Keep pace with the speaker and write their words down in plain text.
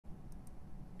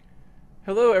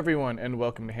Hello everyone and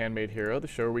welcome to Handmade Hero, the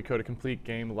show where we code a complete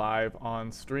game live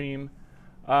on stream.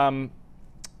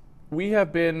 We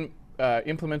have been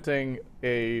implementing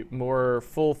a more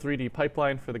full 3D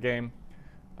pipeline for the game,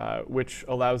 which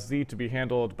allows Z to be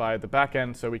handled by the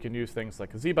backend so we can use things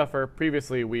like a Z buffer.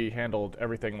 Previously we handled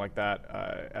everything like that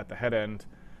at the head end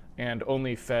and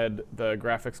only fed the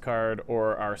graphics card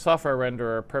or our software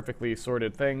renderer perfectly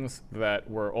sorted things that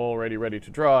were already ready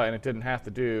to draw, and it didn't have to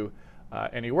do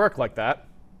any work like that.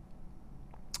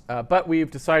 But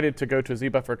we've decided to go to a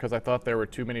ZBuffer because I thought there were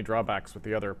too many drawbacks with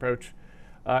the other approach.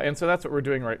 And so that's what we're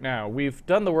doing right now. We've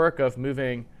done the work of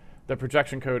moving the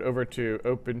projection code over to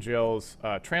OpenGL's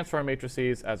transform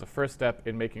matrices as a first step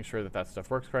in making sure that that stuff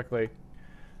works correctly.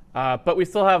 But we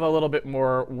still have a little bit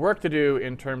more work to do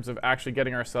in terms of actually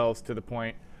getting ourselves to the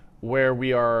point where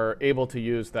we are able to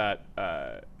use that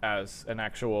as an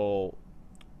actual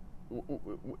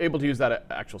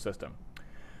system.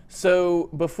 So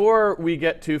before we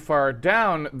get too far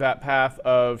down that path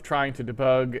of trying to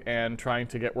debug and trying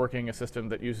to get working a system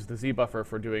that uses the Z buffer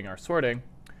for doing our sorting,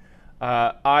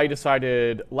 I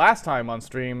decided last time on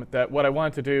stream that what I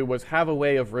wanted to do was have a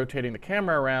way of rotating the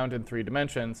camera around in 3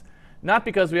 dimensions, not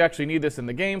because we actually need this in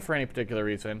the game for any particular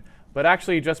reason, but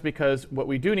actually just because what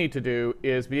we do need to do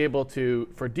is be able to,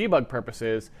 for debug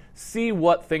purposes, see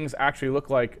what things actually look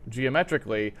like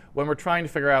geometrically when we're trying to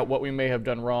figure out what we may have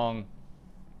done wrong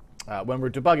when we're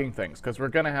debugging things, because we're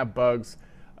going to have bugs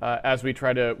as we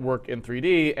try to work in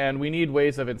 3D, and we need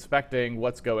ways of inspecting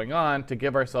what's going on to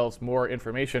give ourselves more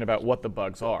information about what the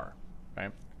bugs are,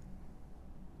 right?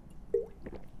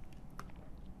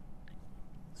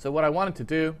 So what I wanted to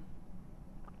do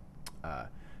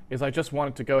is I just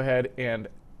wanted to go ahead and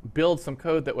build some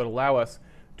code that would allow us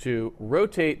to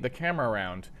rotate the camera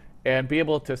around and be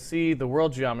able to see the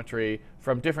world geometry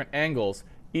from different angles,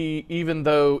 even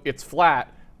though it's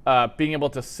flat. Being able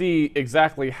to see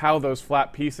exactly how those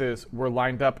flat pieces were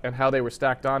lined up and how they were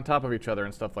stacked on top of each other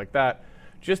and stuff like that,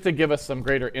 just to give us some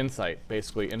greater insight,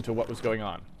 basically, into what was going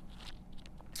on.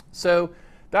 So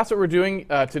that's what we're doing.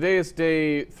 Today is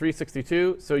day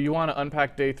 362, so you want to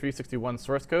unpack day 361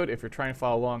 source code if you're trying to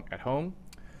follow along at home.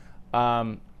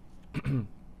 I'm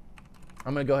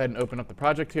going to go ahead and open up the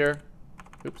project here.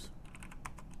 Oops.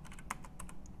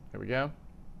 There we go.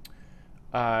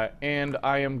 And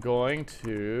I am going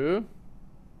to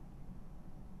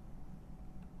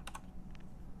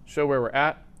show where we're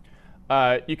at.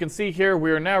 You can see here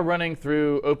we are now running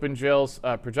through OpenGL's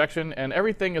projection, and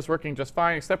everything is working just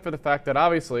fine, except for the fact that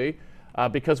obviously,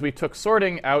 because we took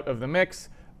sorting out of the mix,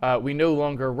 we no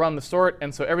longer run the sort,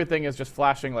 and so everything is just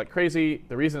flashing like crazy.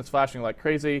 The reason it's flashing like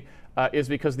crazy is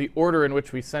because the order in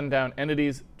which we send down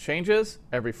entities changes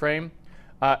every frame.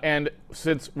 And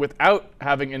since without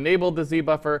having enabled the Z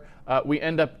buffer, we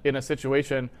end up in a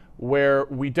situation where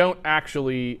we don't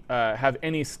actually have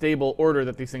any stable order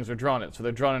that these things are drawn in. So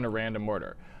they're drawn in a random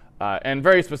order. And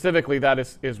very specifically, that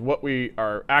is what we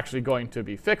are actually going to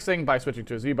be fixing by switching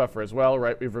to a Z buffer as well,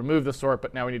 right? We've removed the sort,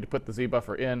 but now we need to put the Z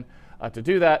buffer in to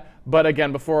do that. But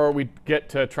again, before we get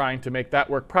to trying to make that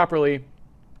work properly,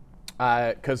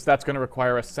 because that's going to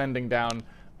require us sending down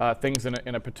things in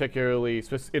a particularly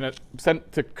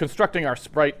constructing our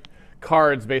sprite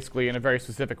cards basically in a very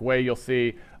specific way, you'll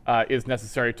see is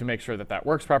necessary to make sure that that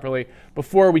works properly.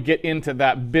 Before we get into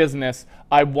that business,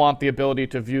 I want the ability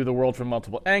to view the world from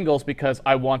multiple angles because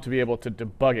I want to be able to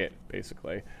debug it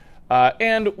basically.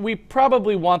 And we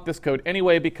probably want this code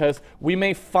anyway because we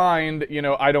may find,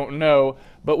 I don't know,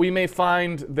 but we may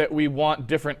find that we want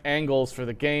different angles for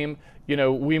the game.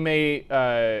 We may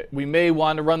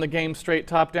want to run the game straight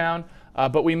top down,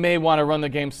 but we may want to run the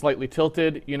game slightly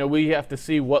tilted. We have to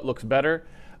see what looks better.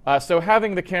 So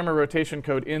having the camera rotation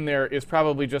code in there is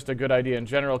probably just a good idea in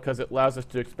general because it allows us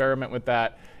to experiment with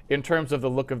that in terms of the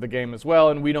look of the game as well,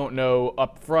 and we don't know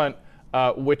up front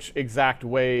which exact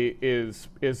way is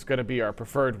going to be our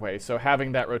preferred way. So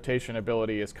having that rotation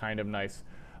ability is kind of nice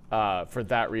for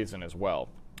that reason as well.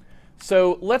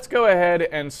 So let's go ahead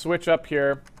and switch up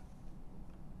here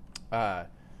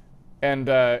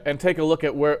and take a look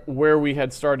at where we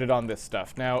had started on this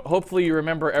stuff. Now, hopefully you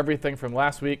remember everything from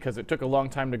last week because it took a long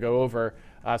time to go over,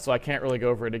 so I can't really go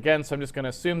over it again. So I'm just going to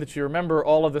assume that you remember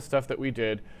all of the stuff that we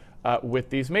did with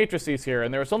these matrices here.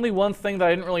 And there was only one thing that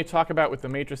I didn't really talk about with the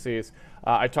matrices.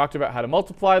 I talked about how to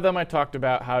multiply them. I talked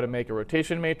about how to make a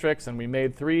rotation matrix, and we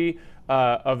made 3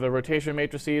 of the rotation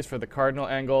matrices for the cardinal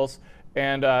angles.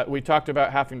 And we talked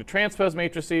about having to transpose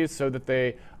matrices so that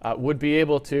they would be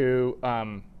able to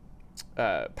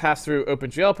pass through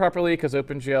OpenGL properly, because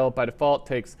OpenGL by default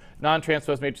takes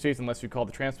non-transpose matrices unless you call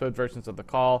the transpose versions of the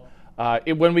call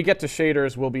When we get to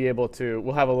shaders,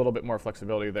 we'll have a little bit more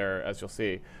flexibility there, as you'll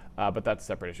see, but that's a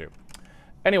separate issue.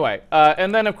 Anyway,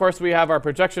 and then of course we have our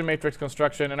projection matrix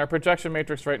construction, and our projection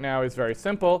matrix right now is very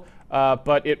simple,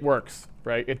 but it works,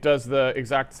 right? It does the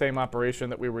exact same operation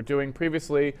that we were doing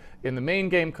previously in the main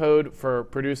game code for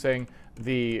producing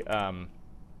the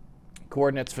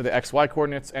coordinates for the XY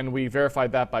coordinates, and we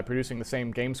verified that by producing the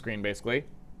same game screen, basically,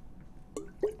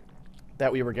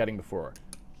 that we were getting before.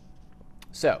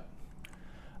 So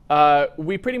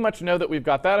we pretty much know that we've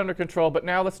got that under control, but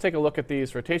now let's take a look at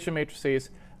these rotation matrices,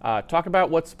 talk about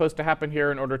what's supposed to happen here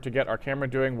in order to get our camera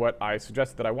doing what I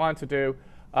suggested that I wanted to do,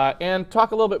 and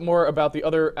talk a little bit more about the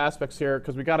other aspects here,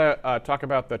 because we got to talk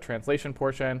about the translation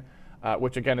portion,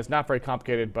 which again is not very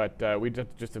complicated, but we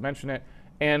just to mention it,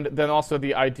 and then also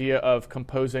the idea of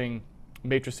composing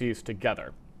matrices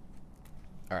together.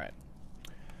 All right.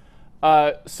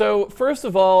 So first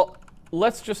of all,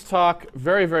 let's just talk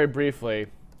very, very briefly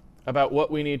about what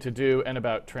we need to do and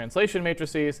about translation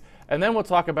matrices, and then we'll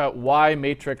talk about why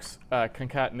matrix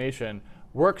concatenation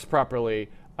works properly,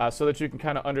 so that you can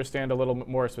kind of understand a little bit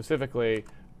more specifically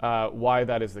why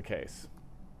that is the case.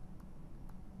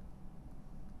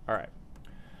 All right.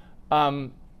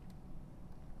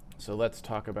 So let's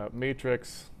talk about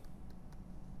matrix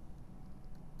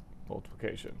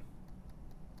multiplication.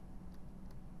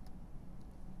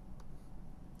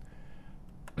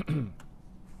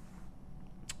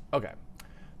 OK.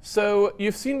 So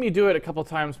you've seen me do it a couple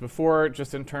times before,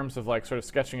 just in terms of like sort of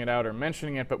sketching it out or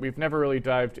mentioning it, but we've never really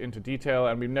dived into detail,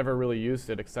 and we've never really used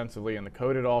it extensively in the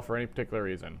code at all for any particular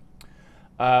reason.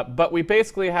 But we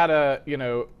basically had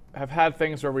have had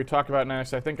things where we talk about, and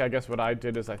I guess what I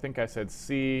did is I think I said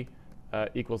C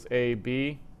equals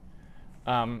AB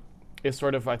is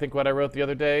sort of, I think, what I wrote the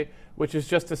other day, which is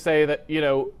just to say that,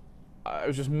 I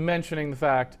was just mentioning the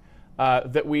fact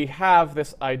that we have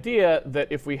this idea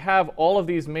that if we have all of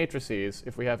these matrices,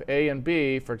 if we have A and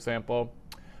B, for example,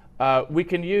 we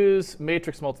can use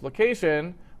matrix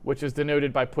multiplication, which is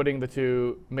denoted by putting the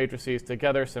two matrices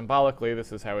together symbolically.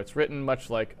 This is how it's written,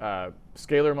 much like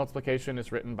scalar multiplication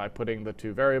is written by putting the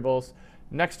two variables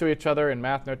next to each other in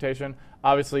math notation.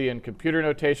 Obviously, in computer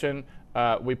notation,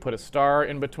 we put a star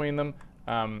in between them.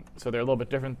 So they're a little bit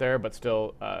different there, but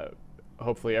still,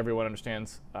 hopefully everyone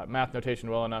understands math notation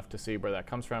well enough to see where that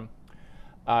comes from.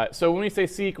 So when we say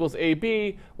C equals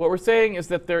AB, what we're saying is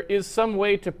that there is some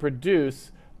way to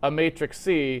produce a matrix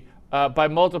C by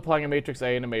multiplying a matrix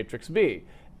A and a matrix B.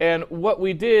 And what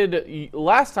we did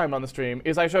last time on the stream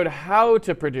is I showed how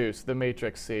to produce the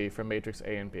matrix C from matrix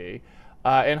A and B.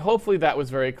 And hopefully that was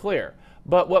very clear.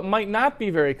 But what might not be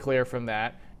very clear from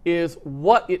that is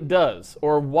what it does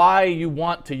or why you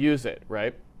want to use it,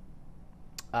 right?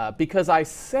 Because I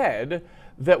said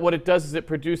that what it does is it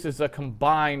produces a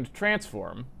combined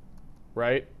transform,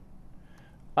 right?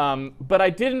 But I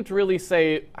didn't really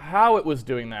say how it was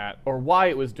doing that or why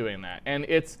it was doing that. And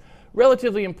it's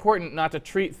relatively important not to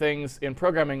treat things in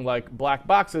programming like black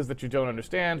boxes that you don't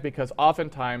understand, because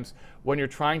oftentimes when you're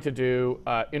trying to do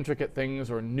intricate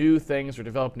things or new things or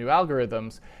develop new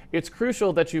algorithms, it's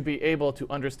crucial that you be able to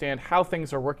understand how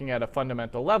things are working at a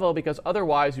fundamental level, because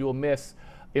otherwise you will miss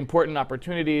important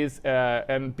opportunities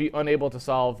and be unable to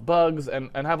solve bugs and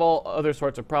have all other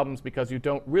sorts of problems because you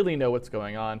don't really know what's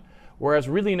going on. Whereas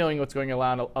really knowing what's going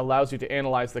on allows you to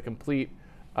analyze the complete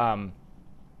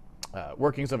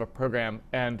workings of a program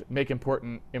and make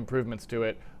important improvements to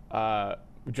it,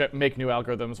 make new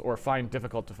algorithms, or find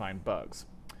difficult to find bugs.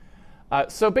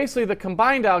 So basically the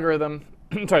combined algorithm,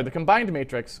 the combined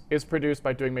matrix is produced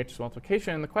by doing matrix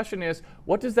multiplication. And the question is,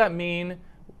 what does that mean?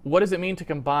 What does it mean to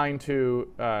combine two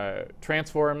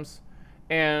transforms?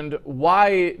 And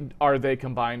why are they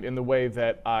combined in the way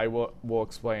that I will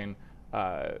explain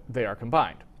they are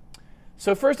combined?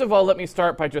 So first of all, let me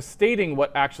start by just stating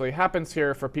what actually happens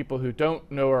here for people who don't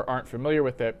know or aren't familiar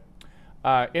with it.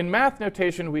 In math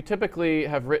notation, we typically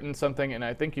have written something, and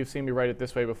I think you've seen me write it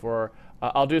this way before.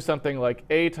 I'll do something like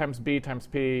A times B times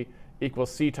P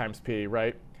equals C times P,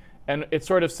 right? And it's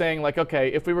sort of saying, like, OK,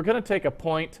 if we were going to take a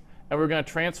point and we're going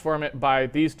to transform it by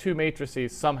these two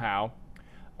matrices somehow,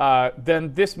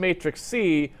 then this matrix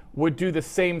C would do the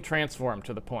same transform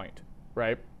to the point,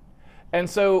 right? And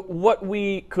so what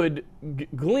we could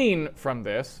glean from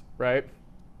this, right,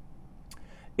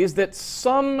 is that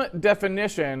some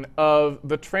definition of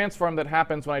the transform that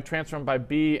happens when I transform by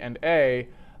B and A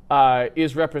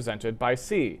is represented by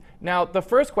C. Now, the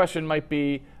first question might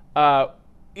be,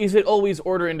 is it always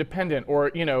order independent? Or,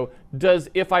 does,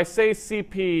 if I say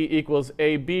CP equals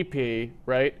ABP,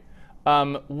 right,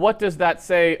 what does that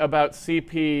say about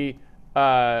CP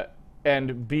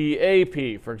and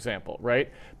BAP, for example,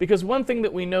 right? Because one thing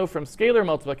that we know from scalar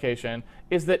multiplication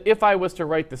is that if I was to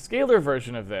write the scalar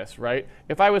version of this, right,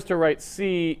 if I was to write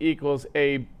C equals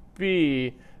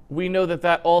AB, we know that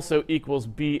that also equals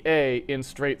BA in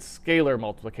straight scalar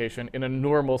multiplication in a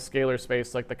normal scalar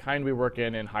space like the kind we work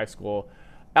in high school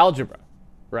algebra,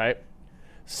 right?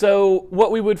 So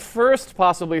what we would first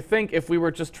possibly think if we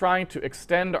were just trying to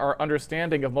extend our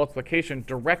understanding of multiplication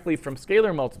directly from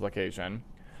scalar multiplication,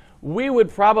 we would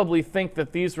probably think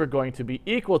that these were going to be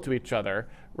equal to each other,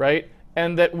 right?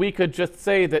 And that we could just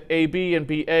say that AB and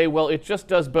BA, well, it just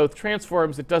does both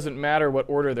transforms. It doesn't matter what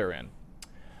order they're in.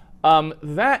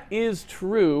 That is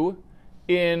true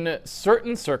in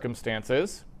certain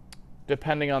circumstances,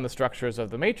 depending on the structures of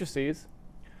the matrices,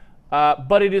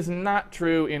 but it is not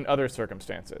true in other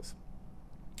circumstances.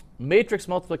 Matrix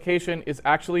multiplication is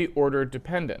actually order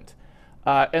dependent.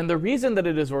 And the reason that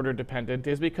it is order dependent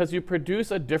is because you produce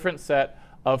a different set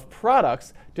of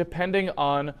products depending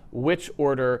on which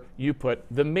order you put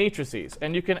the matrices.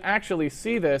 And you can actually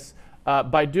see this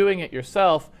by doing it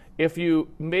yourself. If you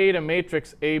made a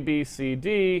matrix A, B, C,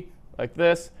 D like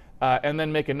this, and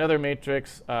then make another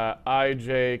matrix I,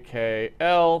 J, K,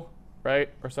 L, right,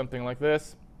 or something like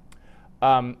this,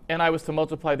 and I was to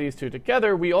multiply these two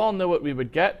together, we all know what we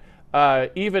would get,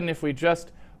 even if we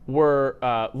just were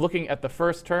looking at the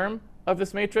first term of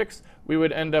this matrix. We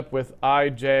would end up with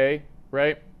IJ,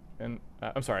 right? And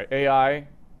I'm sorry, AI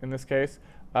in this case,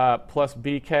 plus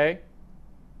BK,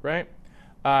 right?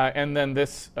 And then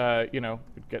this,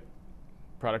 we'd get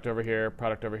product over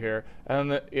here,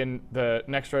 and then in the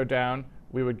next row down,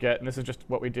 we would get, and this is just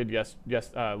what we did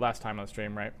last time on the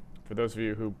stream, right? For those of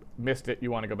you who missed it, you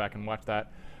want to go back and watch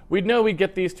that. We'd know we'd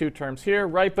get these two terms here,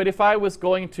 right? But if I was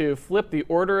going to flip the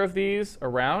order of these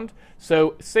around,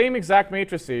 so same exact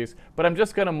matrices, but I'm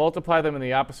just going to multiply them in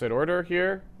the opposite order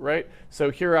here, right? So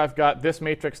here I've got this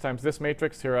matrix times this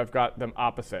matrix. Here I've got them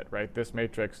opposite, right? This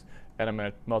matrix, and I'm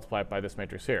going to multiply it by this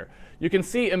matrix here. You can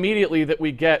see immediately that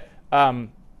we get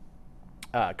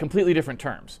completely different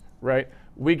terms, right?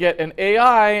 We get an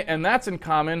AI, and that's in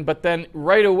common, but then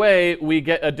right away we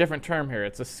get a different term here.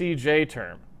 It's a CJ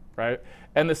term, right?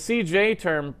 And the CJ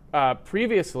term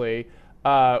previously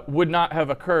would not have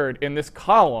occurred in this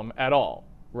column at all,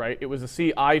 right? It was a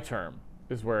CI term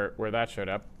is where that showed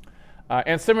up.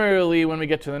 And similarly, when we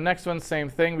get to the next one, same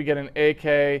thing. We get an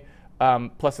AK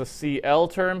plus a CL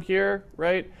term here,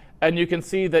 right? And you can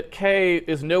see that K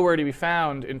is nowhere to be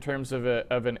found in terms of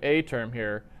an A term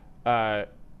here.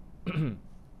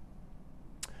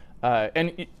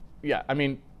 And yeah, I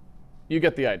mean, you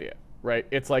get the idea, right?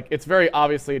 It's very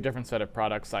obviously a different set of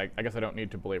products. I guess I don't need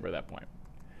to belabor that point.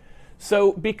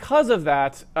 So because of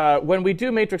that, when we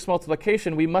do matrix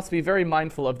multiplication, we must be very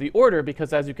mindful of the order,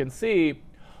 because as you can see,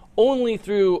 only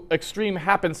through extreme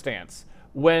happenstance,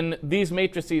 when these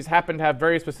matrices happen to have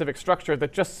very specific structure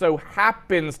that just so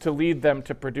happens to lead them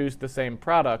to produce the same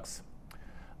products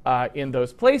in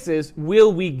those places,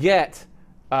 will we get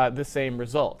the same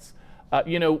results.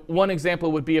 One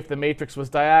example would be if the matrix was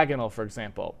diagonal, for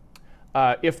example.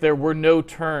 If there were no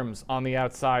terms on the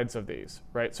outsides of these,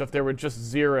 right? So if there were just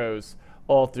zeros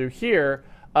all through here,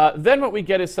 then what we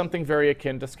get is something very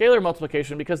akin to scalar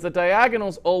multiplication, because the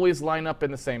diagonals always line up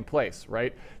in the same place,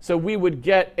 right? So we would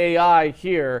get AI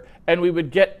here, and we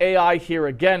would get AI here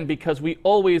again, because we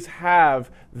always have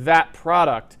that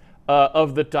product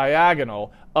of the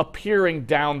diagonal appearing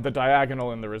down the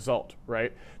diagonal in the result,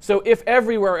 right? So if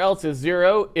everywhere else is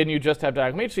 0 and you just have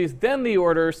diagonal matrices, then the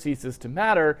order ceases to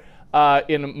matter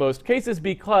in most cases,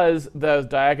 because those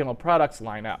diagonal products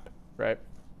line up, right?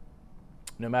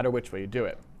 No matter which way you do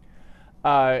it.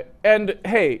 And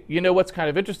hey, you know what's kind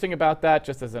of interesting about that,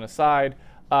 just as an aside?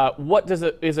 What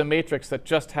is a matrix that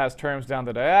just has terms down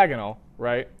the diagonal,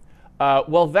 right?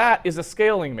 Well, that is a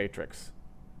scaling matrix,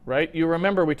 right? You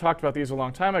remember we talked about these a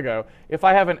long time ago. If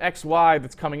I have an xy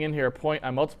that's coming in here, a point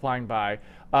I'm multiplying by,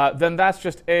 then that's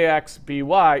just ax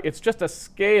by. It's just a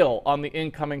scale on the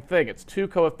incoming thing. It's two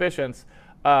coefficients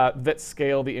that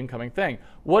scale the incoming thing.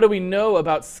 What do we know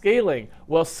about scaling?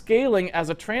 Well, scaling as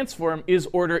a transform is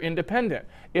order independent.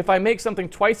 If I make something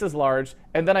twice as large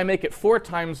and then I make it 4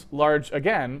 times large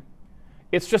again,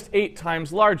 it's just 8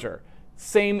 times larger.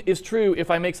 Same is true if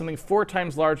I make something 4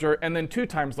 times larger and then 2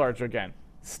 times larger again.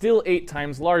 Still 8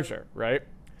 times larger, right?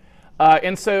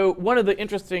 And so one of the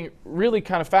interesting, really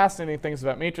kind of fascinating things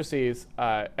about matrices,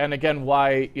 and again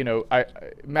why,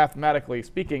 mathematically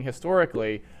speaking,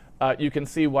 historically, you can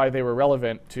see why they were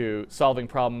relevant to solving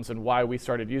problems and why we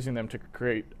started using them to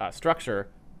create structure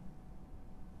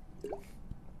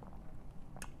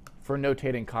for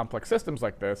notating complex systems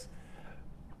like this,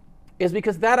 is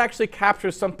because that actually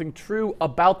captures something true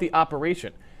about the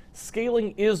operation.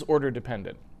 Scaling is order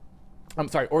dependent. I'm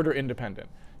sorry, order independent.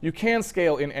 You can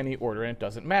scale in any order and it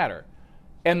doesn't matter.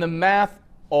 And the math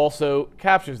also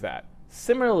captures that.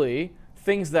 Similarly,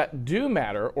 things that do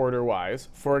matter order-wise,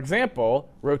 for example,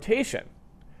 rotation.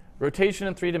 Rotation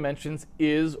in 3 dimensions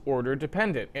is order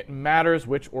dependent. It matters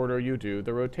which order you do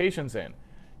the rotations in.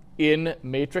 In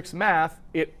matrix math,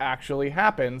 it actually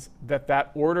happens that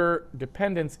that order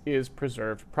dependence is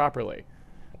preserved properly.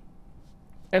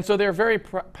 And so they're very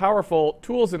powerful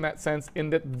tools in that sense, in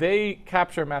that they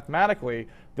capture mathematically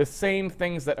the same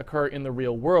things that occur in the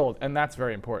real world, and that's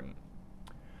very important.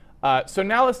 So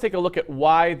now let's take a look at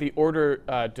why the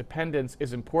order dependence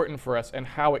is important for us and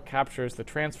how it captures the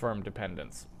transform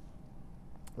dependence.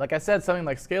 Like I said, something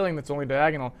like scaling that's only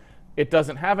diagonal, it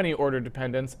doesn't have any order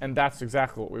dependence, and that's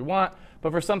exactly what we want.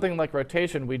 But for something like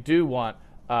rotation, we do want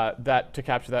that to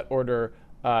capture that order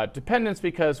dependence,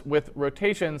 because with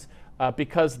rotations,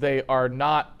 because they are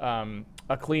not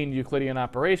a clean Euclidean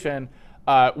operation,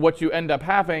 what you end up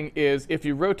having is if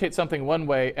you rotate something one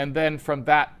way and then from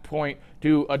that point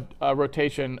do a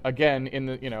rotation again in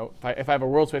the, if I have a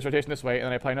world space rotation this way and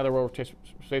then I apply another world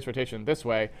space rotation this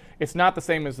way, it's not the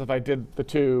same as if I did the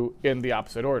two in the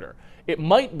opposite order. It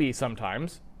might be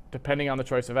sometimes, depending on the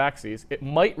choice of axes, it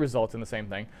might result in the same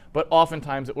thing, but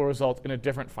oftentimes it will result in a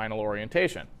different final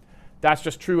orientation. That's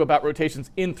just true about rotations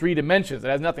in 3 dimensions. It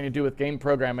has nothing to do with game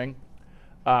programming.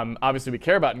 Obviously, we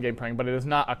care about in game programming, but it is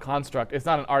not a construct. It's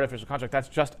not an artificial construct. That's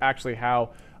just actually how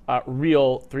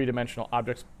real 3-dimensional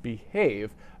objects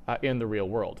behave in the real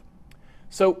world.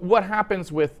 So what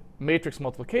happens with matrix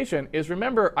multiplication is,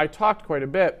 remember, I talked quite a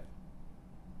bit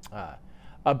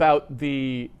about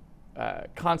the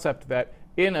concept that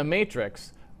in a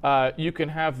matrix, you can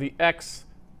have the x,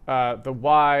 the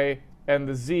y, and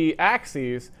the z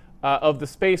axes of the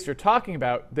space you're talking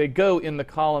about. They go in the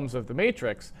columns of the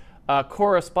matrix.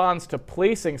 Corresponds to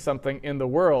placing something in the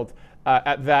world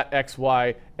at that x,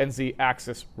 y, and z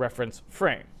axis reference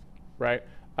frame, right?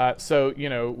 So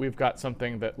we've got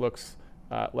something that looks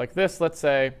like this, let's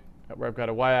say, where I've got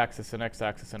a y-axis, an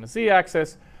x-axis, and a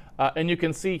z-axis. And you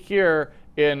can see here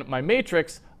in my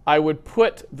matrix, I would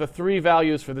put the 3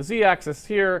 values for the z-axis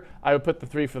here. I would put the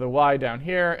 3 for the y down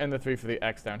here, and the 3 for the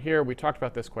x down here. We talked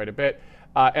about this quite a bit.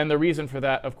 And the reason for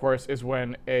that, of course, is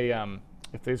when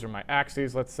if these are my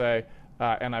axes, let's say,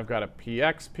 and I've got a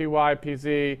px, py,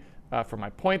 pz for my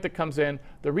point that comes in,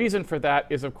 the reason for that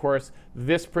is, of course,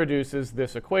 this produces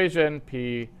this equation,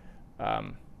 p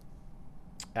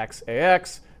x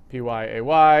ax, py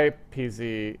ay,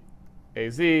 pz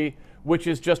az, which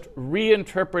is just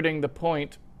reinterpreting the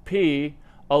point p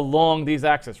along these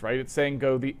axes, right? It's saying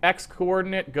go the x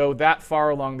coordinate, go that far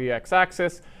along the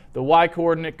x-axis. The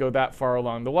y-coordinate, go that far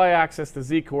along the y-axis. The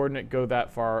z-coordinate, go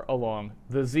that far along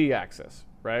the z-axis,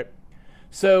 right?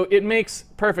 So it makes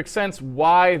perfect sense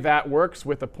why that works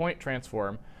with a point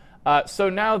transform. So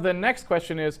now the next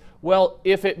question is, well,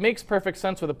 if it makes perfect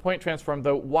sense with a point transform,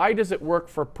 though, why does it work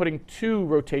for putting 2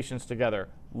 rotations together,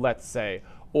 let's say,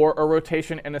 or a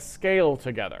rotation and a scale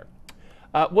together?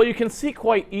 Well, you can see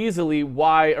quite easily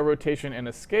why a rotation and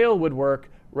a scale would work,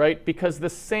 right? Because the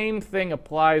same thing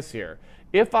applies here.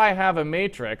 If I have a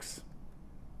matrix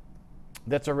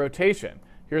that's a rotation,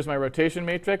 here's my rotation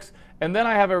matrix, and then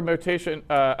I have a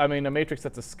matrix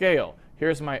that's a scale.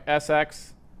 Here's my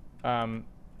Sx.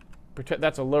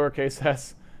 That's a lowercase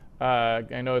s.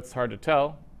 I know it's hard to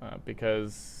tell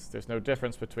because there's no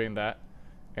difference between that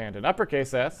and an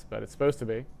uppercase s, but it's supposed to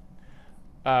be,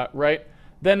 right?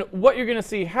 Then what you're going to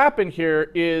see happen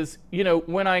here is,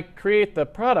 when I create the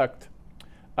product,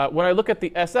 when I look at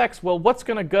the Sx, well, what's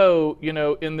going to go,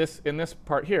 in this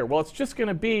part here? Well, it's just going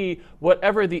to be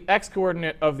whatever the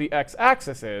x-coordinate of the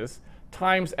x-axis is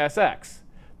times Sx.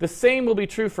 The same will be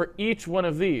true for each one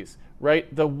of these,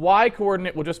 right? The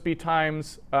y-coordinate will just be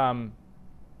times of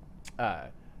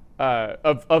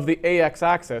the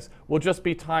ax-axis will just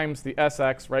be times the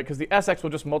Sx, right? Because the Sx will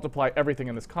just multiply everything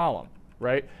in this column,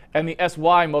 right? And the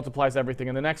Sy multiplies everything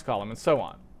in the next column, and so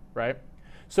on, right?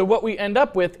 So what we end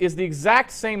up with is the exact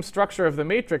same structure of the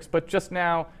matrix, but just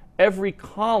now every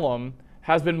column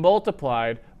has been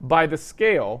multiplied by the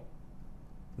scale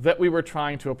that we were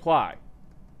trying to apply,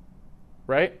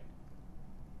 right?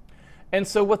 And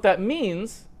so what that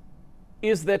means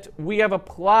is that we have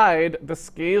applied the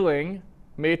scaling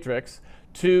matrix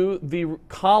to the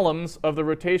columns of the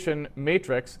rotation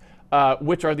matrix,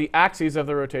 which are the axes of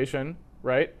the rotation,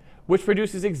 right? Which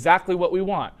produces exactly what we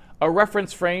want. A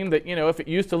reference frame that, if it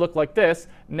used to look like this,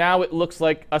 now it looks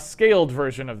like a scaled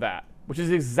version of that, which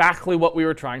is exactly what we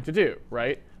were trying to do,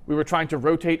 right? We were trying to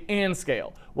rotate and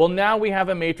scale. Well, now we have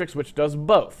a matrix which does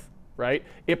both, right?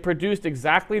 It produced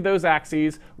exactly those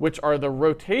axes, which are the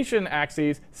rotation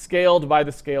axes scaled by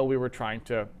the scale we were trying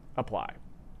to apply,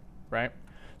 right?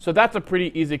 So that's a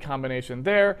pretty easy combination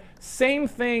there. Same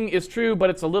thing is true, but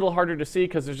it's a little harder to see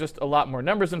because there's just a lot more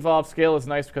numbers involved. Scale is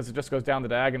nice because it just goes down the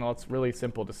diagonal. It's really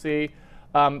simple to see.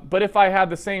 But if I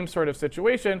had the same sort of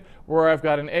situation where I've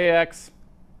got an AX,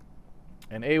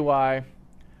 an AY,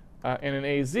 and an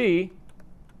AZ,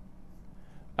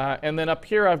 and then up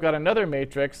here I've got another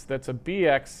matrix that's a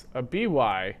BX, a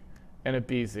BY, and a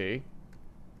BZ,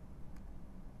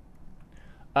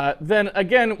 then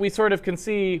again we sort of can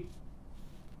see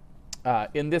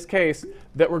in this case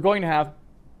that we're going to have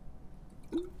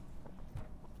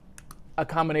a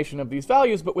combination of these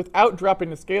values, but without dropping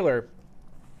the scalar,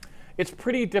 it's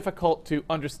pretty difficult to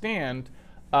understand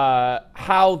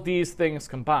how these things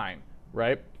combine,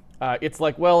 right? It's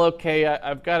like, well, OK,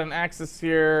 I've got an axis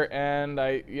here, and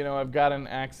I've got an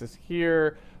axis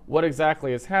here. What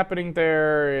exactly is happening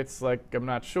there? It's like, I'm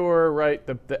not sure, right?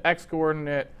 The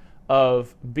x-coordinate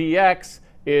of bx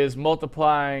is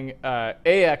multiplying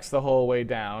ax the whole way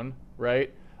down,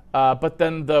 right? But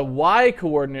then the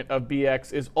y-coordinate of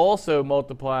bx is also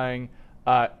multiplying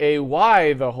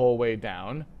ay the whole way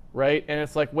down, right? And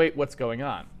it's like, wait, what's going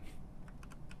on?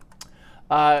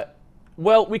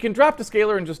 Well, we can drop the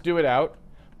scalar and just do it out.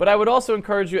 But I would also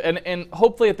encourage you, and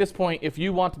hopefully at this point, if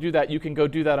you want to do that, you can go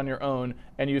do that on your own.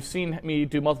 And you've seen me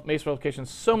do matrix multiplication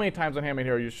so many times on Handmade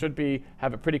Hero, you should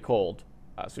have it pretty cold.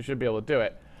 So you should be able to do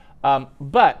it.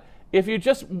 But if you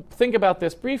just think about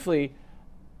this briefly,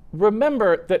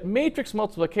 remember that matrix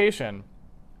multiplication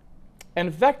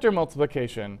and vector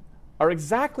multiplication are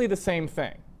exactly the same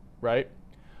thing, right?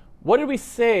 What did we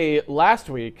say last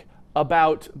week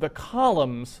about the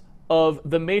columns of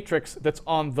the matrix that's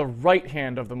on the right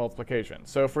hand of the multiplication?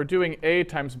 So if we're doing A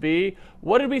times B,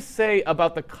 what did we say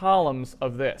about the columns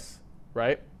of this,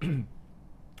 right?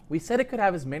 We said it could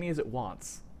have as many as it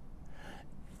wants.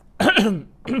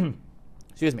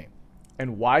 Excuse me.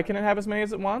 And why can it have as many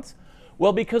as it wants?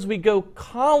 Well, because we go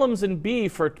columns in B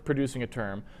for producing a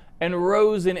term and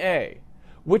rows in A,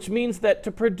 which means that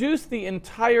to produce the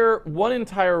one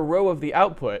entire row of the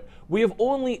output, we have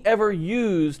only ever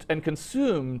used and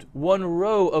consumed one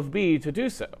row of B to do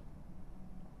so.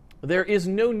 There is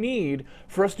no need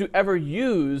for us to ever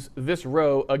use this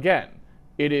row again.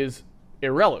 It is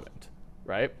irrelevant,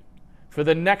 right? For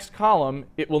the next column,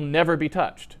 it will never be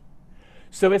touched.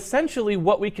 So essentially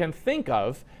what we can think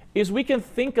of is we can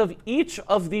think of each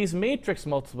of these matrix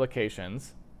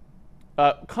multiplications,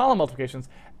 column multiplications,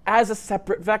 as a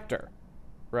separate vector,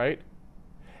 right?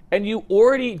 And you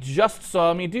already just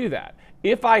saw me do that.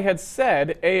 If I had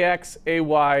said AX,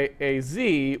 AY, AZ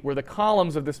were the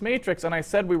columns of this matrix, and I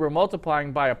said we were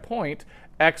multiplying by a point,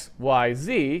 X, Y,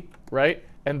 Z, right?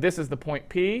 And this is the point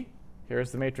P.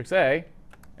 Here's the matrix A.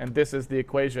 And this is the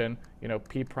equation,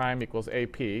 P prime equals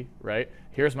AP, right?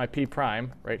 Here's my P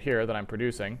prime right here that I'm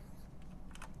producing.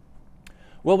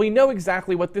 Well, we know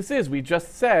exactly what this is. We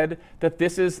just said that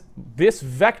this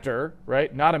vector,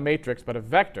 right? Not a matrix, but a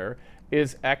vector,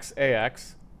 is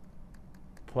XAX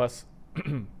plus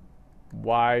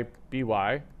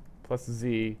YBY plus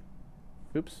Z,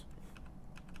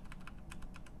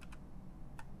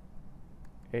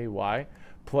 AY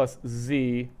plus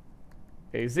ZAZ,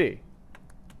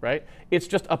 right? It's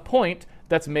just a point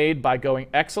that's made by going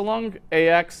X along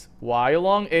AX, Y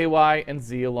along AY, and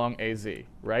Z along AZ,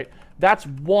 right? That's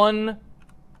one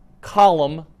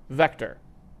column vector.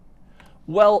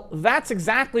 Well, that's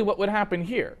exactly what would happen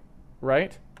here,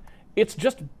 right? It's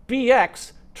just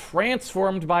BX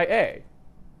transformed by A.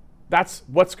 That's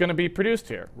what's going to be produced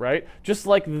here, right? Just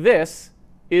like this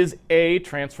is A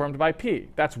transformed by P.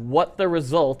 That's what the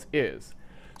result is.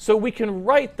 So we can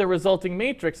write the resulting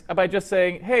matrix by just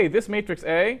saying, hey, this matrix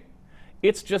A,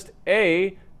 it's just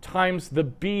A times the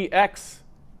BX,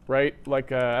 right?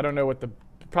 Like, I don't know what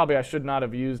probably I should not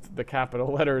have used the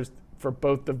capital letters for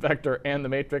both the vector and the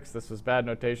matrix. This was bad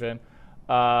notation,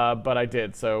 but I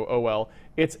did, so oh well.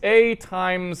 It's A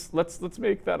times, let's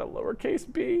make that a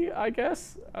lowercase b, I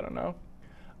guess. I don't know.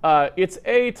 It's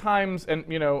A times, and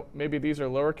maybe these are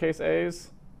lowercase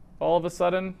a's all of a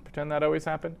sudden. Pretend that always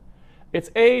happened. It's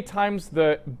A times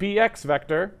the BX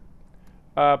vector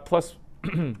plus,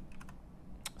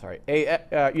 sorry,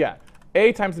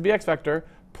 A times the BX vector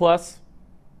plus,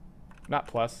 not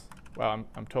plus, wow,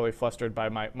 I'm totally flustered by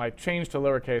my change to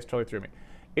lowercase totally threw me.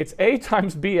 It's A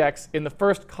times BX in the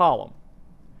first column.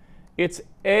 It's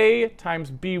A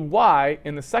times BY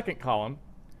in the second column.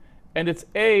 And it's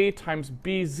A times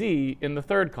BZ in the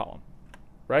third column,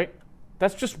 right?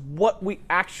 That's just what we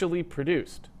actually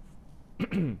produced.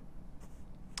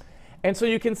 And so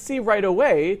you can see right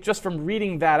away, just from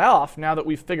reading that off, now that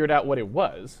we've figured out what it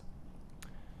was,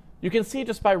 you can see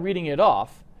just by reading it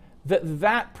off that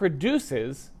that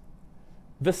produces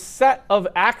the set of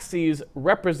axes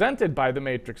represented by the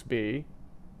matrix B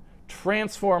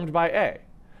transformed by A.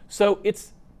 So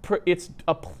it's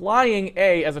applying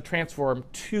A as a transform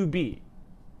to B,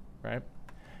 right?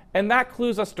 And that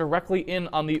clues us directly in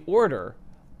on the order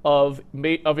of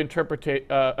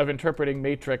interpreting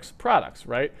matrix products,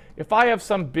 right? If I have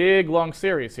some big, long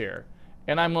series here,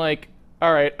 and I'm like,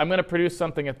 all right, I'm going to produce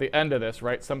something at the end of this,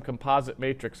 right? Some composite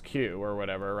matrix Q or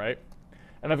whatever, right?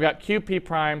 And I've got QP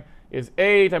prime is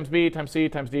A times B times C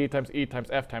times D times E times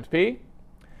F times P.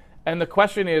 And the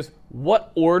question is,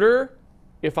 what order,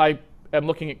 if I am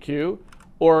looking at Q,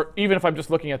 or even if I'm just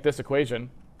looking at this equation,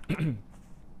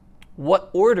 what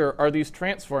order are these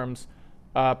transforms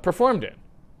performed in?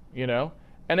 You know?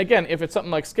 And again, if it's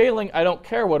something like scaling, I don't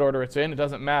care what order it's in. It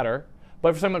doesn't matter.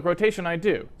 But for something like rotation, I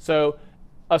do. So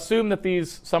assume that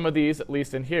some of these, at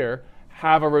least in here,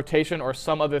 have a rotation or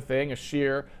some other thing, a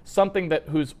shear, something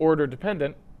whose order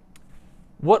dependent.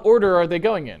 What order are they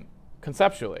going in,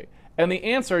 conceptually? And the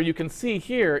answer you can see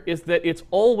here is that it's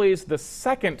always the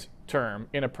second term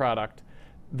in a product,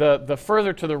 the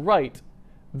further to the right,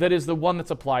 that is the one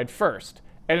that's applied first.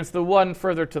 And it's the one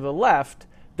further to the left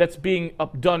that's being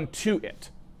done to it,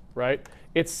 right?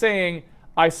 It's saying,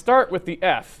 I start with the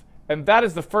F, and that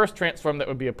is the first transform that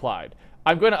would be applied.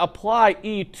 I'm going to apply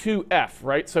E to F,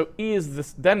 right? So E is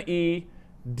this, then E,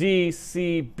 D,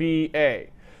 C, B, A.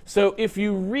 So if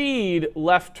you read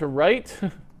left to right,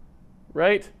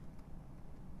 right,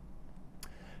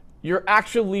 you're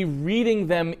actually reading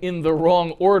them in the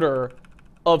wrong order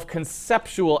of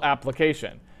conceptual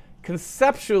application.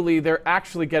 Conceptually, they're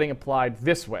actually getting applied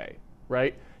this way,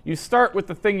 right? You start with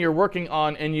the thing you're working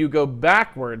on, and you go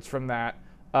backwards from that.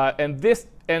 And this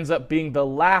ends up being the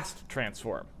last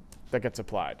transform that gets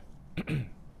applied.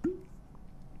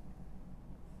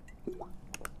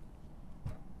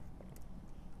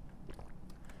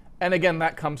 And again,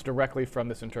 that comes directly from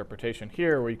this interpretation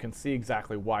here, where you can see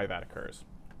exactly why that occurs.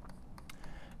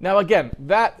 Now again,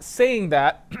 saying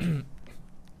that,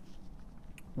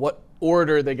 what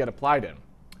order they get applied in.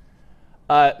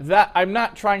 That I'm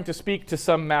not trying to speak to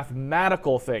some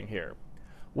mathematical thing here.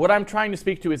 What I'm trying to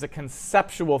speak to is a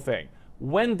conceptual thing.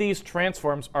 When these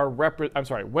transforms are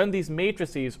when these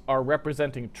matrices are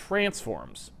representing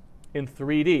transforms in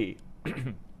 3D,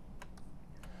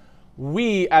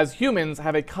 we as humans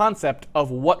have a concept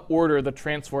of what order the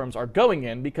transforms are going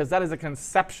in, because that is a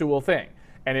conceptual thing.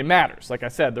 And it matters. Like I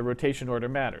said, the rotation order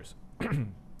matters.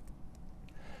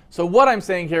 So what I'm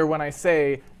saying here when I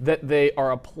say that they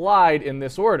are applied in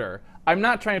this order, I'm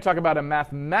not trying to talk about a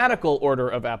mathematical order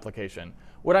of application.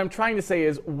 What I'm trying to say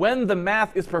is when the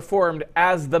math is performed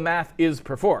as the math is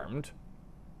performed,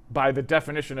 by the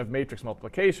definition of matrix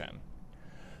multiplication,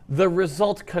 the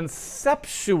result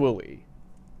conceptually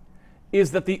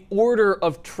is that the order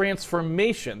of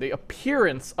transformation, the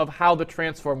appearance of how the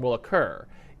transform will occur,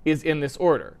 is in this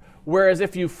order. Whereas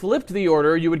if you flipped the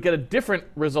order, you would get a different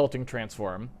resulting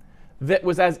transform that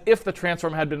was as if the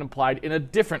transform had been applied in a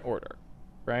different order,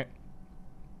 right?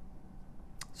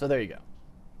 So there you go.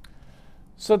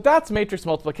 So that's matrix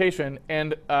multiplication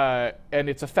and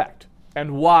its effect,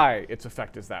 and why its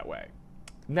effect is that way.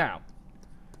 Now,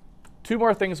 two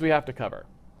more things we have to cover.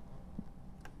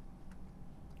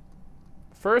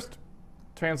 First,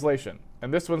 translation,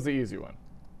 and this one's the easy one.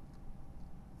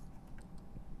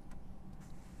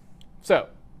 So,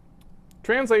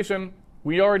 translation,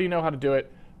 we already know how to do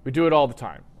it. We do it all the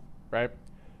time, right?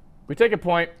 We take a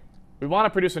point. We want to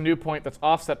produce a new point that's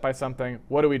offset by something.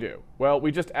 What do? Well,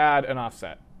 we just add an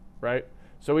offset, right?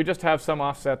 So we just have some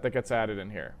offset that gets added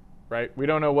in here, right? We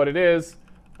don't know what it is.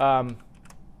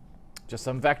 Just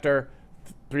some vector,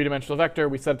 three-dimensional vector.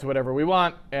 We set it to whatever we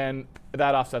want, and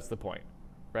that offsets the point,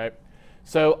 right?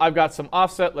 So I've got some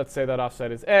offset. Let's say that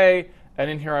offset is A. And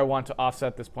in here, I want to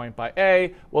offset this point by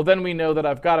A. Well, then we know that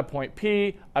I've got a point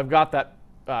P. I've got that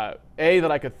A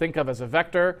that I could think of as a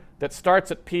vector that starts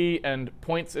at P and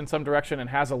points in some direction and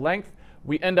has a length.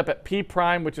 We end up at P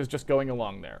prime, which is just going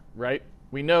along there, right?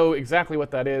 We know exactly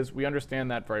what that is. We understand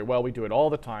that very well. We do it all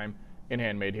the time in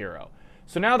Handmade Hero.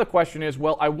 So now the question is,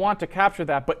 well, I want to capture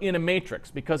that, but in a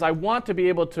matrix, because I want to be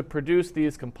able to produce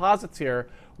these composites here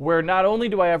where not only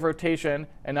do I have rotation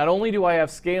and not only do I have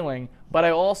scaling, but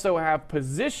I also have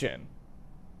position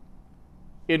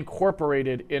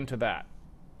incorporated into that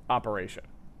operation,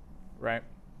 right?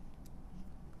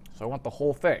 So I want the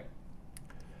whole thing.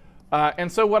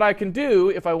 And so what I can do,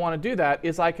 if I want to do that,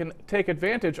 is I can take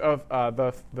advantage of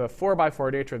the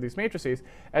 4x4 nature of these matrices.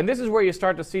 And this is where you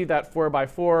start to see that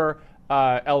 4x4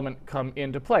 element come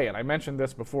into play. And I mentioned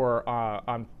this before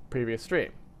on previous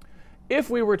stream. If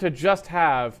we were to just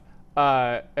have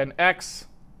an x,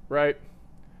 right,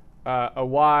 a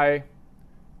y,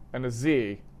 and a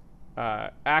z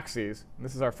axes, and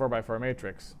this is our 4x4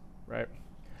 matrix, right?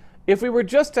 If we were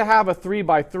just to have a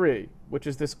 3x3, which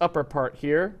is this upper part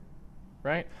here,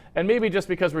 right? And maybe just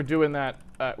because we're doing that,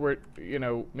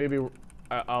 maybe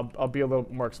I'll be a little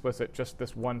more explicit just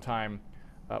this one time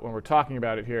when we're talking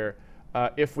about it here.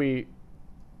 If we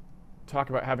talk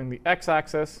about having the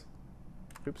x-axis,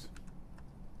 oops,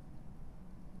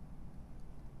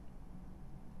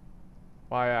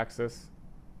 y-axis,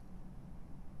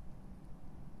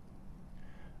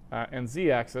 and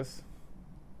z-axis,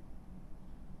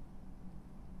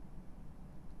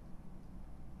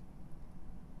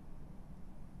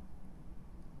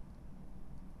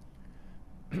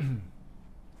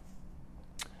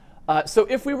 so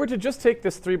if we were to just take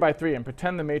this 3x3 and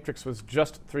pretend the matrix was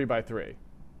just 3x3,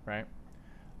 right?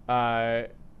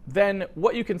 Then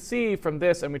what you can see from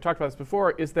this, and we talked about this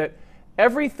before, is that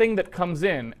everything that comes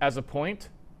in as a point,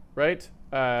 right?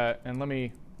 And let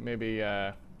me maybe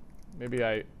I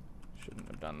shouldn't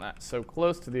have done that so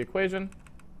close to the equation.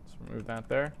 Let's remove that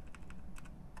there.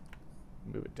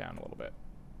 Move it down a little bit.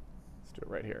 Let's do it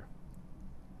right here.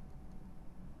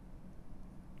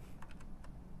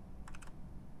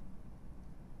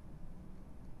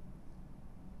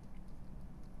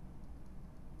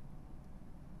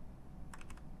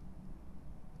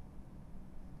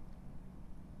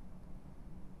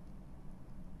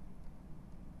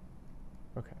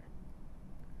 OK.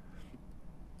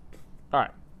 All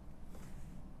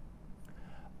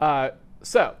right.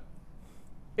 So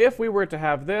if we were to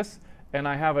have this, and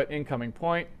I have an incoming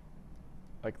point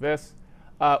like this,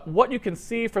 what you can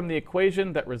see from the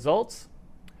equation that results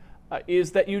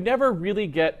is that you never really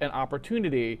get an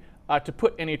opportunity to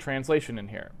put any translation in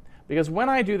here. Because when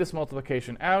I do this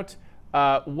multiplication out,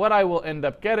 what I will end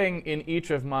up getting in each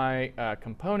of my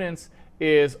components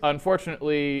is,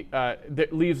 unfortunately,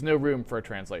 that leaves no room for a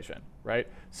translation, right?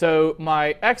 So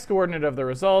my x-coordinate of the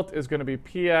result is going to be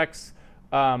px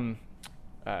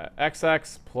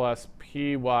xx plus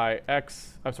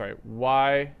pyx, I'm sorry,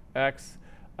 yx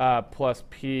plus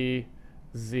pz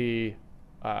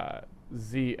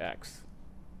zx,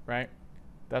 right?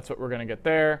 That's what we're going to get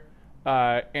there.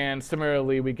 And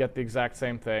similarly, we get the exact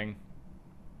same thing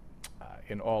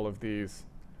in all of these.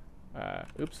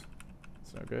 Oops,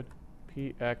 that's no good.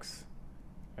 Px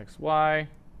xy,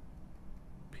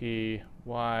 py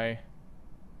yy,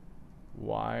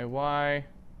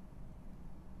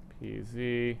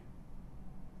 pz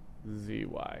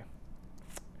zy,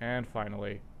 and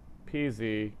finally px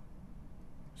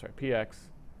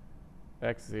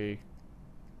xz,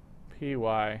 py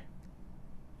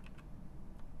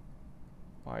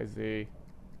yz,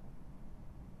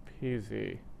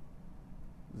 pz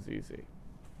zz.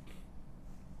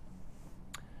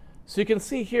 So you can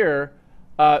see here,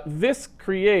 this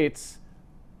creates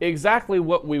exactly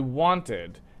what we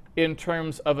wanted in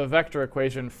terms of a vector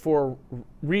equation for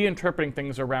reinterpreting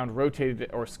things around rotated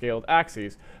or scaled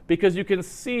axes, because you can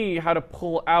see how to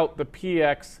pull out the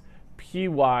px, py,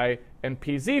 and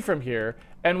pz from here.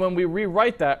 And when we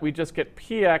rewrite that, we just get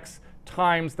px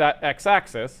times that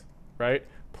x-axis, right,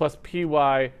 plus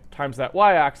py times that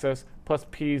y-axis, plus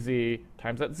pz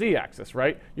times that z-axis,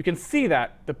 right? You can see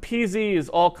that the pz is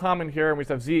all common here, and we just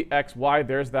have z, x, y.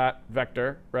 There's that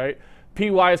vector, right? Py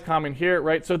is common here,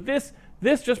 right? So this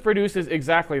just produces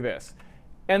exactly this.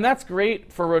 And that's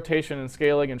great for rotation and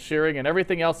scaling and shearing and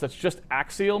everything else that's just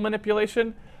axial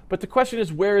manipulation. But the question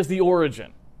is, where is the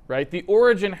origin, right? The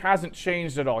origin hasn't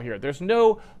changed at all here. There's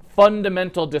no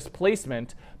fundamental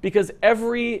displacement, because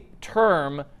every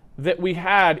term that we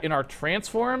had in our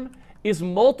transform is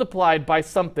multiplied by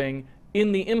something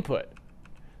in the input.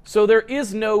 So there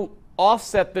is no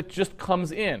offset that just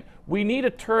comes in. We need a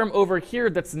term over here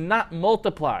that's not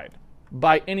multiplied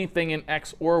by anything in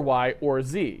x or y or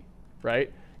z,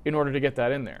 right, in order to get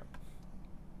that in there.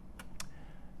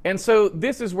 And so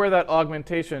this is where that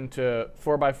augmentation to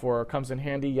 4x4 comes in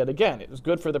handy yet again. It is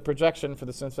good for the projection for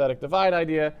the synthetic divide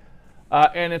idea,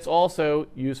 and it's also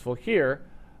useful here.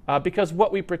 Because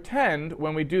what we pretend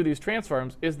when we do these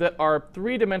transforms is that our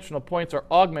three-dimensional points are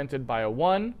augmented by a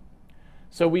 1.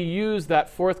 So we use that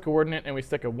fourth coordinate and we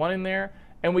stick a 1 in there.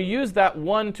 And we use that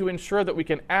 1 to ensure that we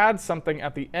can add something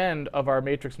at the end of our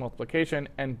matrix multiplication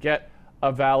and get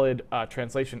a valid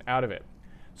translation out of it.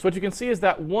 So what you can see is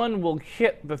that 1 will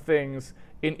hit the things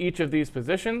in each of these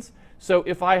positions. So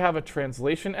if I have a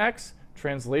translation x,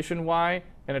 translation y,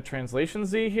 and a translation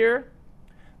z here,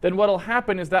 then what will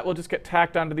happen is that will just get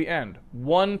tacked onto the end.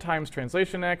 1 times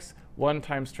translation x, 1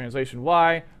 times translation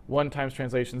y, 1 times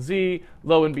translation z.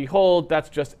 Lo and behold, that's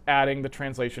just adding the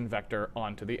translation vector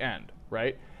onto the end,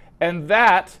 right? And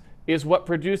that is what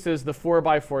produces the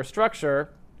 4x4 structure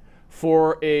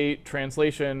for a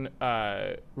translation,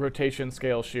 rotation,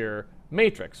 scale, shear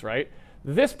matrix, right?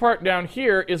 This part down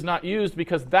here is not used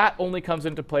because that only comes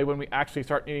into play when we actually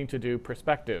start needing to do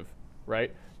perspective,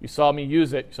 right? You saw me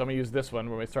use it. You saw me use this one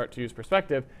when we start to use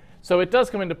perspective. So it does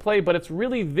come into play, but it's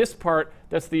really this part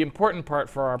that's the important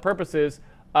part for our purposes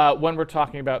when we're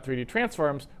talking about 3D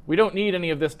transforms. We don't need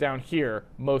any of this down here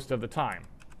most of the time.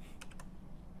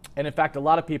 And in fact, a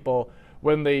lot of people,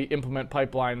 when they implement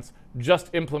pipelines, just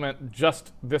implement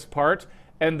just this part,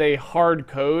 and they hard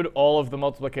code all of the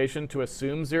multiplication to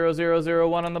assume 0, 0, 0,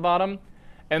 1 on the bottom.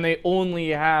 And they only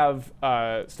have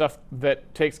stuff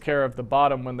that takes care of the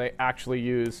bottom when they actually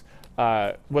use,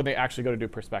 when they actually go to do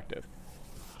perspective.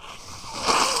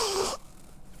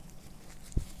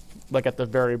 Like at the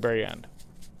very, very end,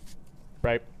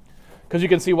 right? Because you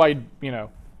can see why, you know,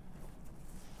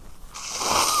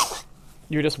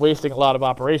 you're just wasting a lot of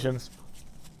operations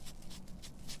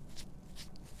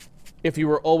if you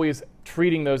were always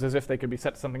treating those as if they could be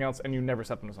set to something else and you never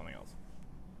set them to something else.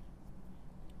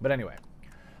 But anyway.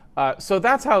 So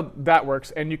that's how that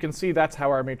works, and you can see that's how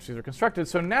our matrices are constructed.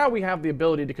 So now we have the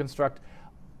ability to construct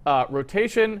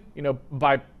rotation. You know,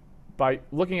 by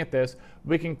looking at this,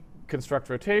 we can construct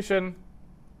rotation,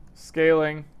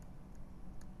 scaling,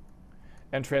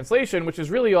 and translation, which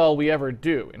is really all we ever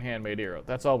do in Handmade Aero.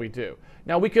 That's all we do.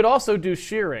 Now we could also do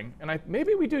shearing, and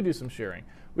maybe we do some shearing.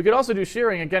 We could also do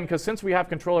shearing again, because since we have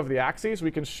control over the axes,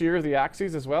 we can shear the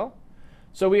axes as well.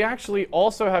 So we actually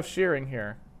also have shearing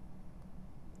here.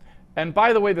 And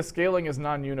by the way, the scaling is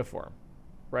non-uniform,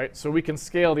 right? So we can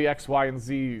scale the x, y, and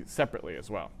z separately as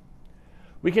well.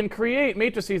 We can create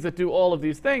matrices that do all of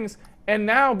these things. And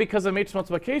now, because of matrix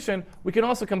multiplication, we can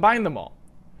also combine them all.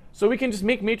 So we can just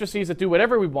make matrices that do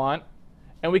whatever we want,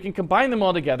 and we can combine them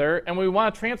all together. And when we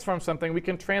want to transform something, we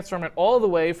can transform it all the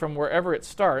way from wherever it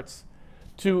starts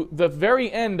to the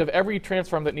very end of every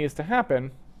transform that needs to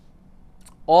happen,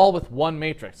 all with one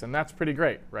matrix. And that's pretty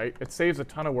great, right? It saves a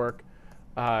ton of work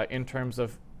in terms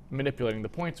of manipulating the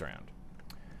points around.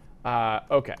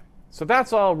 OK, so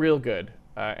that's all real good.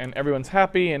 And everyone's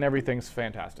happy, and everything's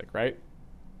fantastic, right?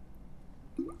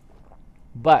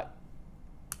 But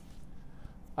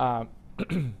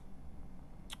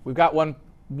we've got one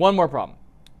more problem.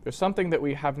 There's something that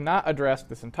we have not addressed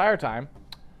this entire time,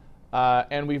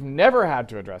 and we've never had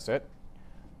to address it,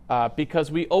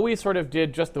 because we always sort of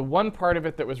did just the one part of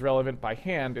it that was relevant by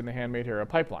hand in the Handmade Hero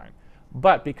pipeline.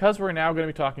 But because we're now going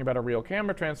to be talking about a real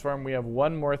camera transform, we have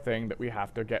one more thing that we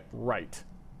have to get right.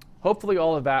 Hopefully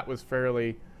all of that was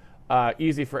fairly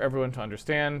easy for everyone to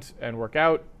understand and work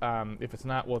out. If it's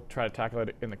not, we'll try to tackle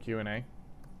it in the Q&A.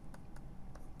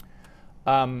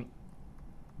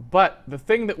 But the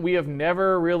thing that we have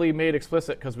never really made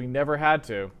explicit, because we never had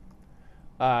to,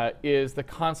 is the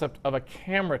concept of a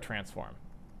camera transform.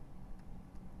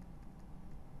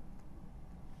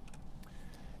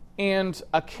 And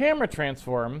a camera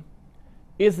transform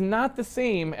is not the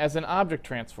same as an object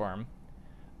transform.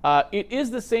 It is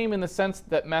the same in the sense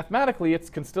that mathematically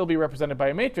it can still be represented by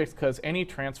a matrix, because any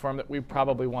transform that we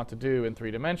probably want to do in 3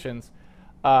 dimensions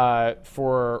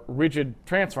for rigid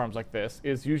transforms like this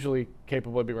is usually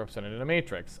capable of being represented in a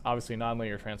matrix. Obviously,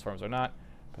 nonlinear transforms are not,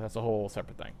 but that's a whole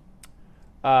separate thing.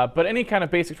 But any kind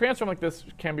of basic transform like this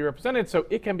can be represented, so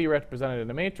it can be represented in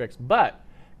a matrix. But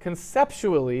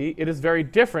conceptually, it is very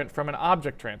different from an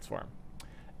object transform.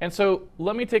 And so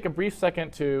let me take a brief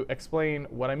second to explain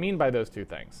what I mean by those two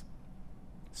things.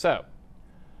 So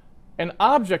an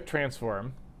object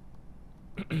transform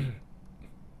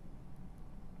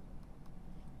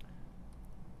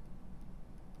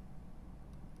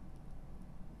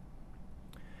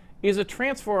is a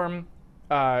transform,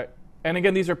 and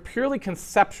again, these are purely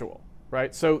conceptual,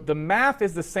 right? So the math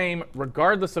is the same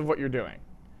regardless of what you're doing.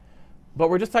 But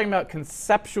we're just talking about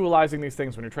conceptualizing these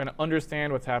things when you're trying to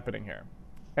understand what's happening here.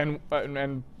 And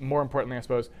more importantly, I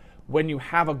suppose, when you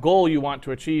have a goal you want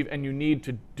to achieve and you need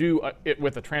to do it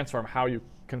with a transform, how you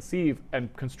conceive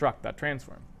and construct that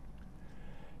transform.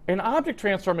 An object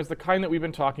transform is the kind that we've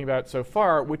been talking about so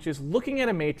far, which is looking at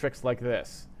a matrix like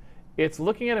this. It's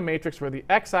looking at a matrix where the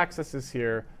x-axis is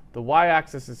here, the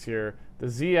y-axis is here, the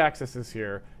z-axis is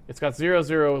here. It's got 0,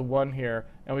 0, 1 here,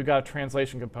 and we've got a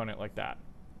translation component like that.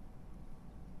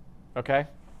 OK?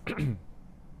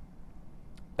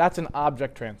 That's an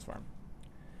object transform.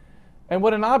 And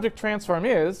what an object transform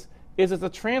is it's a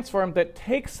transform that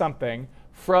takes something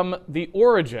from the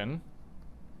origin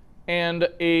and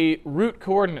a root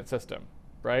coordinate system,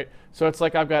 right? So it's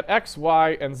like I've got x,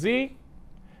 y, and z,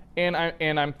 and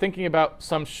I'm thinking about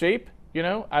some shape, you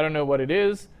know? I don't know what it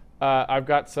is. I've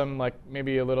got some, like,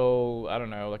 maybe a little, I don't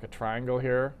know, like a triangle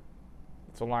here.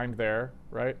 It's aligned there,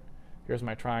 right? Here's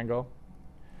my triangle.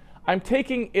 I'm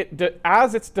taking it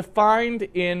as it's defined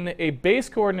in a base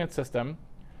coordinate system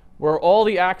where all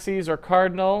the axes are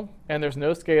cardinal and there's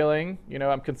no scaling. You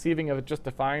know, I'm conceiving of it just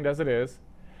defined as it is.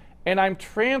 And I'm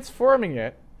transforming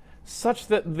it such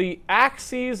that the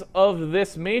axes of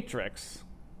this matrix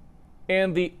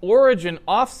and the origin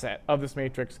offset of this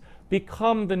matrix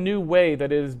become the new way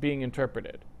that it is being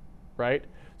interpreted, right?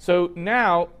 So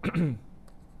now,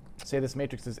 say this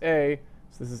matrix is A,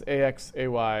 so this is AX,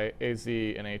 AY, AZ,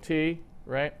 and AT,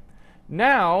 right?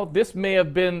 Now, this may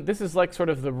have been, this is like sort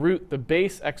of the root, the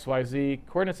base XYZ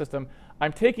coordinate system.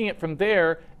 I'm taking it from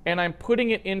there, and I'm putting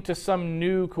it into some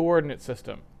new coordinate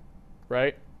system,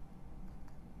 right?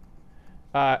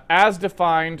 As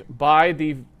defined by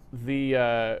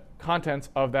the contents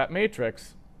of that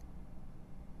matrix.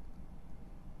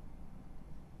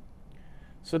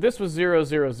 So this was 0,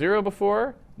 0, 0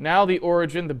 before. Now the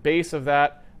origin, the base of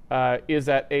that is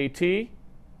at AT.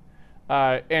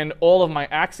 And all of my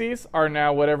axes are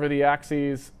now whatever the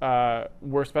axes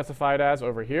were specified as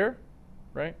over here,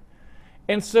 right?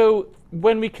 And so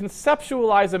when we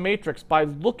conceptualize a matrix by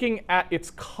looking at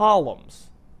its columns,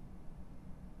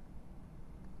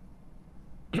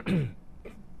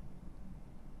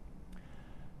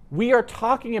 we are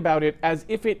talking about it as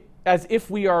if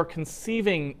we are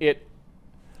conceiving it.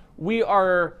 We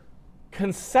are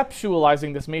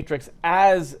conceptualizing this matrix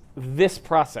as this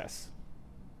process.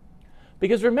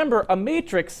 Because remember, a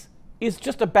matrix is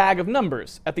just a bag of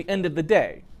numbers at the end of the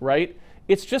day, right?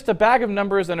 It's just a bag of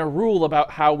numbers and a rule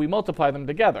about how we multiply them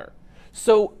together.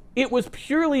 So it was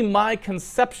purely my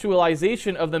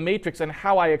conceptualization of the matrix and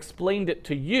how I explained it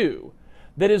to you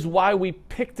that is why we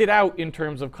picked it out in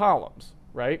terms of columns,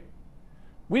 right?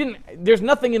 There's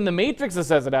nothing in the matrix that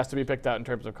says it has to be picked out in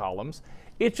terms of columns.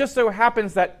 It just so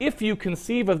happens that if you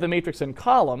conceive of the matrix in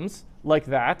columns like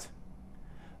that,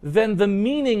 then the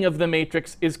meaning of the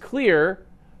matrix is clear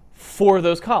for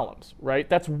those columns, right?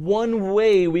 That's one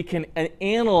way we can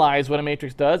analyze what a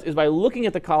matrix does, is by looking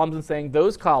at the columns and saying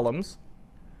those columns,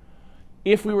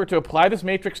 if we were to apply this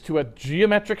matrix to a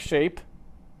geometric shape,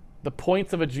 the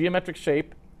points of a geometric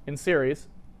shape in series,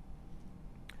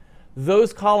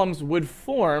 those columns would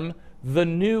form the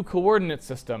new coordinate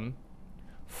system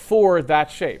for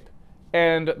that shape.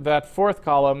 And that fourth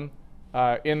column,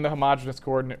 in the homogeneous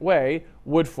coordinate way,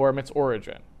 would form its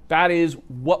origin. That is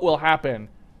what will happen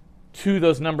to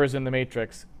those numbers in the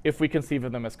matrix if we conceive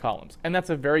of them as columns. And that's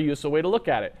a very useful way to look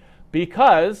at it,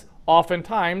 because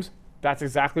oftentimes that's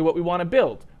exactly what we want to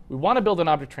build. We want to build an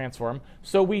object transform,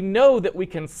 so we know that we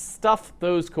can stuff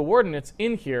those coordinates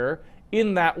in here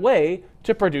in that way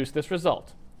to produce this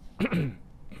result.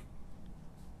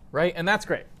 Right? And that's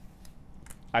great,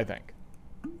 I think.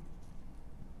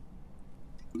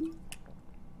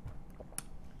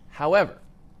 However,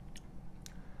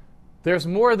 there's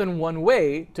more than one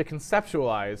way to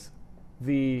conceptualize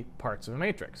the parts of a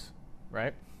matrix,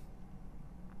 right?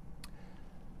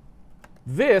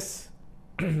 This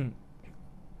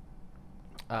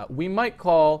we might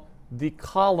call the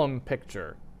column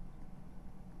picture.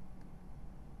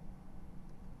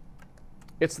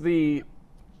 It's the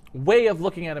way of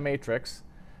looking at a matrix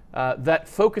that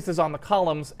focuses on the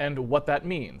columns and what that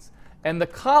means. And the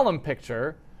column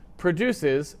picture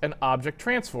produces an object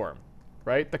transform,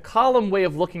 right? The column way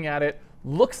of looking at it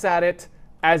looks at it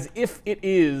as if it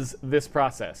is this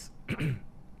process.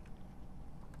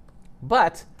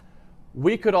 But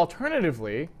we could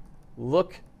alternatively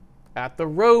look at the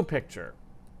row picture,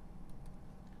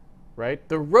 right?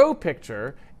 The row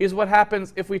picture is what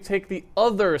happens if we take the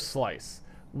other slice.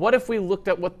 What if we looked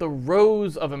at what the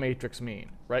rows of a matrix mean,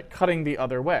 right? Cutting the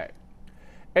other way.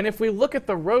 And if we look at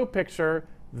the row picture,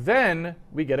 then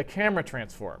we get a camera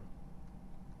transform.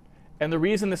 And the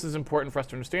reason this is important for us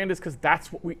to understand is because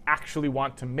that's what we actually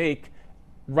want to make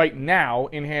right now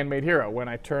in Handmade Hero. When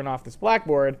I turn off this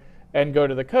blackboard and go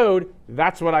to the code,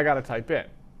 that's what I got to type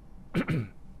in.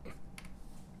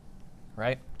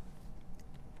 Right?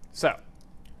 So,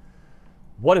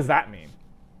 what does that mean?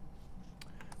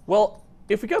 Well,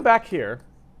 if we go back here,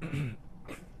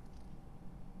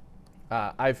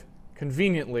 I've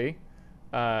conveniently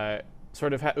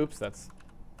sort of oops, that's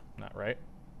not right.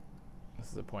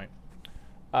 This is a point.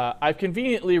 I've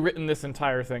conveniently written this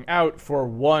entire thing out for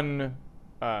one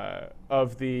for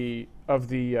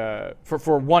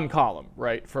one column,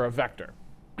 right, for a vector.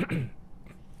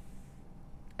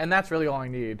 And that's really all I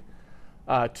need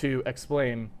to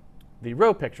explain the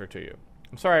row picture to you.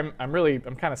 I'm sorry, I'm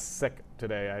kind of sick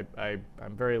today.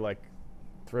 I'm very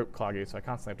throat cloggy, so I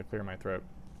constantly have to clear my throat.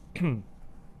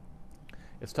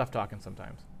 It's tough talking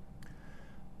sometimes.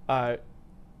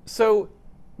 So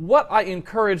what I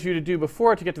encouraged you to do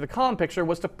before to get to the column picture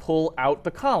was to pull out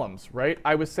the columns, right?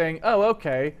 I was saying, oh,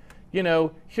 OK,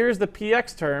 here's the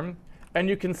px term, and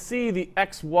you can see the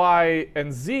x, y,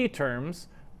 and z terms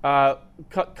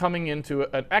coming into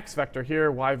an x vector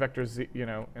here, y vector, z,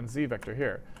 and z vector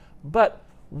here. But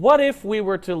what if we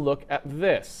were to look at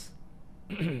this?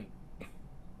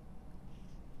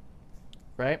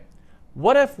 Right?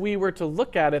 What if we were to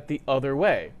look at it the other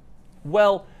way?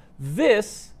 Well,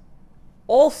 this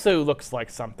also looks like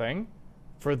something.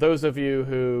 For those of you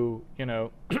who,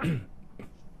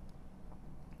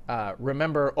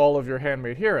 remember all of your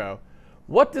Handmade Hero,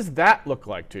 what does that look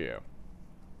like to you?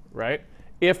 Right?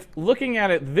 If looking at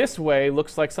it this way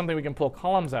looks like something we can pull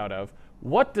columns out of,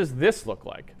 what does this look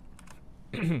like?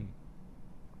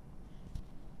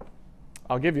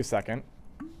 I'll give you a second.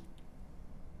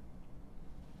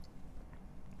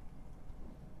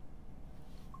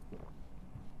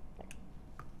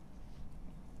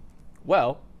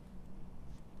 Well,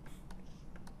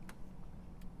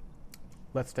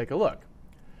 let's take a look.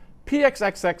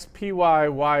 Pxxx, py,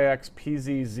 yx,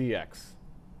 pz, zx,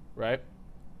 right?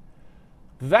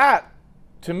 That,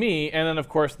 to me, and then of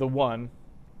course the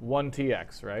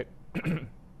 1tx, right?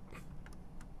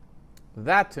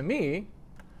 That, to me,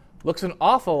 looks an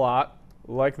awful lot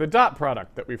like the dot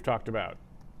product that we've talked about,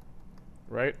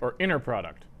 right? Or inner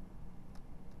product.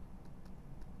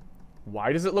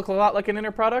 Why does it look a lot like an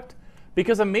inner product?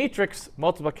 Because a matrix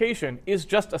multiplication is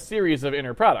just a series of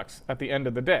inner products at the end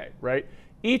of the day, right?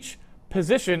 Each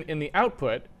position in the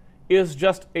output is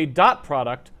just a dot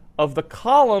product of the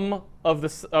column of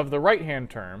the right-hand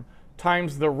term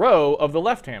times the row of the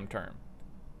left-hand term,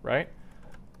 right?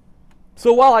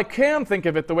 So while I can think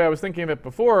of it the way I was thinking of it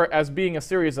before as being a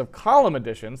series of column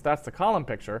additions, that's the column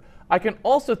picture, I can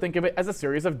also think of it as a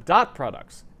series of dot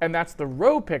products, and that's the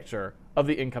row picture of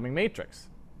the incoming matrix,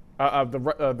 of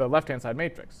the left-hand side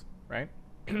matrix, right?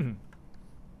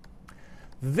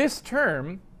 This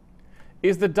term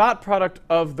is the dot product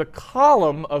of the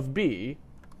column of B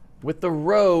with the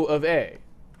row of A,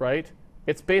 right?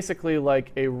 It's basically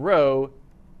like a row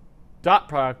dot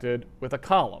producted with a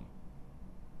column,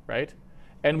 right?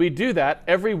 And we do that.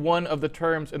 Every one of the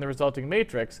terms in the resulting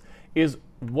matrix is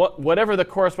whatever the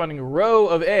corresponding row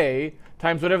of A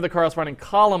times whatever the corresponding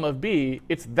column of B,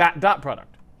 it's that dot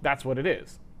product. That's what it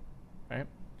is, right?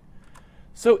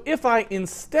 So if I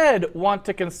instead want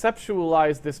to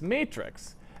conceptualize this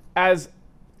matrix as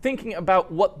thinking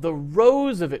about what the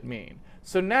rows of it mean,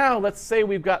 so now let's say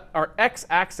we've got our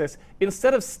x-axis.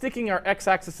 Instead of sticking our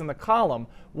x-axis in the column,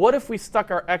 what if we stuck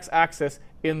our x-axis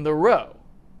in the row,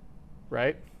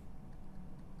 right?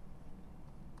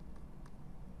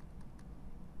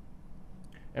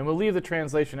 And we'll leave the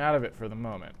translation out of it for the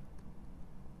moment.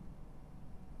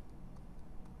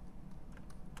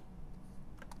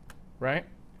 Right?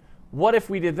 What if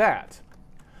we did that?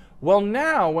 Well,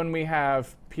 now when we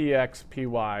have px, py,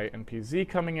 and pz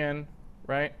coming in,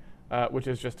 right, which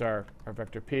is just our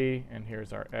vector p, and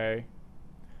here's our a,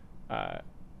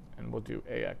 and we'll do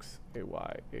ax,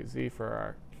 ay, az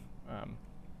for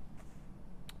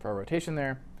our rotation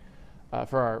there,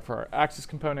 for our axis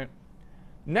component.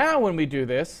 Now when we do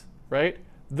this, right,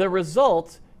 the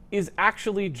result is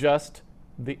actually just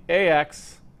the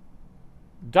ax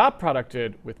dot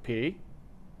producted with p,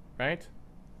 right,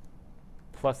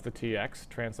 plus the tx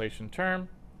translation term,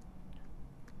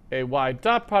 ay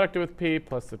dot producted with p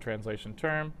plus the translation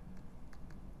term,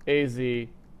 az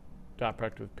dot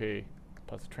producted with p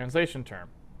plus the translation term,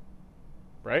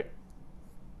 right?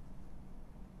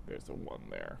 There's a 1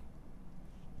 there.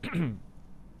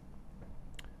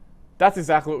 That's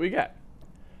exactly what we get.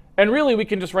 And really, we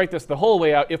can just write this the whole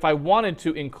way out. If I wanted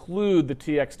to include the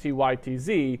tx, ty,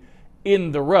 tz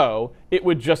in the row, it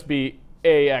would just be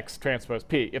ax transpose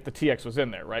p if the tx was in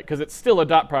there, right? Because it's still a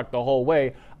dot product the whole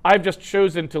way. I've just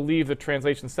chosen to leave the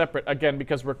translation separate, again,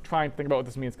 because we're trying to think about what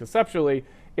this means conceptually.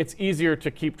 It's easier to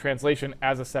keep translation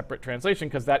as a separate translation,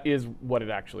 because that is what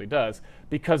it actually does.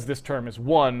 Because this term is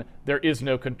 1, there is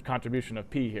no contribution of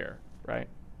p here, right?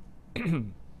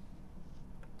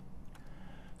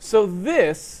 So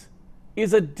this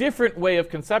is a different way of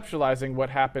conceptualizing what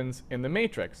happens in the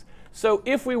matrix. So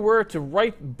if we were to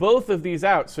write both of these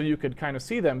out so you could kind of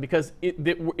see them, because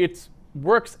it's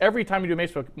works every time you do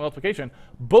matrix multiplication.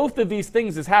 Both of these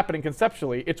things is happening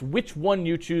conceptually. It's which one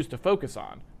you choose to focus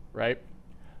on, right,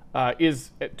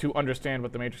 is to understand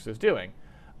what the matrix is doing.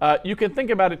 You can think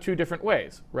about it two different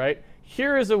ways, right?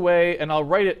 Here is a way, and I'll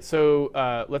write it so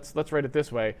let's write it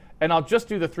this way, and I'll just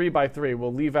do the 3 by 3.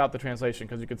 We'll leave out the translation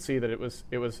because you can see that it was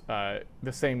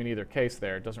the same in either case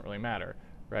there. It doesn't really matter,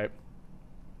 right?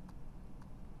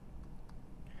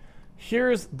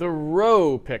 Here's the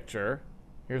row picture.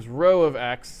 Here's row of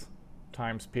x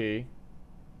times p.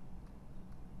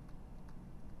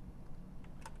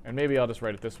 And maybe I'll just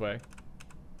write it this way.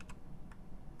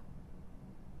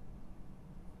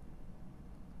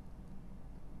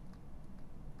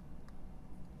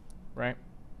 Right?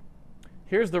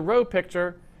 Here's the row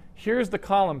picture. Here's the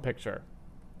column picture.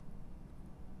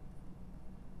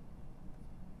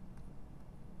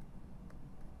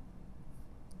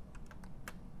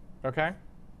 Okay?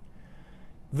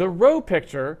 The row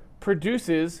picture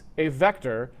produces a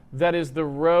vector that is the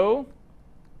row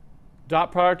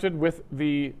dot producted with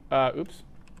the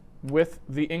with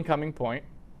the incoming point.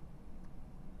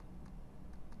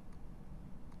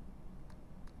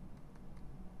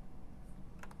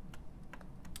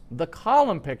 The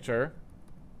column picture,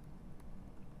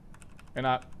 and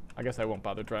I guess I won't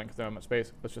bother drawing because I don't have much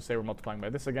space. Let's just say we're multiplying by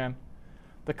this again.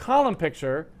 The column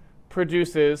picture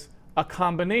produces a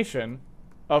combination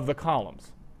of the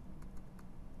columns.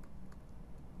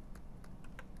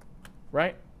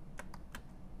 Right?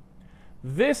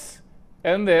 This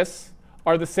and this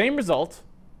are the same result,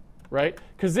 right?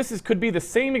 Because this could be the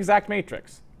same exact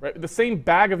matrix, right? The same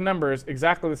bag of numbers,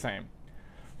 exactly the same.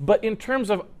 But in terms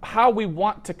of how we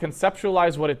want to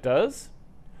conceptualize what it does,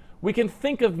 we can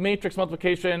think of matrix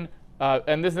multiplication,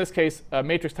 and in this case,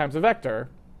 matrix times a vector.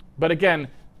 But again,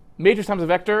 matrix times a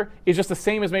vector is just the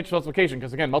same as matrix multiplication,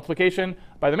 because again, multiplication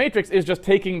by the matrix is just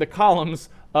taking the columns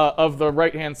of the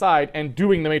right-hand side and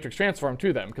doing the matrix transform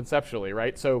to them conceptually,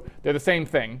 right? So they're the same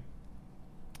thing,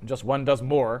 just one does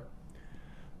more.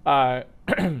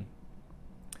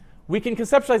 We can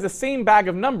conceptualize the same bag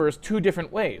of numbers two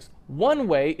different ways. One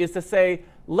way is to say,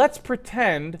 let's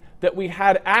pretend that we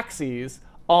had axes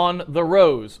on the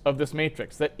rows of this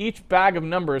matrix, that each bag of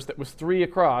numbers that was 3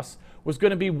 across was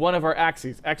going to be one of our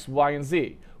axes, x, y, and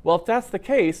z. Well, if that's the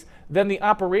case, then the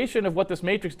operation of what this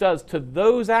matrix does to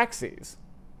those axes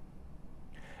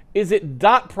is it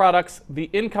dot products the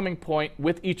incoming point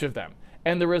with each of them.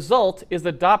 And the result is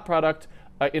the dot product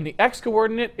in the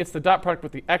x-coordinate, it's the dot product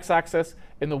with the x-axis.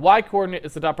 In the y-coordinate,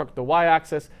 it's the dot product with the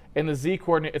y-axis. In the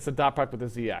z-coordinate, it's the dot product with the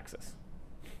z-axis.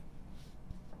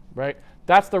 Right?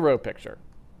 That's the row picture.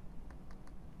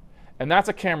 And that's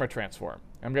a camera transform.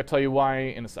 I'm going to tell you why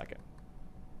in a second.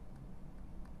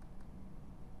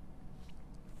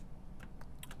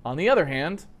 On the other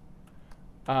hand,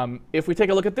 if we take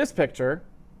a look at this picture,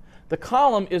 the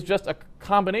column is just a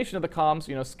combination of the columns,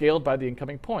 scaled by the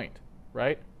incoming point,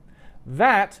 right?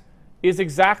 That is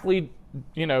exactly,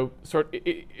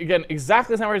 again,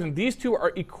 exactly the same reason. These two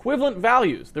are equivalent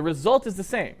values. The result is the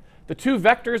same. The two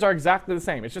vectors are exactly the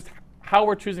same. It's just how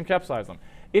we're choosing to conceptualize them.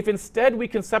 If instead we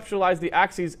conceptualize the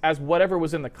axes as whatever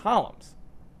was in the columns,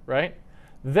 right,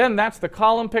 then that's the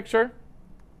column picture,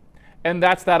 and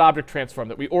that's that object transform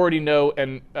that we already know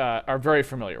and are very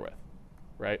familiar with,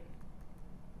 right?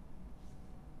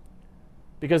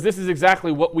 Because this is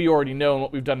exactly what we already know and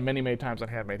what we've done many, many times on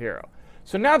Handmade Hero.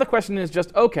 So now the question is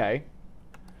just, OK,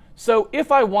 so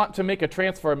if I want to make a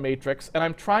transform matrix, and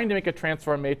I'm trying to make a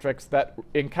transform matrix that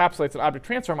encapsulates an object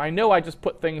transform, I know I just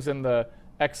put things in the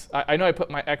x, I know I put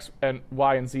my x and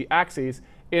y and z axes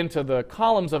into the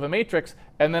columns of a matrix,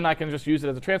 and then I can just use it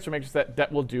as a transform matrix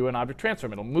that will do an object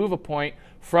transform. It'll move a point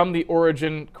from the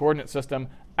origin coordinate system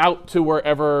out to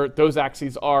wherever those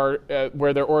axes are,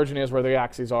 where their origin is, where the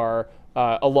axes are,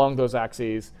 along those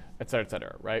axes, et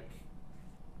cetera, right?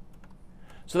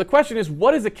 So the question is,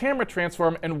 what is a camera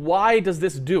transform, and why does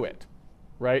this do it,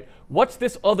 right? What's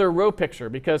this other row picture?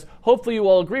 Because hopefully you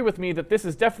all agree with me that this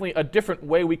is definitely a different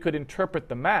way we could interpret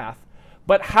the math.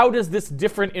 But how does this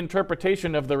different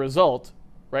interpretation of the result,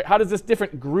 right? How does this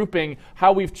different grouping,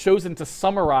 how we've chosen to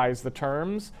summarize the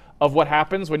terms of what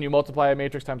happens when you multiply a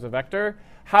matrix times a vector,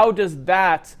 how does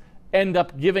that end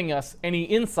up giving us any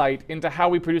insight into how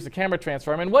we produce a camera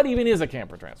transform, and what even is a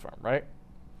camera transform, right?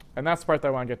 And that's the part that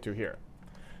I want to get to here.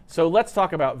 So let's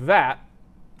talk about that,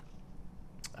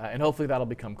 and hopefully that'll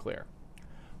become clear.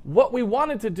 What we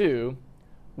wanted to do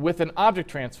with an object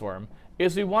transform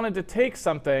is we wanted to take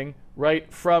something,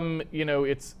 right, from,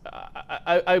 it's,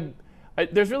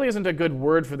 there really isn't a good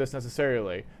word for this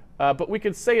necessarily, but we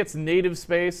could say it's native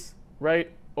space,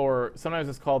 right, or sometimes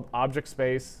it's called object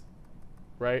space,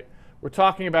 right, we're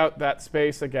talking about that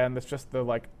space again that's just the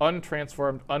like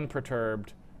untransformed,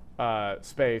 unperturbed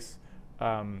space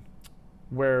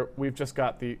where we've just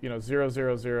got the 0,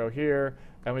 0, 0 here,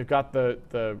 and we've got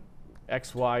the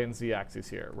x, y, and z axes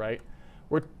here, right?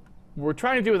 What we're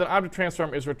trying to do with an object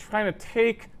transform is we're trying to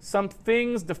take some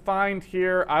things defined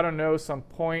here, I don't know, some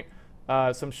point,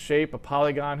 some shape, a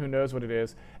polygon, who knows what it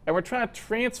is, and we're trying to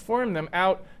transform them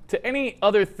out to any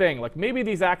other thing. Like maybe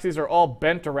these axes are all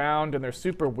bent around and they're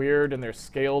super weird and they're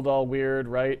scaled all weird,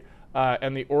 right?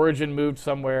 And the origin moved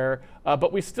somewhere,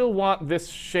 but we still want this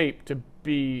shape to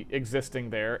be existing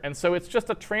there. And so it's just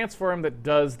a transform that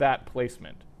does that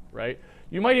placement, right?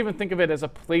 You might even think of it as a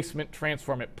placement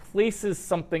transform. It places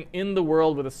something in the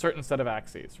world with a certain set of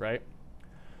axes, right?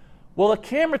 Well, a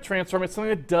camera transform is something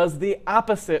that does the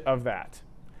opposite of that.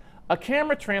 A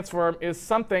camera transform is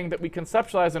something that we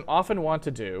conceptualize and often want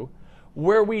to do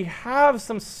where we have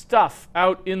some stuff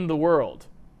out in the world,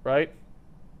 right?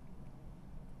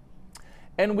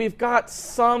 And we've got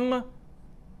some,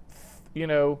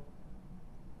 we've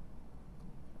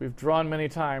drawn many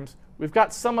times, we've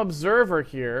got some observer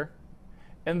here,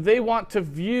 and they want to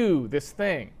view this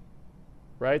thing,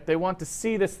 right? They want to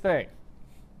see this thing.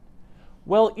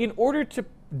 Well, in order to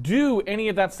do any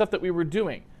of that stuff that we were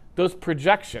doing, those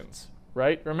projections,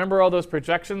 right? Remember all those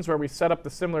projections where we set up the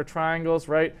similar triangles,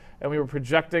 right? And we were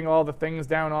projecting all the things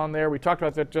down on there. We talked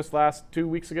about that just 2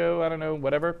 weeks ago, I don't know,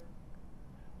 whatever.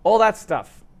 All that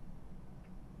stuff.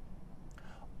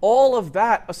 All of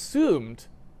that assumed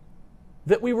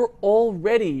that we were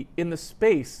already in the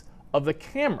space of the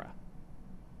camera,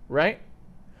 right?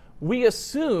 We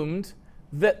assumed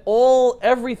that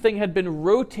everything had been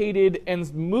rotated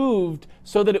and moved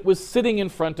so that it was sitting in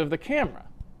front of the camera.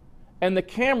 And the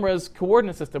camera's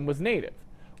coordinate system was native.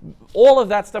 All of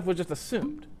that stuff was just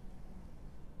assumed.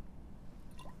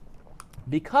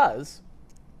 Because,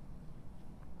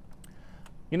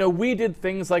 we did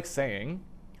things like saying,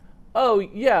 oh,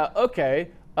 yeah, okay,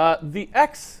 the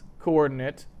x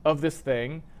coordinate of this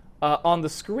thing on the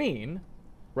screen,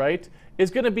 right,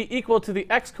 is going to be equal to the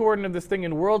x coordinate of this thing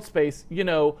in world space,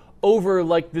 over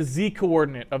like the z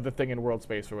coordinate of the thing in world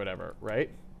space or whatever, right?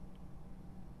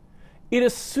 It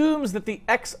assumes that the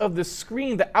x of the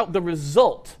screen, the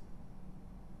result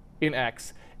in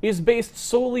x, is based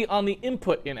solely on the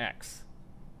input in x.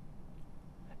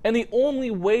 And the only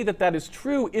way that that is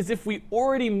true is if we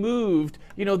already moved,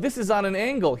 this is on an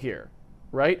angle here,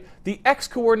 right? The x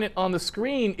coordinate on the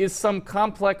screen is some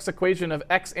complex equation of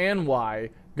x and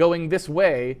y going this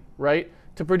way, right,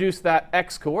 to produce that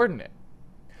x coordinate.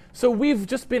 So we've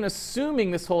just been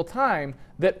assuming this whole time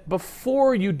that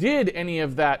before you did any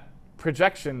of that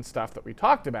projection stuff that we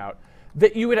talked about,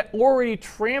 that you had already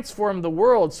transformed the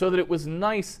world so that it was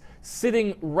nice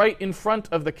sitting right in front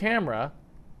of the camera,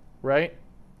 right,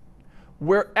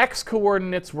 where x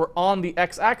coordinates were on the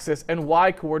x-axis and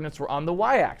y coordinates were on the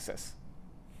y-axis.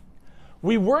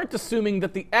 We weren't assuming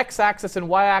that the x-axis and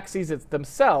y-axis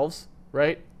themselves,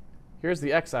 right, here's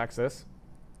the x-axis,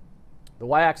 the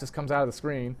y-axis comes out of the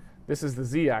screen, this is the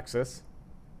z-axis,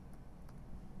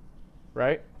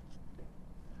 right?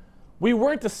 We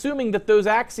weren't assuming that those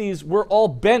axes were all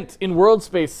bent in world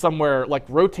space somewhere, like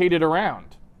rotated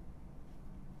around.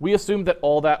 We assumed that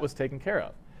all that was taken care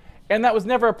of. And that was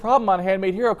never a problem on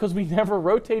Handmade Hero because we never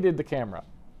rotated the camera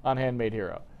on Handmade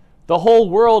Hero. The whole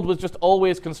world was just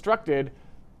always constructed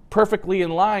perfectly in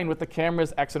line with the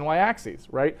camera's x and y axes,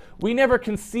 right? We never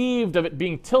conceived of it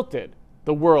being tilted,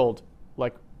 the world,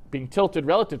 like being tilted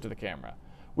relative to the camera.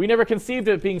 We never conceived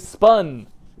of it being spun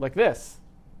like this,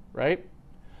 right?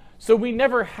 So we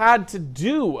never had to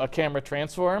do a camera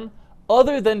transform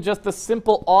other than just the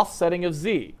simple offsetting of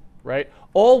z, right?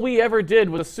 All we ever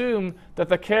did was assume that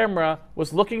the camera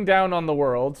was looking down on the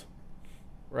world,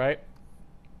 right?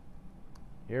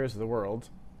 Here's the world,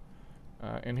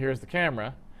 and here's the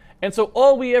camera. And so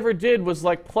all we ever did was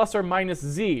like plus or minus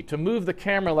z to move the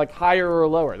camera like higher or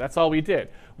lower. That's all we did.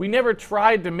 We never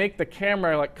tried to make the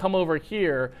camera like come over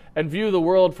here and view the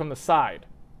world from the side.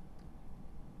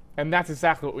 And that's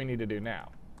exactly what we need to do now.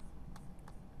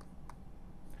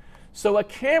 So a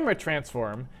camera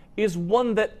transform is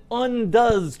one that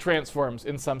undoes transforms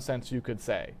in some sense, you could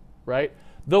say, right?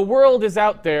 The world is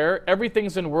out there,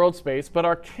 everything's in world space, but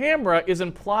our camera is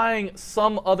implying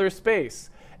some other space.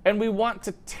 And we want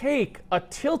to take a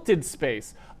tilted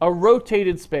space, a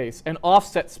rotated space, an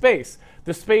offset space,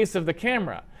 the space of the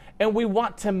camera, and we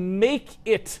want to make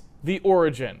it the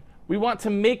origin. We want to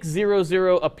make 0,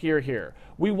 0 appear here.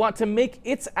 We want to make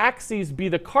its axes be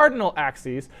the cardinal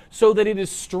axes so that it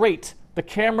is straight The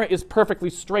camera is perfectly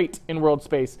straight in world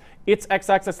space. Its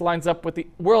x-axis lines up with the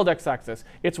world x-axis.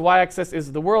 Its y-axis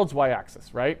is the world's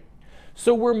y-axis, right?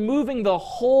 So we're moving the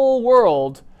whole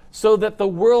world so that the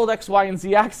world x, y, and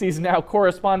z axes now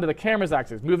correspond to the camera's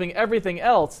axis, moving everything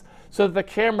else so that the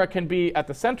camera can be at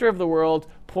the center of the world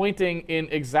pointing in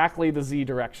exactly the z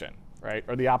direction, right?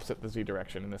 Or the opposite the z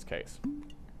direction in this case.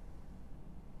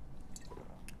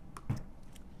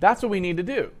 That's what we need to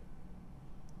do.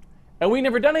 And we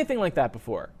never done anything like that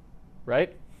before,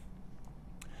 right?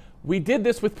 We did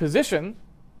this with position,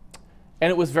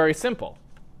 and it was very simple.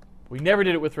 We never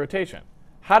did it with rotation.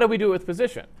 How do we do it with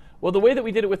position? Well, the way that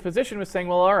we did it with position was saying,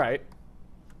 well, all right,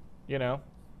 you know,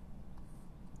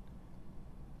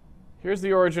 here's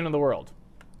the origin of the world.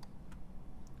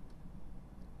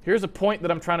 Here's a point that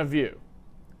I'm trying to view.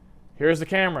 Here's the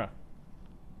camera,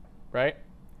 right?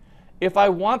 If I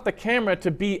want the camera to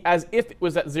be as if it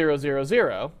was at 0, 0,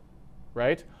 0,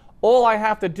 right, all I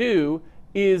have to do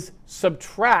is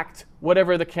subtract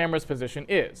whatever the camera's position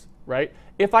is, right?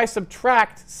 If I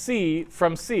subtract C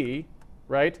from C,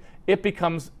 right, it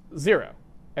becomes 0.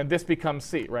 And this becomes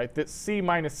C, right? That C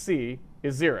minus C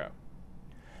is 0.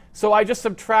 So I just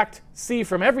subtract C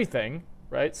from everything,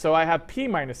 right? So I have P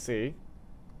minus C,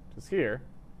 which is here.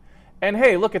 And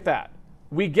hey, look at that.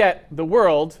 We get the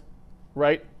world,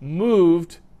 right,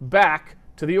 moved back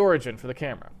to the origin for the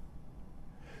camera.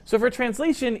 So for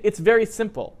translation, it's very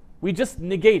simple. We just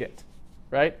negate it,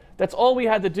 right? That's all we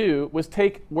had to do was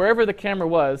take wherever the camera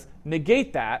was,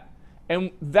 negate that,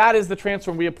 and that is the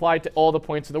transform we applied to all the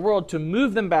points of the world to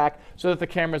move them back so that the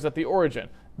camera's at the origin.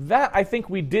 That, I think,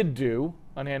 we did do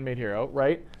on Handmade Hero,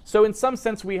 right? So in some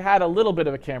sense, we had a little bit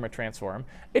of a camera transform.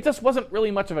 It just wasn't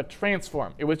really much of a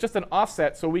transform. It was just an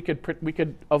offset so we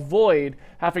could avoid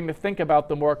having to think about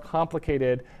the more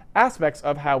complicated aspects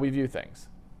of how we view things,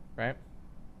 right?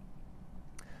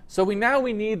 So we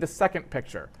need the second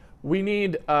picture. We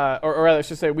need, or rather I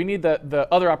should say, we need the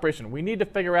other operation. We need to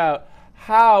figure out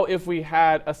how, if we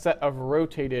had a set of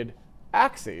rotated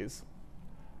axes,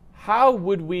 how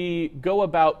would we go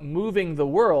about moving the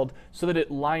world so that it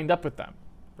lined up with them,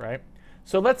 right?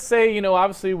 So let's say, you know,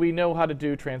 obviously we know how to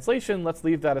do translation. Let's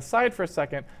leave that aside for a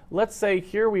second. Let's say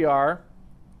here we are,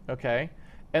 okay,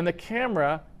 and the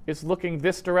camera is looking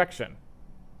this direction,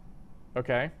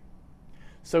 okay?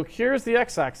 So here's the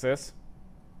x-axis,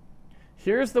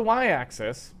 here's the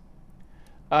y-axis,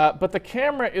 but the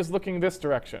camera is looking this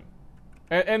direction.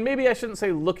 And maybe I shouldn't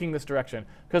say looking this direction,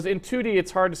 because in 2D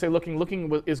it's hard to say looking.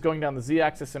 Looking is going down the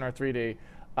z-axis in our 3D.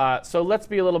 So let's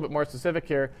be a little bit more specific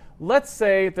here. Let's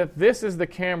say that this is the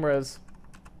camera's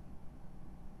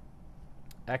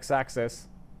x-axis,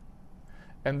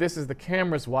 and this is the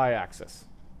camera's y-axis,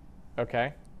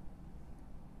 okay?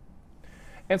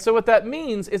 And so what that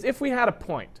means is if we had a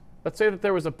point, let's say that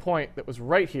there was a point that was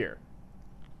right here,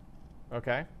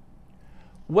 okay?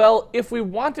 Well, if we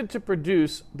wanted to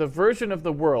produce the version of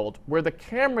the world where the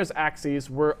camera's axes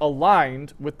were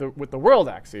aligned with the world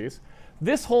axes,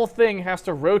 this whole thing has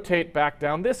to rotate back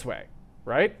down this way,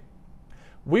 right?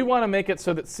 We want to make it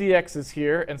so that CX is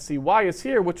here and CY is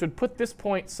here, which would put this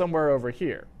point somewhere over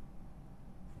here,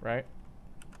 right?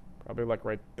 Probably like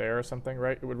right there or something,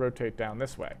 right? It would rotate down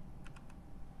this way.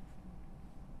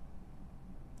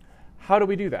 How do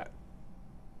we do that,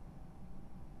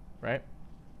 right?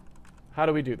 How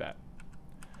do we do that?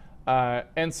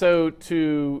 And so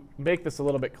to make this a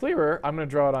little bit clearer, I'm going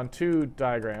to draw it on two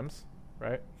diagrams,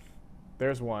 right?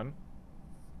 There's one.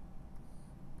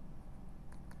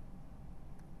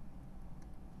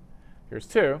 Here's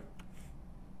two.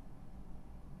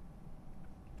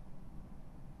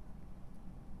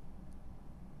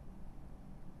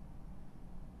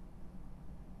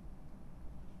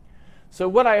 So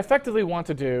what I effectively want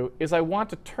to do is I want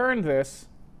to turn this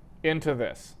into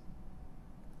this.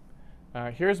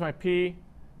 Here's my P,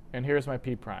 and here's my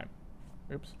P prime.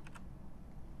 Oops.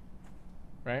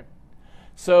 Right?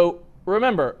 So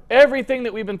remember, everything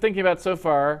that we've been thinking about so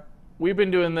far, we've been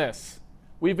doing this.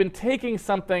 We've been taking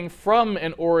something from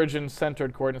an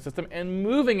origin-centered coordinate system and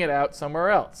moving it out somewhere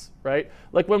else, right?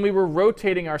 Like when we were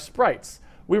rotating our sprites.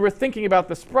 We were thinking about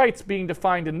the sprites being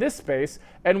defined in this space,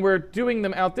 and we're doing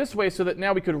them out this way so that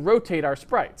now we could rotate our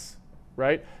sprites,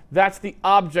 right? That's the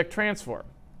object transform.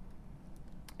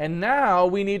 And now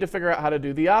we need to figure out how to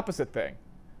do the opposite thing.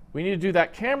 We need to do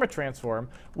that camera transform,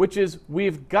 which is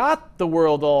we've got the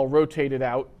world all rotated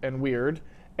out and weird,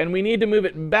 and we need to move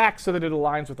it back so that it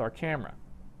aligns with our camera,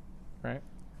 right?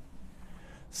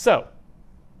 So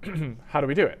how do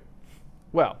we do it?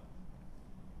 Well,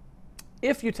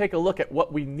 if you take a look at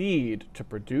what we need to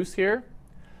produce here,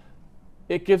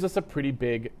 it gives us a pretty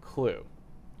big clue.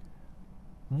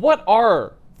 what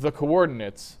are the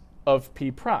coordinates of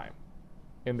P prime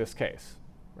in this case,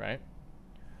 right?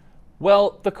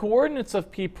 Well, the coordinates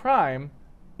of P prime,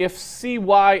 if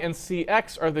cy and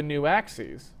cx are the new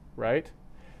axes, right,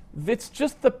 it's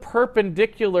just the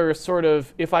perpendicular sort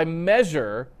of, if I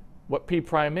measure what P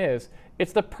prime is,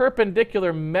 it's the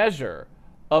perpendicular measure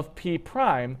of P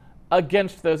prime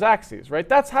against those axes, right?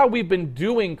 That's how we've been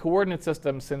doing coordinate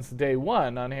systems since day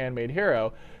one on Handmade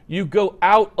Hero. You go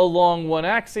out along one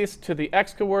axis to the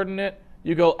x coordinate,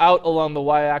 you go out along the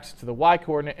y-axis to the y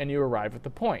coordinate, and you arrive at the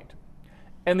point.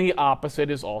 And the opposite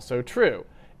is also true.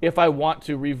 If I want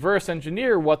to reverse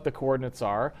engineer what the coordinates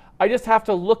are, I just have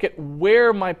to look at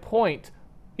where my point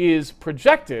is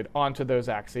projected onto those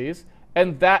axes,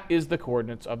 and that is the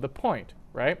coordinates of the point,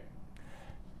 right?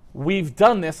 We've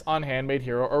done this on Handmade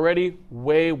Hero already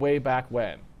way, way back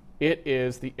when. It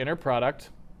is the inner product,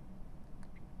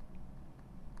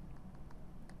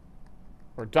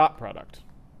 or dot product,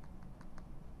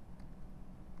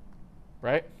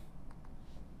 right?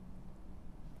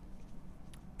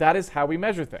 That is how we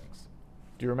measure things.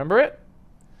 Do you remember it?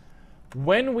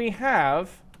 When we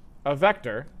have a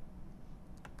vector,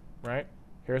 right?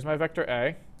 Here's my vector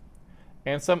A,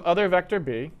 and some other vector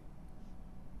B.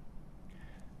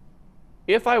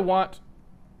 If I want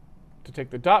to take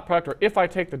the dot product, or if I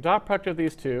take the dot product of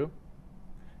these two,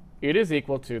 it is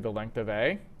equal to the length of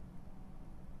A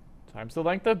times the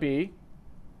length of B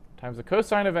times the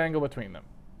cosine of angle between them,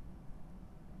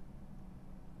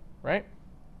 right?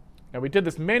 Now, we did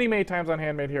this many, many times on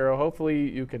Handmade Hero. Hopefully,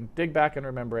 you can dig back and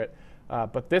remember it.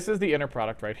 But this is the inner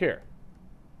product right here.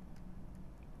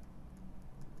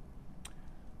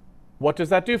 What does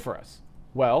that do for us?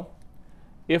 Well,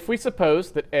 if we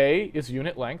suppose that A is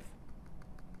unit length,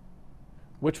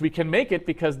 which we can make it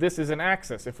because this is an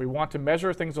axis. If we want to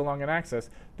measure things along an axis,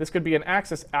 this could be an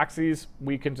axis. Axes,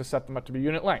 we can just set them up to be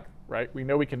unit length, right? We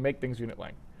know we can make things unit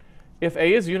length. If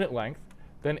A is unit length,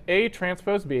 then A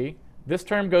transpose B, this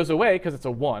term goes away because it's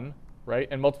a 1, right?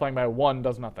 And multiplying by 1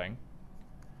 does nothing.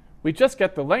 We just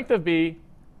get the length of B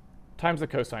times the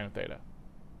cosine of theta.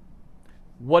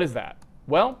 What is that?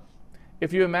 Well,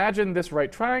 if you imagine this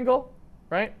right triangle,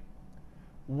 right,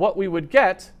 what we would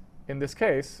get in this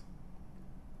case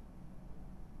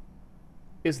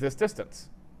is this distance,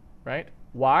 right?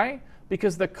 Why?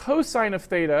 Because the cosine of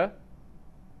theta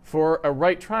for a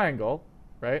right triangle,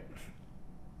 right,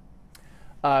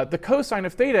 the cosine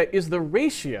of theta is the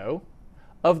ratio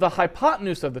of the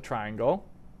hypotenuse of the triangle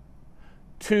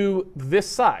to this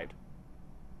side,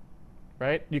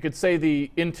 right? You could say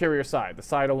the interior side, the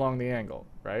side along the angle,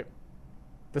 right?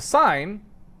 The sine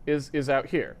is out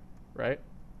here, right?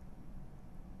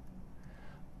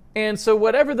 And so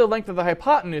whatever the length of the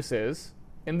hypotenuse is,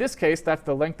 in this case, that's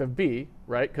the length of B,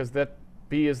 right? Because that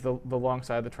B is the long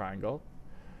side of the triangle.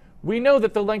 We know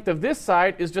that the length of this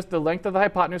side is just the length of the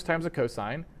hypotenuse times the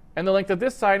cosine, and the length of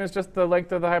this side is just the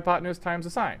length of the hypotenuse times the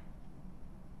sine,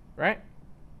 right?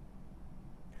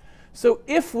 So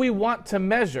if we want to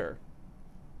measure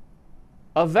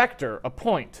a vector, a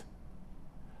point,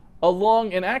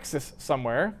 along an axis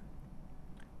somewhere,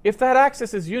 if that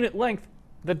axis is unit length,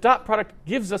 the dot product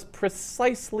gives us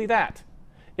precisely that.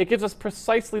 It gives us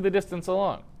precisely the distance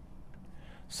along.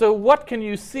 So what can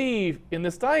you see in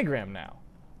this diagram now?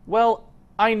 Well,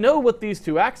 I know what these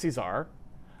two axes are,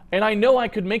 and I know I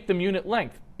could make them unit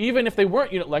length. Even if they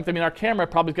weren't unit length, I mean, our camera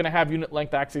probably is going to have unit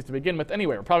length axes to begin with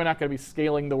anyway. We're probably not going to be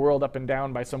scaling the world up and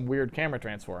down by some weird camera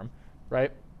transform,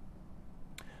 right?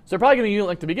 So they're probably going to be unit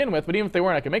length to begin with, but even if they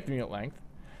weren't, I can make them unit length.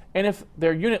 And if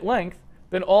they're unit length,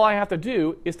 then all I have to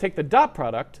do is take the dot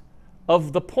product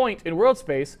of the point in world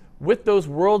space with those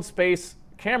world space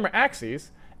camera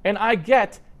axes, and I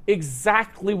get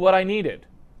exactly what I needed.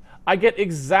 I get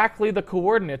exactly the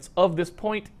coordinates of this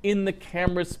point in the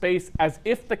camera's space as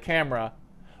if the camera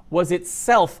was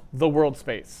itself the world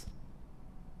space.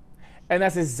 And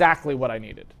that's exactly what I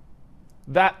needed.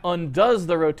 That undoes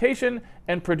the rotation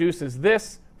and produces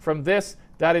this from this.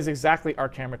 That is exactly our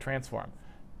camera transform.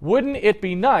 Wouldn't it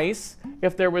be nice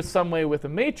if there was some way with a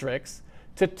matrix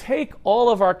to take all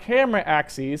of our camera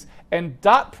axes and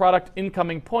dot product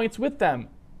incoming points with them?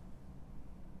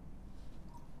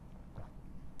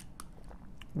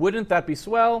 Wouldn't that be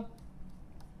swell?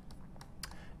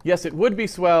 Yes, it would be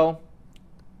swell,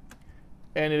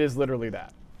 and it is literally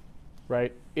that,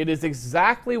 right? It is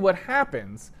exactly what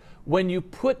happens when you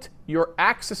put your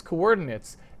axis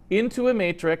coordinates into a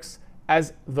matrix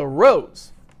as the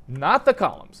rows, not the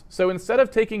columns. So instead of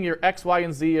taking your x, y,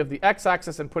 and z of the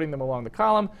x-axis and putting them along the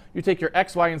column, you take your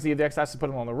x, y, and z of the x-axis and put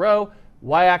them along the row,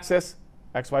 y-axis,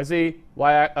 x, y, z,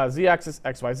 z-axis,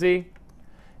 x, y, z.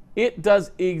 It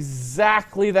does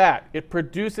exactly that. It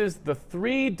produces the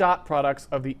 3 dot products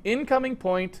of the incoming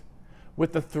point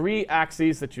with the 3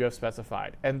 axes that you have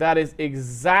specified. And that is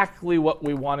exactly what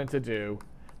we wanted to do.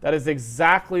 That is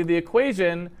exactly the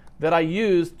equation that I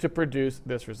used to produce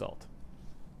this result.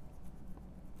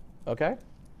 Okay?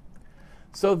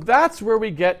 So that's where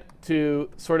we get to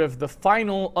sort of the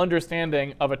final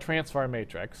understanding of a transform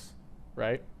matrix,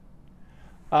 right?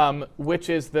 Which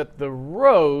is that the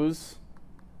rows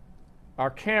are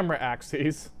camera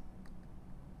axes,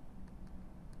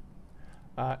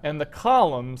 and the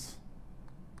columns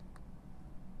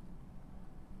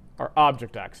are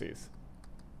object axes.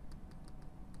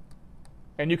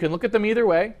 And you can look at them either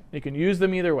way. You can use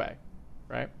them either way,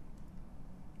 right?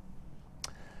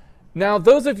 Now,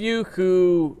 those of you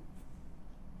who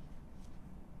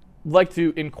like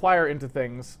to inquire into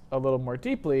things a little more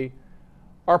deeply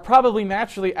are probably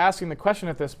naturally asking the question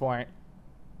at this point,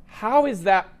 how is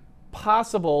that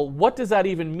possible? What does that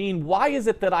even mean? Why is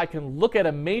it that I can look at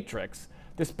a matrix,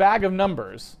 this bag of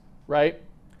numbers, right,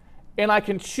 and I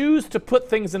can choose to put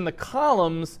things in the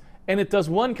columns and it does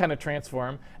one kind of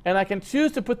transform, and I can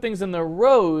choose to put things in the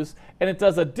rows and it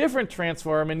does a different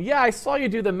transform, and yeah, I saw you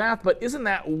do the math, but isn't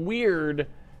that weird?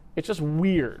 It's just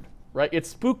weird, right? It's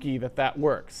spooky that that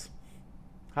works.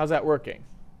 How's that working,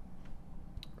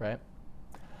 right?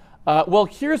 Well,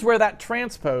 here's where that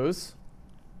transpose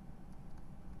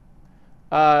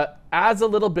adds a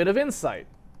little bit of insight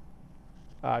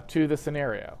to the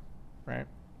scenario, right?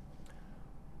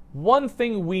 One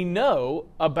thing we know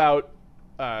about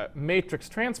matrix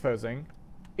transposing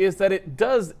is that it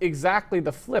does exactly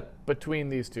the flip between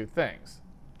these two things,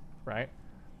 right?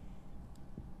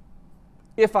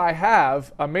 If I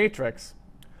have a matrix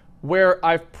where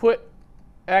I've put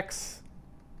x,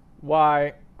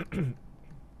 y,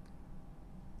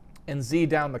 and z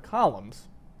down the columns,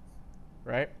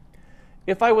 right?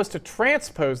 If I was to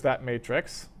transpose that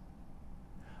matrix,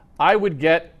 I would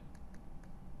get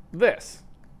this.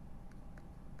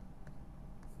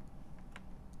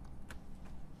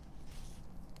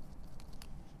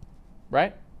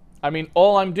 Right? I mean,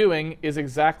 all I'm doing is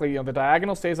exactly, the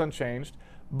diagonal stays unchanged,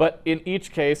 but in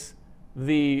each case,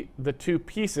 the two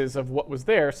pieces of what was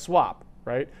there swap,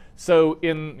 right? So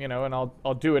in, and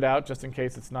I'll do it out just in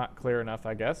case it's not clear enough,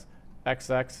 I guess.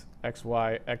 xx,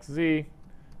 xy, xz,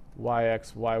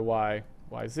 yx, yy,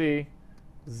 yz,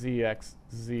 zx,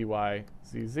 zy,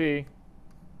 zz.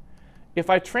 If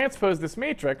I transpose this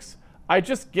matrix, I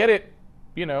just get it,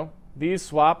 these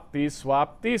swap, these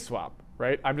swap, these swap,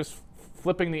 right? I'm just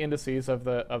flipping the indices of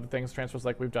the things transposed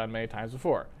like we've done many times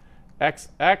before.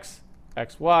 xx,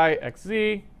 xy,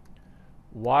 xz,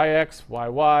 yx,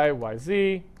 yy,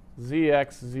 yz,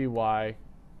 zx, zy,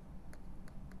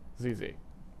 zz.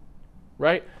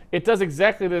 Right? It does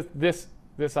exactly this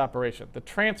operation. The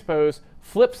transpose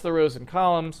flips the rows and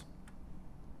columns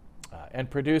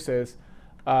and produces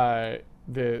the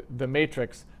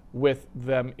matrix with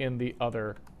them in the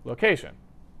other location,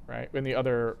 right? In the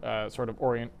other sort of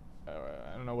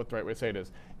I don't know what the right way to say it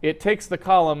is. It takes the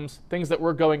columns, things that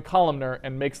were going columnar,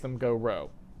 and makes them go row,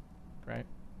 right?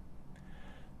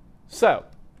 So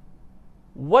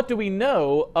what do we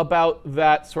know about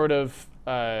that sort of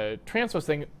transpose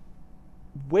thing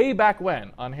way back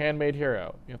when on Handmade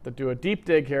Hero? You have to do a deep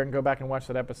dig here and go back and watch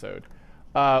that episode.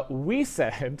 We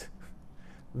said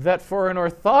that for an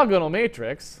orthogonal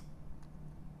matrix,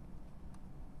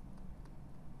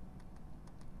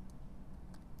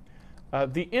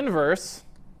 the inverse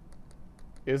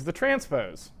is the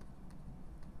transpose.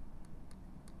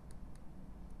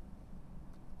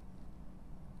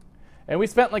 And we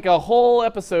spent like a whole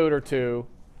episode or two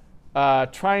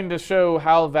trying to show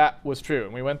how that was true.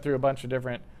 And we went through a bunch of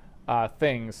different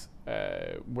things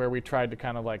where we tried to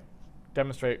kind of like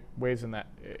demonstrate ways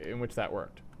in which that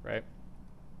worked, right?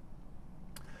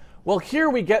 Well, here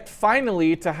we get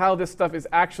finally to how this stuff is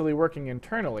actually working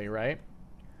internally, right?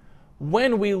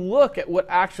 When we look at what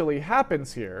actually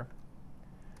happens here,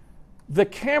 the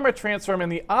camera transform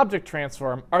and the object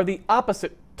transform are the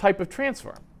opposite type of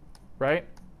transform, right?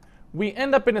 We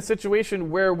end up in a situation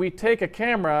where we take a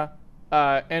camera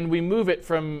and we move it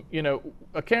from,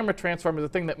 a camera transform is a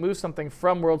thing that moves something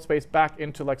from world space back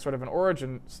into like sort of an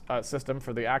origin system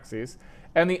for the axes.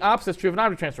 And the opposite is true of an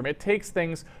object transform. It takes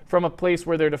things from a place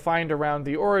where they're defined around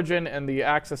the origin and the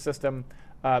axis system,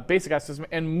 basic axis system,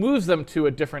 and moves them to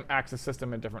a different axis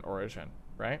system and different origin,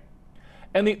 right?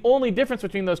 And the only difference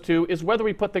between those two is whether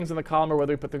we put things in the column or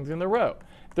whether we put things in the row.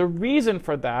 The reason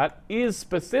for that is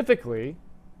specifically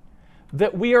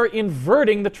that we are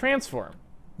inverting the transform.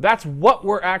 That's what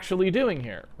we're actually doing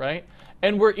here, right?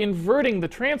 And we're inverting the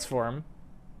transform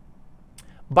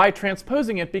by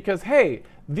transposing it because, hey,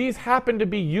 these happen to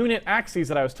be unit axes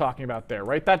that I was talking about there,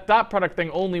 right? That dot product thing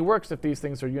only works if these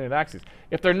things are unit axes.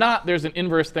 If they're not, there's an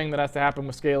inverse thing that has to happen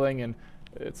with scaling, and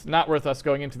it's not worth us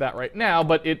going into that right now,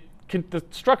 but the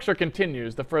structure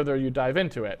continues the further you dive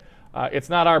into it. It's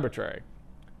not arbitrary.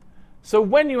 So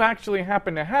when you actually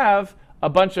happen to have a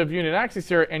bunch of unit axes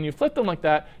here and you flip them like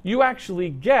that, you actually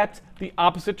get the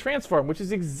opposite transform, which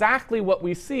is exactly what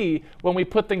we see when we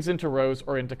put things into rows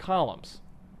or into columns,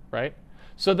 right?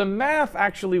 So the math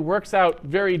actually works out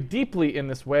very deeply in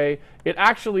this way.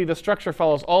 The structure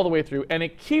follows all the way through, and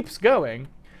it keeps going.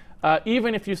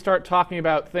 Even if you start talking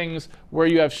about things where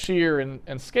you have shear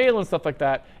and scale and stuff like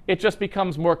that, it just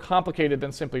becomes more complicated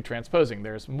than simply transposing.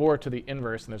 There's more to the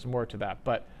inverse, and there's more to that.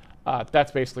 But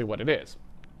that's basically what it is.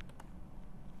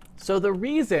 So the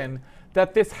reason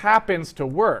that this happens to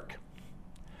work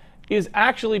is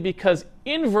actually because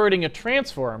inverting a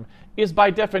transform is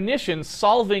by definition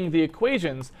solving the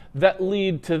equations that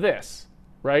lead to this,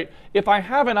 right? If I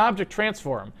have an object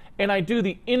transform and I do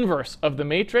the inverse of the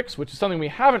matrix, which is something we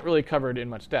haven't really covered in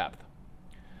much depth,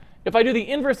 if I do the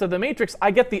inverse of the matrix, I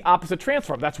get the opposite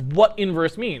transform. That's what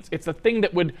inverse means. It's the thing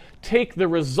that would take the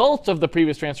results of the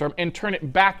previous transform and turn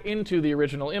it back into the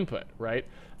original input, right?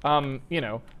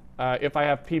 If I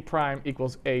have p prime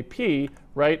equals AP,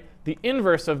 right, the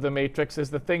inverse of the matrix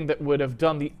is the thing that would have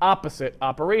done the opposite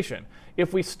operation.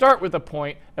 If we start with a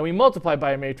point and we multiply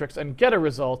by a matrix and get a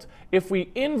result, if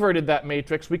we inverted that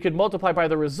matrix, we could multiply by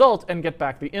the result and get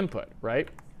back the input, right?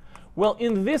 Well,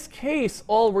 in this case,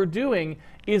 all we're doing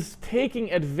is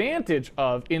taking advantage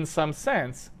of, in some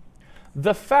sense,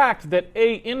 the fact that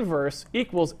A inverse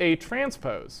equals A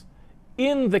transpose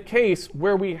in the case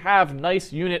where we have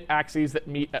nice unit axes that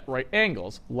meet at right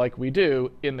angles, like we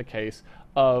do in the case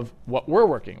of what we're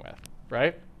working with,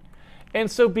 right? And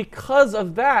so because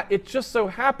of that, it just so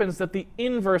happens that the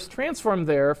inverse transform,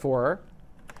 therefore,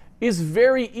 is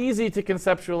very easy to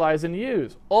conceptualize and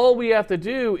use. All we have to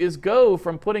do is go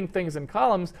from putting things in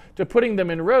columns to putting them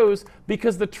in rows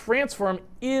because the transform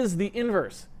is the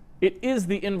inverse. It is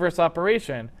the inverse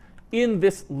operation in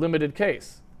this limited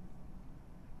case.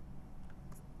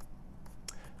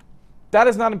 That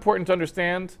is not important to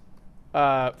understand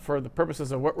for the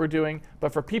purposes of what we're doing,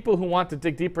 but for people who want to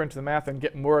dig deeper into the math and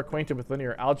get more acquainted with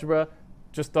linear algebra,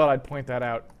 just thought I'd point that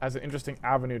out as an interesting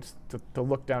avenue to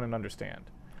look down and understand.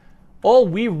 All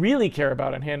we really care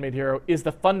about in Handmade Hero is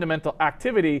the fundamental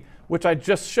activity, which I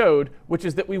just showed, which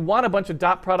is that we want a bunch of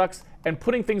dot products, and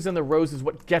putting things in the rows is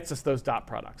what gets us those dot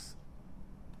products,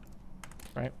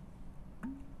 right?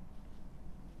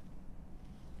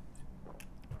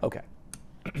 OK.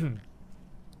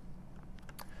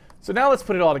 So now let's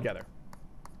put it all together.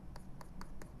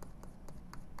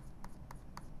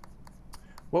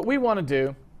 What we want to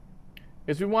do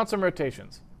is we want some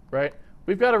rotations, right?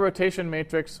 We've got a rotation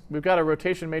matrix. We've got a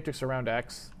rotation matrix around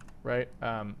x, right?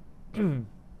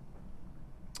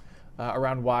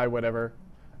 Around y, whatever.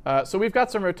 So we've got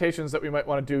some rotations that we might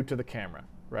want to do to the camera,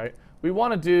 right? We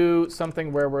want to do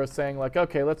something where we're saying, like,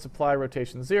 OK, let's apply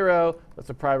rotation 0.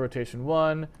 Let's apply rotation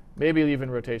 1. Maybe even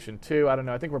rotation 2. I don't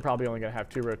know. I think we're probably only going to have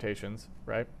 2 rotations,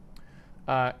 right?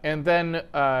 And then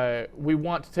we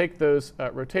want to take those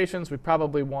rotations. We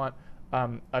probably want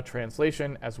a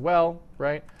translation as well,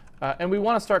 right? And we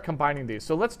want to start combining these.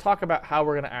 So let's talk about how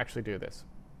we're going to actually do this.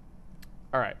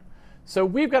 All right. So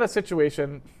we've got a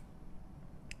situation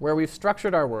where we've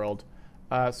structured our world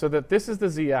so that this is the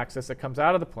z-axis that comes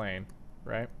out of the plane,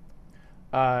 right?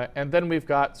 And then we've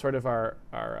got sort of our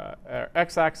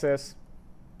x-axis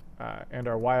and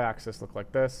our y-axis look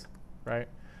like this, right?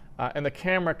 And the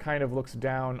camera kind of looks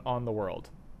down on the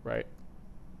world, right,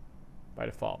 by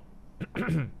default.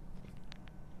 So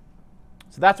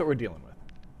that's what we're dealing with.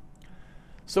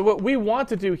 So what we want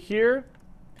to do here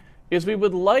is we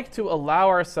would like to allow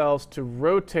ourselves to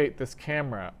rotate this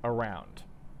camera around,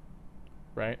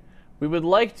 right? We would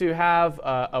like to have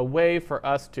a way for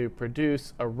us to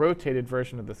produce a rotated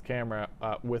version of this camera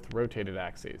with rotated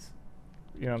axes.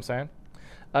 You know what I'm saying?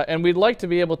 And we'd like to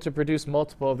be able to produce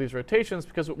multiple of these rotations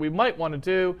because what we might want to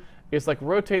do is like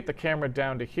rotate the camera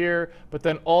down to here, but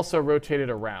then also rotate it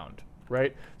around,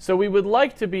 right? So we would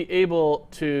like to be able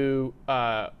to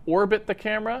orbit the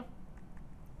camera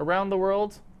around the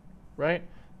world, right?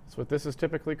 That's what this is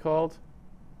typically called.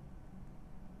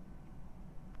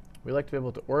 We like to be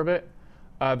able to orbit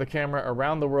the camera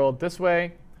around the world this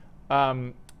way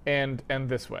and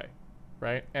this way,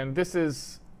 right? And this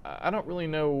is, I don't really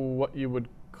know what you would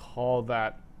call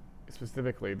that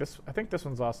specifically. I think this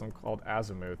one's also called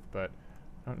azimuth, but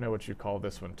I don't know what you call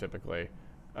this one typically.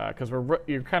 because we're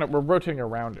rotating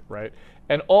around it, right?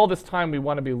 And all this time we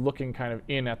want to be looking kind of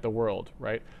in at the world,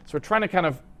 right? So we're trying to kind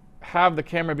of have the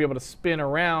camera be able to spin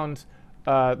around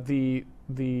the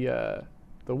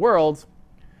world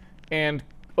and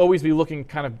always be looking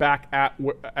kind of back at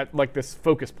like this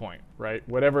focus point, right?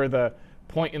 Whatever the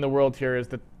point in the world here is,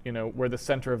 that where the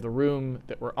center of the room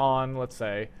that we're on, let's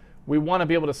say, we want to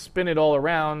be able to spin it all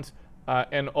around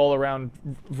and all around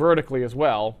vertically as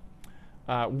well.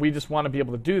 We just want to be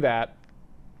able to do that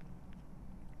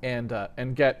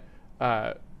and get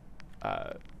a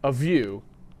view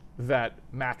that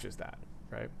matches that,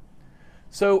 right?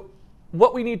 So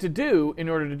what we need to do in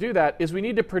order to do that is we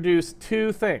need to produce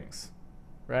two things,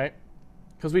 right?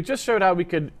 Because we just showed how we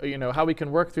could, how we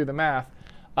can work through the math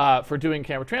for doing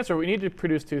camera transfer. We need to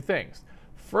produce two things.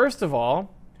 First of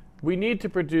all, we need to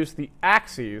produce the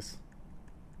axes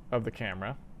of the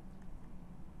camera,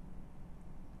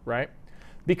 right?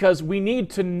 Because we need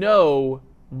to know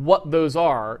what those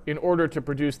are in order to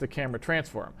produce the camera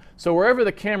transform. So wherever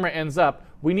the camera ends up,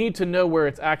 we need to know where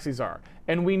its axes are.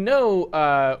 And we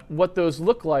know what those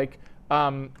look like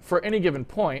for any given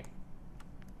point.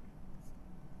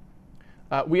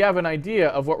 We have an idea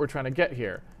of what we're trying to get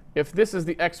here. If this is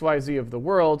the XYZ of the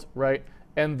world, right,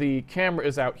 and the camera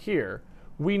is out here,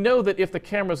 we know that if the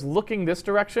camera's looking this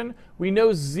direction, we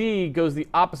know Z goes the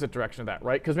opposite direction of that,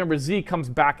 right? Because remember, Z comes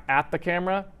back at the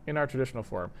camera in our traditional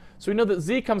form. So we know that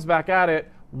Z comes back at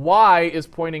it, Y is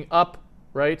pointing up,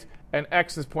 right, and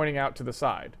X is pointing out to the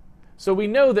side. So we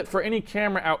know that for any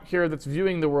camera out here that's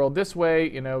viewing the world this way,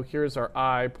 here's our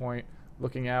eye point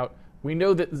looking out, we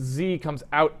know that Z comes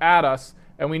out at us,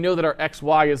 and we know that our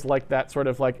XY is like that, sort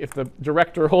of like if the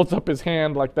director holds up his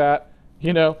hand like that,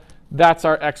 that's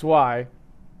our XY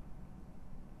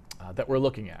that we're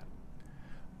looking at.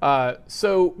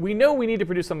 So we know we need to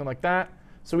produce something like that.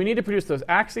 So we need to produce those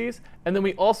axes, and then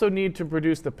we also need to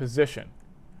produce the position,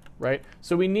 right?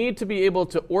 So we need to be able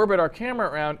to orbit our camera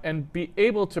around and be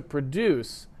able to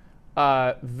produce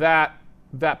that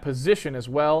position as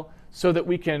well, so that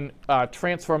we can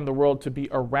transform the world to be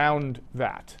around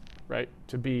that, right?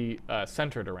 To be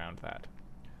centered around that.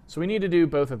 So we need to do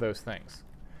both of those things.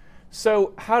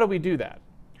 So how do we do that?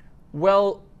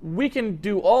 Well, we can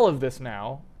do all of this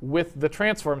now with the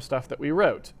transform stuff that we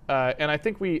wrote. And I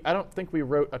don't think we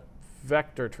wrote a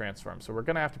vector transform. So we're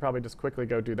going to have to probably just quickly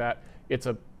go do that. It's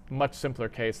a much simpler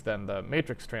case than the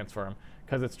matrix transform,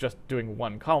 because it's just doing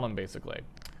one column, basically.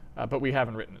 But we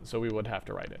haven't written it, so we would have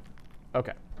to write it.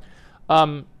 OK.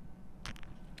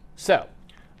 Sorry,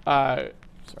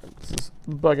 this is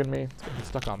bugging me. It's getting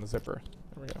stuck on the zipper.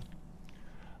 There we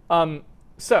go.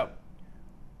 So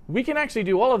we can actually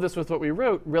do all of this with what we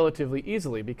wrote relatively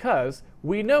easily, because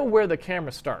we know where the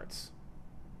camera starts,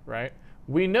 right?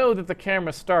 We know that the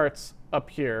camera starts up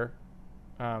here.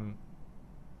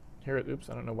 Oops,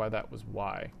 I don't know why that was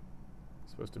Y.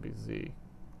 It's supposed to be Z.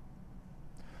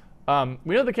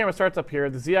 We know the camera starts up here.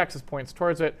 The Z-axis points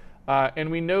towards it.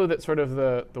 And we know that sort of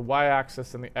the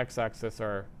Y-axis and the X-axis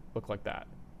look like that,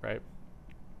 right?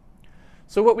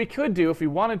 So what we could do if we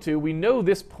wanted to, we know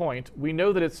this point. We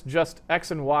know that it's just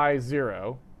X and Y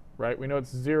 0, right? We know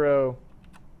it's 0,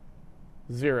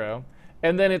 0.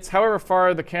 And then it's however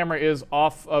far the camera is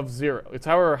off of 0. It's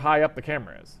however high up the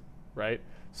camera is, right?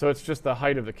 So it's just the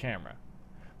height of the camera.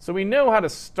 So we know how to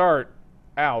start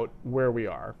out where we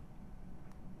are.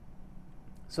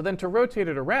 So then to rotate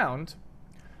it around,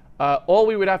 all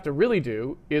we would have to really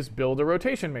do is build a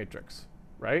rotation matrix,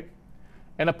 right?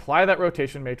 And apply that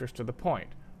rotation matrix to the point.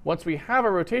 Once we have a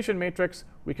rotation matrix,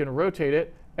 we can rotate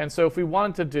it. And so if we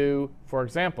wanted to do, for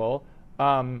example,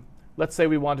 let's say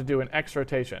we want to do an X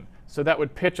rotation. So that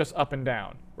would pitch us up and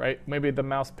down, right? Maybe the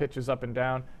mouse pitches up and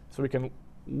down, so we can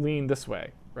lean this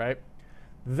way, right?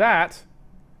 That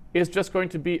is just going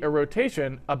to be a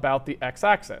rotation about the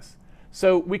x-axis.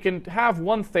 So we can have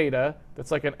one theta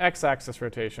that's like an x-axis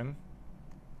rotation,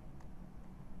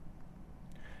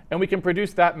 and we can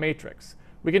produce that matrix.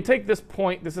 We can take this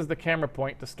point, this is the camera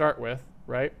point to start with,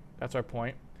 right? That's our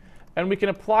point. And we can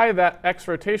apply that x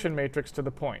rotation matrix to the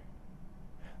point.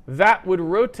 That would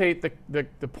rotate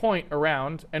the point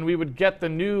around, and we would get the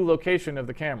new location of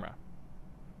the camera,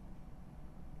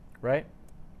 right?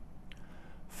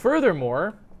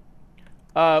 Furthermore,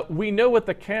 we know what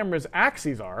the camera's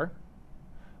axes are.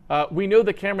 We know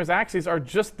the camera's axes are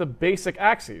just the basic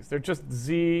axes. They're just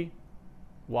z,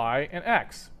 y, and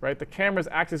x, right? The camera's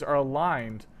axes are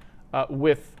aligned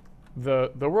with the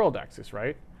world axis,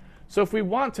 right? So if we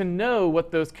want to know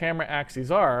what those camera axes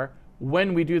are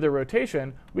when we do the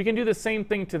rotation, we can do the same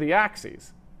thing to the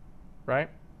axes,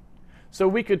 right? So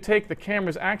we could take the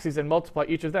camera's axes and multiply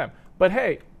each of them. But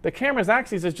hey, the camera's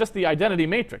axes is just the identity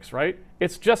matrix, right?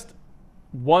 It's just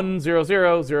 1, 0,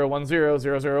 0, 0, 1, 0,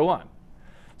 0, 0, 1.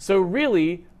 So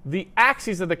really, the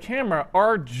axes of the camera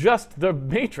are just the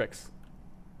matrix,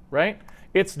 right?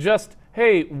 It's just,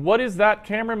 hey, what is that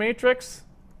camera matrix?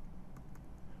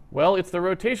 Well, it's the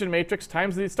rotation matrix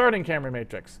times the starting camera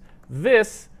matrix.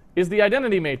 This is the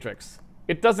identity matrix.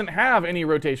 It doesn't have any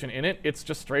rotation in it. It's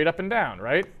just straight up and down,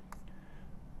 right?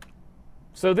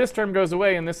 So this term goes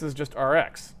away, and this is just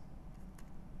Rx,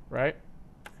 right?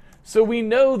 So we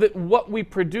know that what we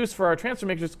produce for our transfer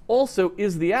matrix also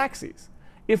is the axes.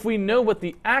 If we know what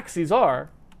the axes are,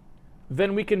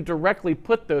 then we can directly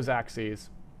put those axes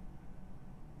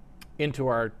into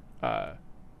our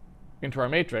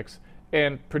matrix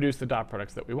and produce the dot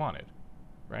products that we wanted,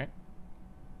 right?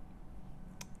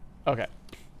 OK.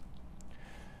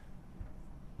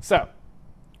 So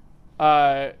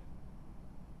I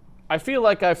feel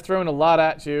like I've thrown a lot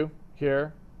at you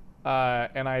here,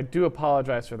 and I do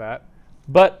apologize for that.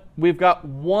 But we've got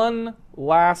one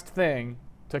last thing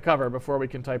to cover before we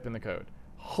can type in the code.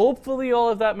 Hopefully all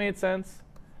of that made sense,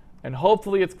 and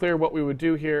hopefully it's clear what we would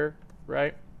do here,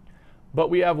 right? But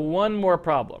we have one more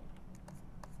problem,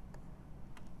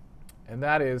 and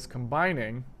that is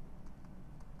combining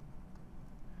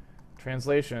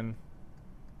translation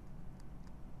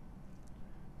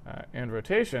and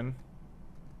rotation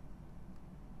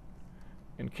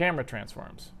in camera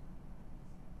transforms.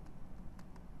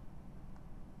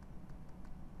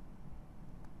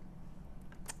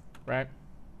 Right?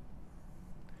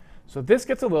 So this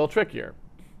gets a little trickier.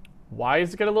 Why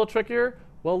does it get a little trickier?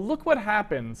 Well, look what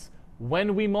happens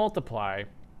when we multiply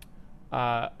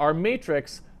our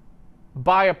matrix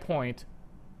by a point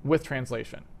with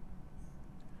translation.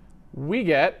 We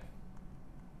get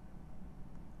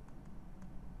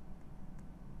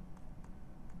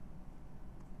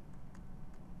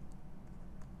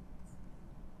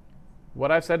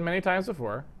what I've said many times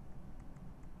before.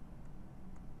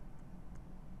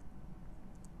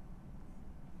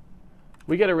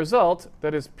 We get a result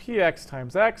that is px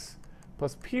times x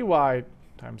plus py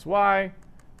times y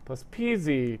plus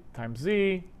pz times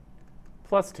z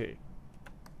plus t.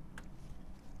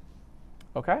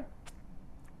 OK?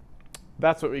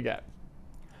 That's what we get.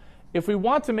 If we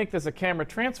want to make this a camera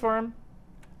transform,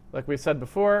 like we said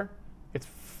before, it's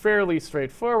fairly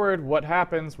straightforward. What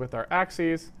happens with our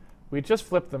axes? We just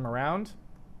flip them around.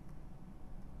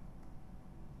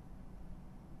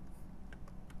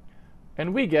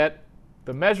 And we get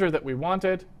the measure that we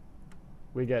wanted.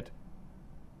 We get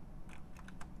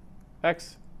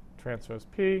x transpose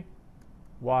p,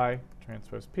 y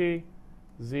transpose p,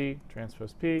 z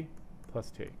transpose p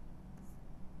plus t.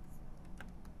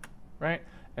 Right?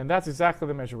 And that's exactly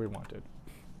the measure we wanted.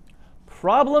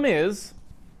 Problem is,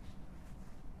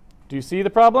 do you see the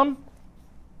problem?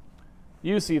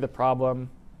 You see the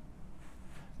problem.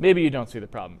 Maybe you don't see the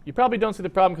problem. You probably don't see the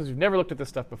problem because you've never looked at this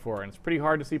stuff before, and it's pretty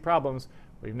hard to see problems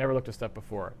where you've never looked at stuff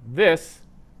before. This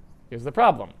is the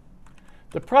problem.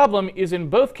 The problem is, in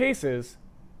both cases,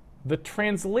 the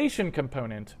translation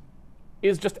component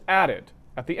is just added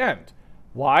at the end.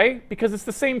 Why? Because it's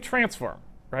the same transform,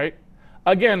 right?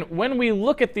 Again, when we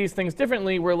look at these things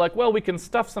differently, we're like, well, we can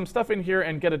stuff some stuff in here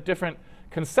and get a different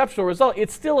conceptual result.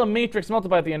 It's still a matrix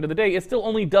multiplied at the end of the day. It still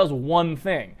only does one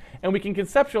thing. And we can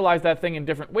conceptualize that thing in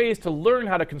different ways to learn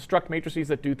how to construct matrices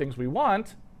that do things we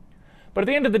want. But at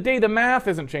the end of the day, the math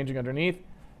isn't changing underneath.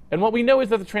 And what we know is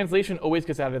that the translation always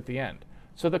gets added at the end.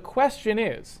 So the question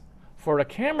is, for a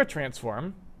camera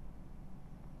transform,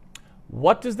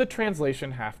 what does the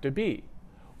translation have to be?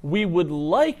 We would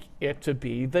like it to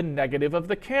be the negative of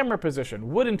the camera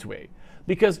position, wouldn't we?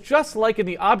 Because just like in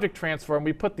the object transform,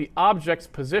 we put the object's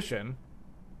position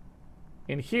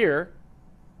in here,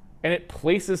 and it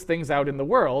places things out in the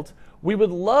world, we would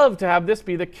love to have this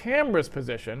be the camera's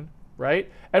position,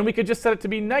 right? And we could just set it to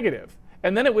be negative.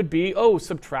 And then it would be, oh,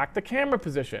 subtract the camera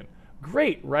position.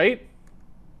 Great, right?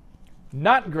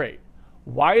 Not great.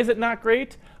 Why is it not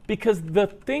great? Because the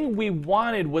thing we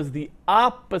wanted was the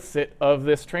opposite of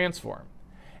this transform.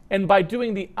 And by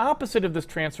doing the opposite of this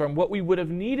transform, what we would have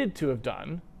needed to have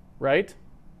done, right,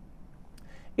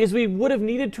 is we would have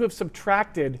needed to have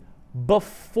subtracted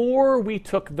before we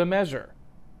took the measure.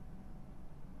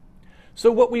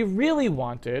 So what we really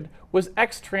wanted was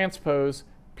x transpose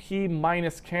p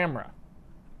minus camera.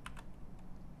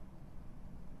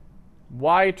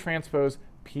 Y transpose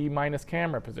p minus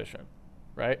camera position,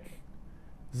 right?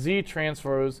 Z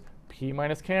transpose p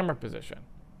minus camera position.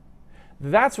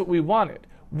 That's what we wanted.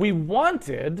 We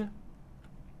wanted,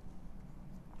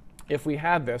 if we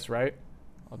had this, right?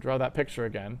 I'll draw that picture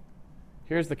again.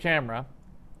 Here's the camera.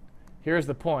 Here's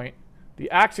the point. the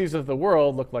axes of the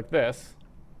world look like this,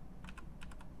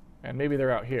 and maybe they're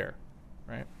out here,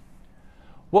 right?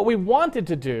 What we wanted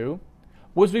to do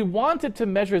was we wanted to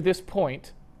measure this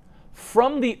point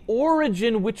from the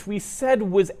origin which we said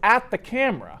was at the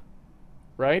camera,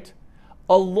 right,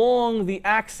 along the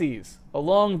axes,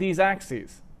 along these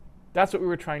axes. That's what we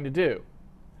were trying to do.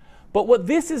 But what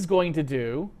this is going to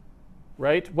do,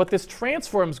 right, what this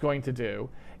transform is going to do,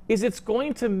 is it's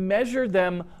going to measure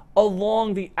them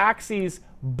along the axes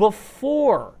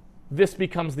before this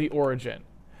becomes the origin.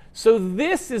 So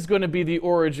this is going to be the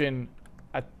origin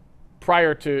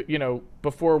prior to,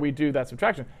 before we do that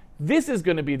subtraction. This is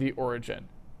going to be the origin,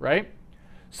 right?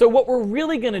 So what we're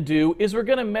really going to do is we're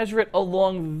going to measure it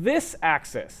along this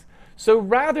axis. So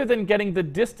rather than getting the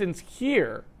distance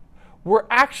here, we're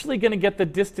actually going to get the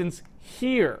distance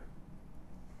here,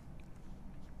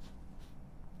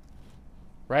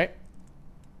 right?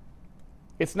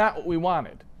 It's not what we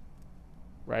wanted,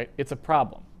 right? It's a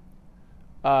problem.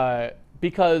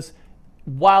 Because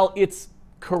while it's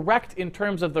correct in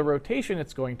terms of the rotation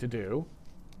it's going to do,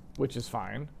 which is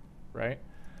fine, right?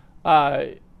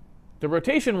 The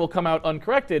rotation will come out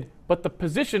uncorrected, but the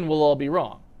position will all be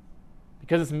wrong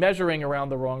because it's measuring around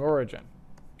the wrong origin.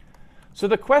 So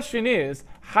the question is,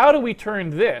 how do we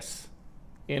turn this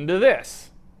into this,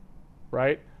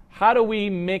 right? How do we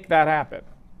make that happen?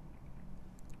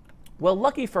 Well,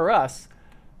 lucky for us,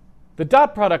 the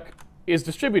dot product is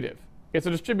distributive. It's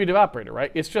a distributive operator,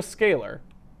 right? It's just scalar.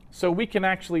 So we can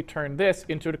actually turn this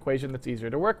into an equation that's easier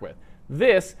to work with.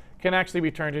 This can actually be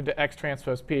turned into x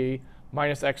transpose p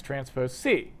minus x transpose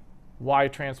c, y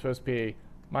transpose p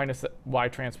minus y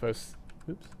transpose,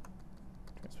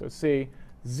 transpose c,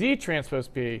 z transpose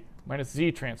p minus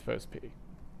z transpose p,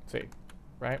 c,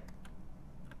 right?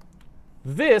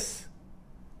 This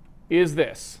is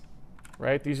this,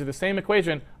 right? These are the same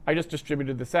equation. I just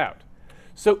distributed this out.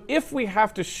 So if we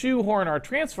have to shoehorn our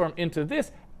transform into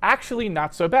this, actually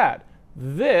not so bad.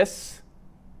 This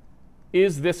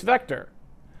is this vector.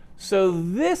 So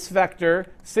this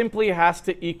vector simply has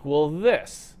to equal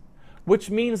this, which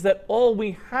means that all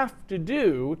we have to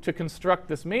do to construct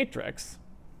this matrix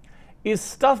is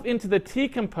stuff into the t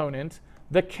component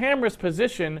the camera's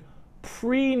position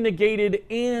pre-negated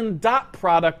and dot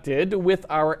producted with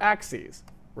our axes,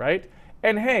 right?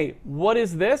 And hey, what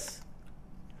is this?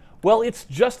 Well, it's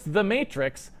just the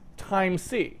matrix times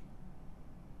c,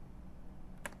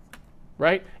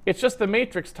 right? It's just the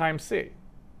matrix times c.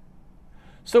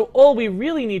 So all we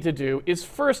really need to do is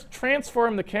first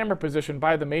transform the camera position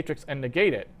by the matrix and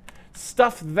negate it,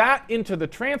 stuff that into the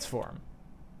transform,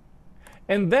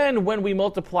 and then when we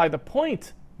multiply the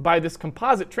point by this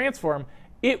composite transform,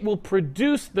 it will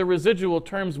produce the residual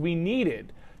terms we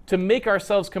needed to make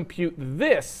ourselves compute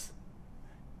this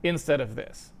instead of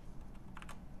this.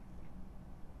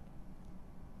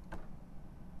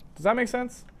 Does that make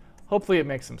sense? Hopefully it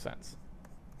makes some sense.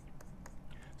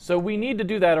 So we need to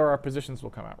do that or our positions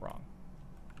will come out wrong.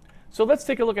 So let's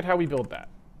take a look at how we build that,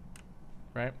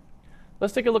 right?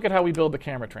 Let's take a look at how we build the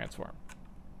camera transform.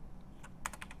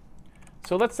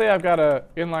 So let's say I've got an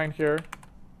inline here.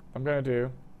 I'm going to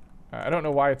do, I don't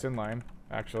know why it's inline,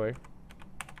 actually.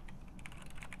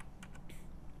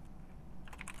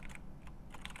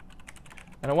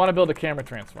 And I want to build a camera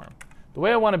transform. The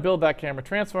way I want to build that camera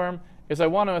transform is I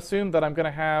want to assume that I'm going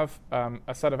to have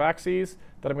a set of axes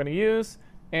that I'm going to use,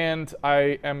 and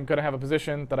I am going to have a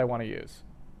position that I want to use,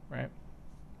 right?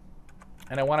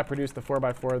 And I want to produce the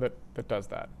 4x4 that does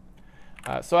that.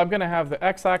 So I'm going to have the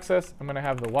x-axis, I'm going to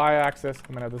have the y-axis,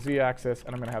 I'm going to have the z-axis,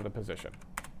 and I'm going to have the position.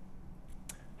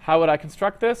 How would I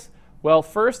construct this? Well,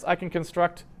 first I can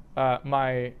construct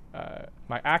my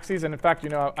axes. And in fact,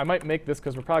 I might make this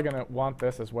because we're probably going to want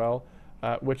this as well,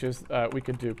 which is we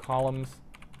could do columns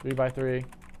 3x3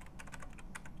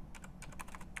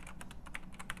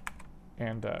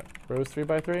 and rows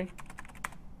 3x3,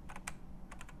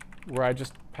 where I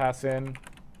just pass in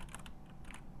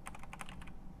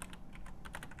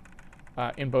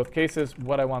both cases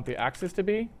what I want the axis to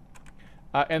be.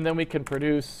 And then we can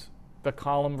produce the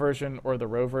column version or the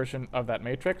row version of that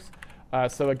matrix.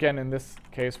 So again, in this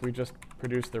case, we just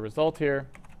produce the result here.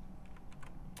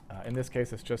 In this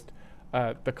case, it's just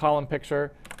the column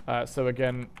picture. So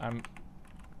again, I'm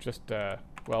just,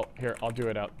 well, here, I'll do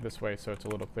it out this way so it's a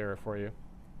little clearer for you.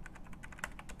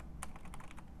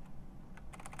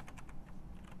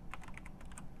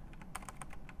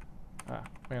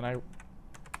 Man, I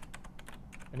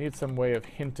need some way of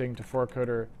hinting to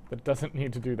 4Coder that doesn't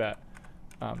need to do that.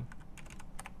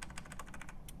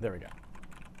 There we go.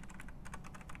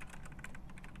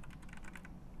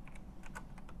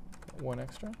 One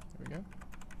extra. There we go.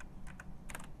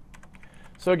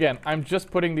 So again, I'm just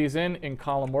putting these in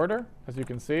column order, as you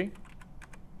can see,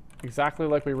 exactly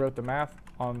like we wrote the math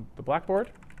on the blackboard.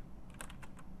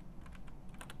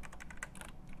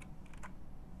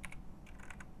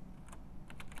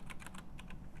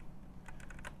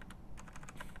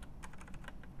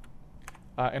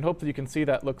 And hopefully you can see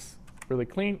that looks really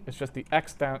clean. It's just the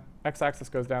x-axis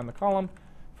goes down the column,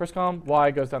 first column,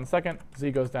 y goes down the second, z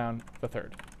goes down the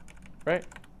third, right?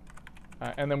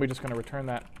 And then we're just going to return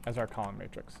that as our column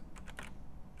matrix.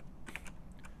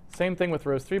 Same thing with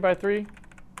rows 3 by 3.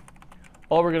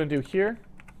 All we're going to do here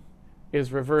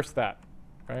is reverse that,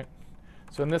 right?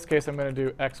 So in this case, I'm going to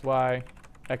do x, y,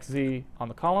 x, z on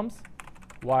the columns,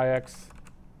 yx,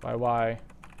 yy,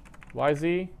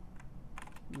 yz,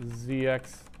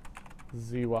 zx,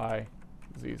 zy,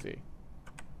 zz.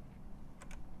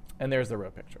 And there's the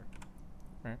row picture,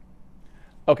 right?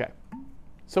 OK,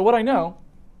 so what I know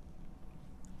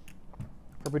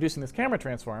for producing this camera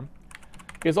transform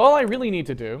is all I really need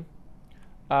to do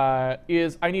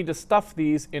is I need to stuff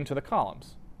these into the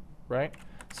columns, right?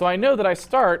 So I know that I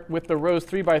start with the rows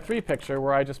 3 by 3 picture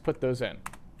where I just put those in.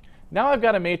 Now I've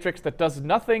got a matrix that does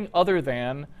nothing other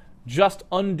than just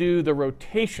undo the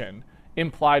rotation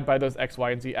implied by those x, y,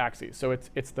 and z axes. So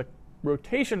it's the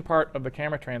rotation part of the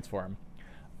camera transform,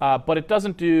 but it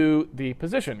doesn't do the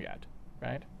position yet,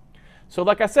 right? So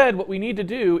like I said, what we need to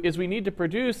do is we need to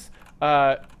produce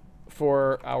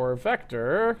for our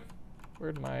vector,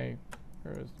 where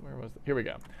was it? Here we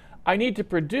go. I need to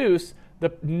produce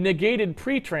the negated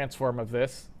pre-transform of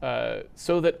this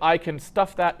so that I can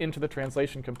stuff that into the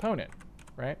translation component,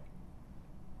 right?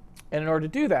 And in order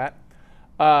to do that,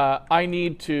 I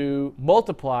need to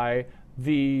multiply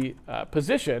the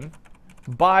position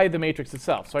by the matrix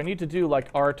itself. So I need to do like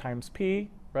r times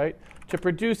p, right, to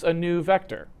produce a new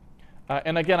vector.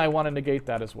 And again, I want to negate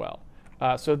that as well.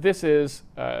 So this is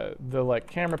the like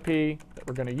camera p that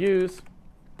we're going to use.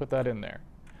 Put that in there.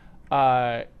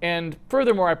 And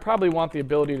furthermore, I probably want the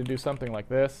ability to do something like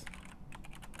this,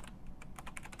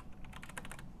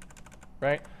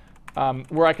 right,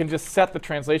 where I can just set the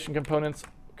translation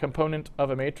component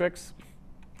of a matrix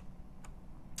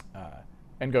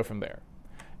and go from there.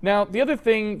 Now, the other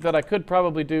thing that I could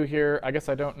probably do here, I guess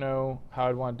I don't know how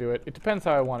I'd want to do it. It depends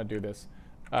how I want to do this.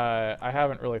 I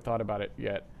haven't really thought about it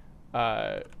yet.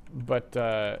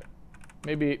 But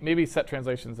maybe set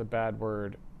translation is a bad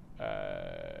word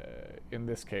in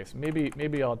this case.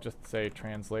 Maybe I'll just say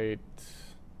translate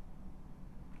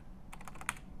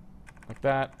like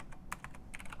that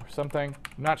or something.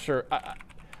 I'm not sure.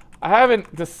 I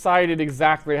haven't decided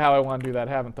exactly how I want to do that.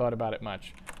 I haven't thought about it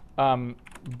much.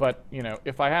 But you know,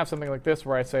 if I have something like this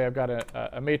where I say I've got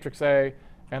a matrix A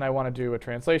and I want to do a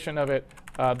translation of it,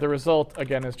 the result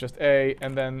again is just A,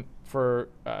 and then for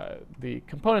the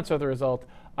components of the result,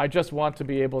 I just want to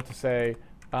be able to say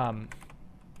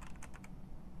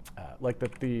like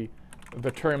that the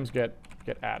terms get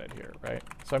added here, right?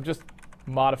 So I'm just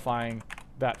modifying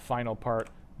that final part,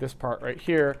 this part right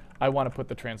here. I want to put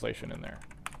the translation in there.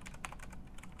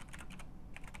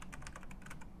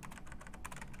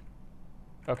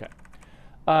 OK.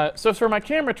 So for my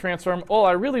camera transform, all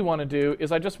I really want to do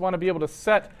is I just want to be able to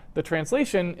set the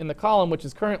translation in the column, which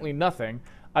is currently nothing.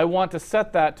 I want to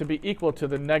set that to be equal to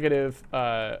the negative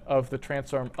of the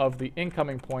transform of the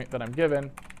incoming point that I'm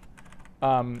given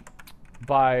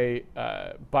by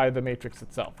the matrix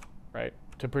itself, right,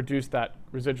 to produce that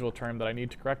residual term that I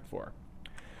need to correct for.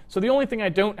 So the only thing I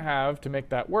don't have to make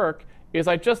that work is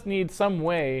I just need some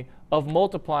way of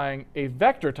multiplying a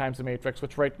vector times a matrix,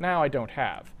 which right now I don't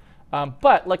have.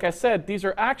 But like I said, these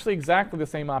are actually exactly the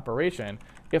same operation.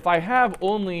 If I have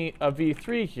only a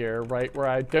v3 here, right, where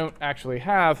I don't actually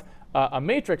have a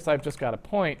matrix, I've just got a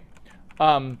point,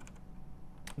 then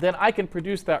I can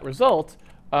produce that result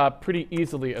pretty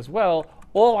easily as well.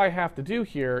 All I have to do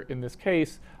here in this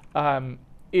case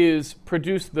is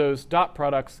produce those dot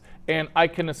products, and I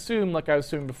can assume, like I was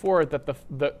assuming before, that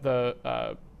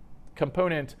the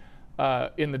component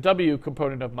in the w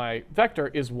component of my vector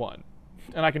is 1.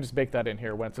 And I can just bake that in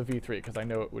here when it's a v3, because I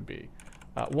know it would be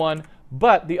 1.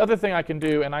 But the other thing I can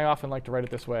do, and I often like to write it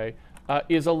this way,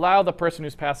 is allow the person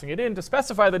who's passing it in to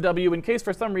specify the w in case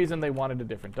for some reason they wanted a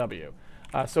different w.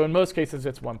 So in most cases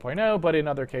it's 1.0, but in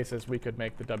other cases we could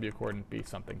make the w coordinate be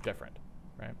something different,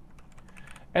 right?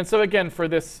 And so again, for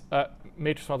this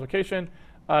matrix multiplication,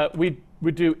 we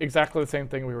would do exactly the same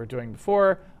thing we were doing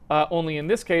before, only in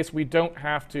this case we don't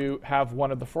have to have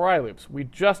one of the for I loops. We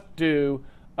just do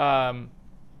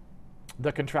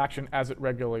the contraction as it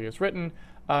regularly is written.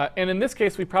 And in this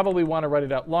case, we probably want to write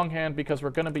it out longhand because we're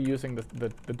going to be using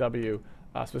the w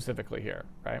specifically here,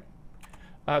 right?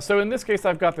 So in this case,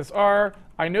 I've got this R.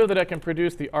 I know that I can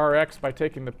produce the Rx by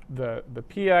taking the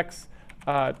Px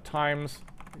times,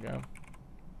 there we go,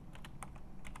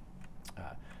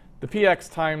 the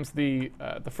Px times the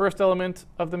first element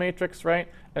of the matrix, right?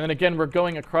 And then again, we're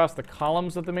going across the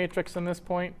columns of the matrix in this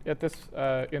point.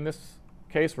 In this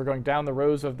case, we're going down the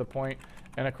rows of the point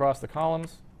and across the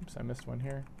columns. Oops, I missed one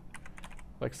here.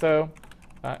 Like so.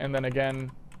 And then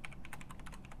again.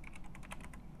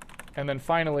 And then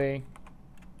finally,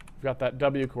 we've got that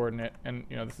W coordinate. And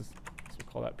you know, this is, so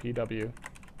we'll call that PW.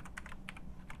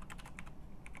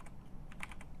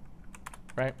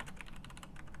 Right?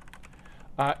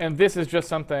 And this is just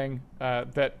something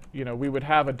that, you know, we would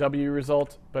have a W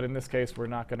result, but in this case, we're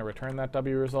not going to return that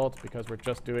W result because we're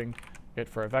just doing it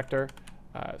for a vector.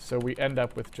 So we end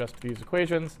up with just these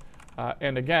equations.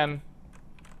 And again,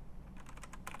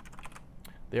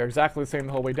 they are exactly the same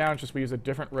the whole way down, just we use a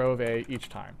different row of A each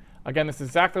time. Again, this is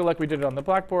exactly like we did it on the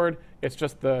blackboard. It's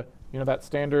just the, you know, that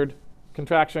standard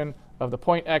contraction of the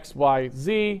point x, y,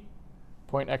 z,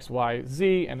 point x, y,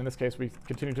 z, and in this case, we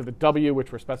continue to the w,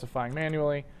 which we're specifying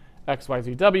manually, x, y,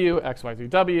 z, w, x, y, z,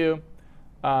 w,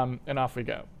 and off we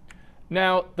go.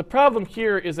 Now, the problem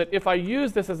here is that if I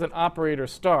use this as an operator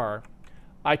star,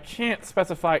 I can't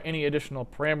specify any additional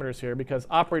parameters here because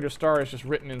operator star is just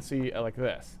written in C like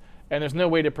this. And there's no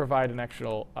way to provide an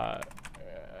additional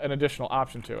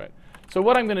option to it. So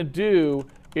what I'm going to do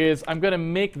is I'm going to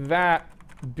make that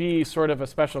be sort of a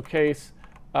special case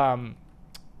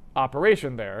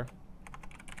operation there,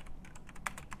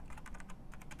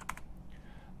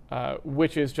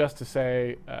 which is just to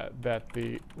say that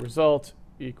the result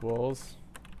equals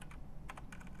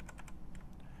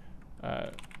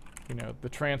you know, the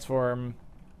transform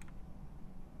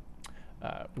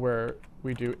where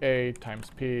we do A times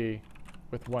P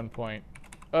with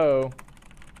 1.0.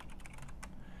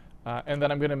 And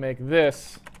then I'm going to make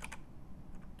this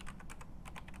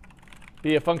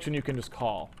be a function you can just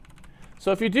call.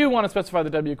 So if you do want to specify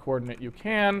the W coordinate, you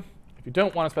can. If you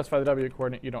don't want to specify the W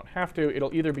coordinate, you don't have to.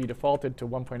 It'll either be defaulted to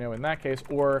 1.0 in that case,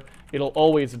 or it'll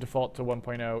always default to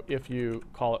 1.0 if you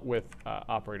call it with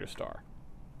operator star.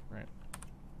 Right.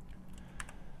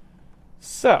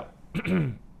 So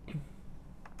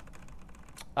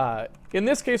in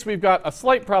this case, we've got a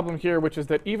slight problem here, which is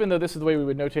that even though this is the way we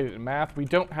would notate it in math, we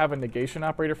don't have a negation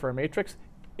operator for a matrix.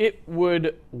 It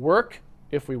would work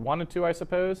if we wanted to, I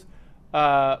suppose.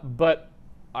 But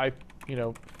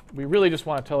we really just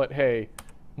want to tell it, hey,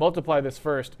 multiply this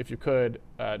first if you could.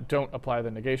 Don't apply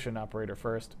the negation operator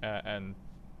first, and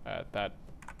that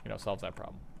solves that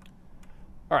problem.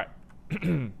 All right.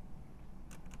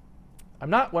 I'm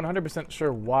not 100%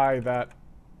 sure why that.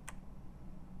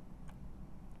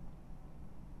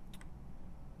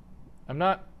 I'm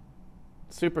not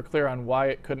super clear on why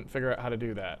it couldn't figure out how to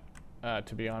do that,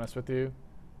 to be honest with you.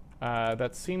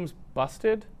 That seems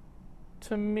busted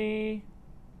to me.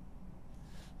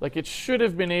 Like, it should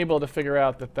have been able to figure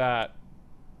out that that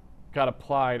got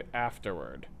applied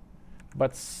afterward.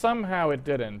 But somehow it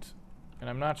didn't, and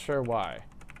I'm not sure why.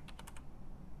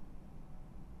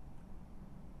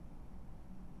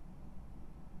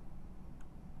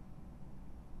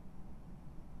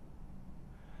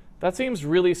 That seems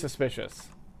really suspicious.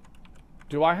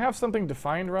 Do I have something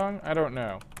defined wrong? I don't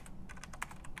know.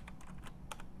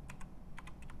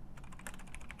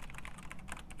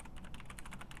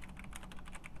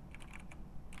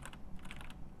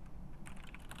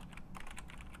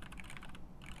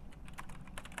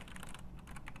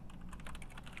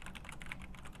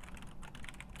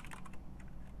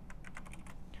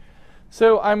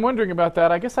 So I'm wondering about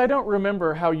that. I guess I don't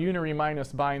remember how unary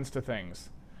minus binds to things.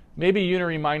 Maybe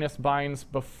unary minus binds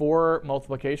before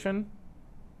multiplication,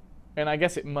 and I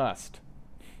guess it must.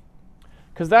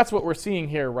 Because that's what we're seeing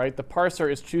here, right? The parser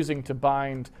is choosing to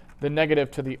bind the negative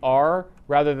to the r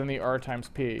rather than the r times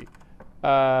p.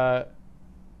 But,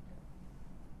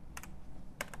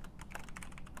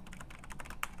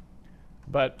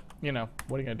 what are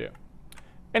you going to do?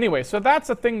 Anyway, so that's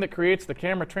a thing that creates the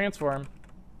camera transform.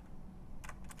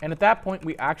 And at that point,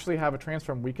 we actually have a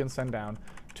transform we can send down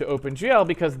to OpenGL,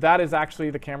 because that is actually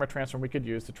the camera transform we could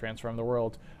use to transform the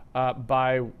world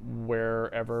by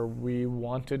wherever we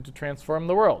wanted to transform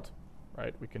the world.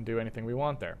 Right? We can do anything we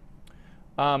want there.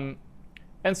 And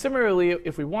similarly,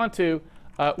 if we want to,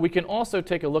 we can also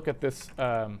take a look at this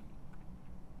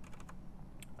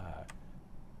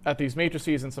at these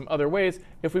matrices in some other ways.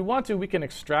 If we want to, we can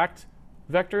extract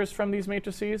vectors from these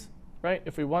matrices. Right?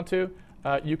 If we want to.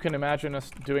 You can imagine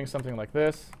us doing something like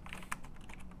this,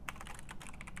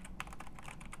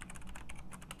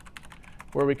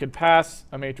 where we could pass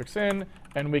a matrix in,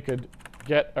 and we could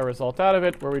get a result out of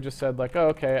it where we just said like, oh,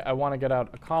 okay, I want to get out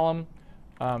a column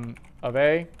of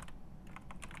A.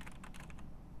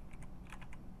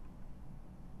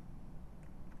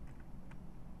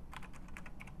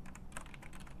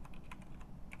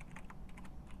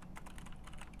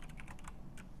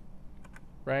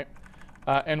 Right?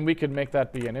 And we could make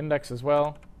that be an index as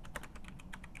well.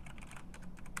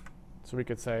 So we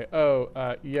could say,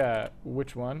 oh, yeah,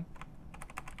 which one?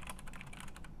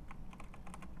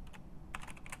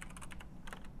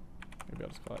 Maybe I'll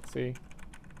just call it C.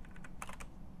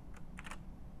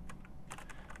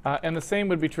 And the same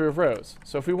would be true of rows.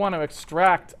 So if we want to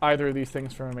extract either of these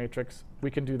things from a matrix,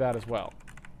 we can do that as well.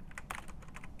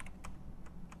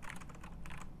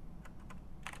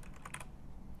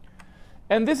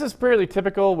 And this is fairly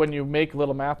typical when you make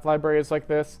little math libraries like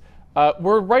this.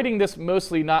 We're writing this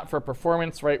mostly not for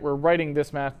performance, right? We're writing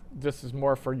this math, this is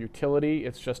more for utility.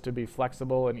 It's just to be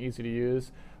flexible and easy to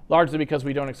use, largely because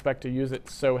we don't expect to use it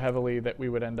so heavily that we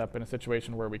would end up in a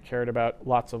situation where we cared about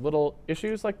lots of little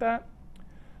issues like that.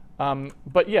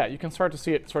 But yeah, you can start to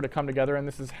see it sort of come together, and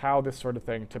this is how this sort of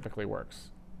thing typically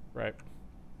works, right?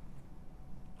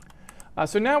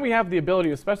 So now we have the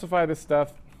ability to specify this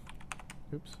stuff.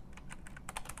 Oops.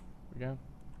 Here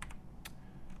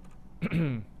we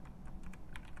go.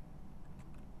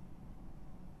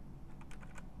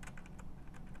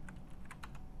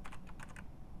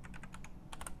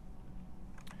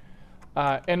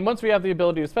 And once we have the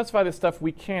ability to specify this stuff,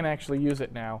 we can actually use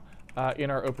it now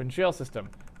in our OpenGL system.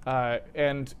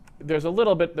 And there's a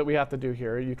little bit that we have to do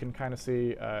here. You can kind of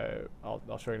see,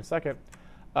 I'll show you in a second.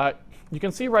 You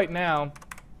can see right now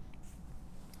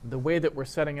the way that we're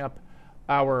setting up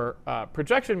our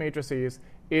projection matrices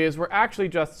is we're actually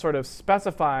just sort of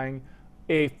specifying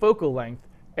a focal length,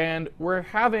 and we're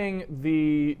having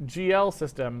the GL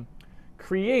system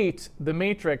create the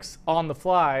matrix on the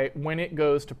fly when it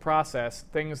goes to process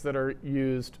things that are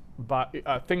used by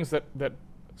things that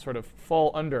sort of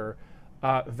fall under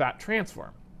that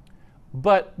transform.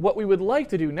 But what we would like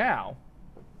to do now,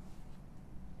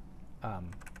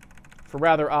 for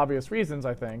rather obvious reasons,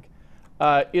 I think,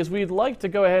 is we'd like to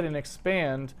go ahead and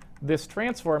expand this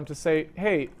transform to say,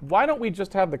 hey, why don't we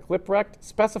just have the clip rect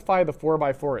specify the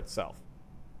 4x4 itself,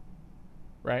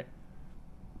 right?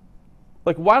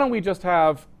 Like, why don't we just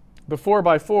have the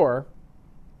 4x4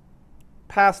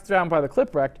 passed down by the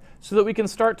clip rect so that we can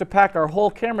start to pack our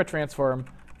whole camera transform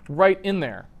right in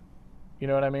there? You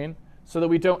know what I mean? So that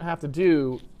we don't have to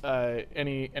do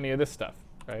any of this stuff,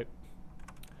 right?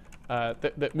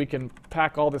 That we can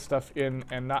pack all this stuff in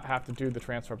and not have to do the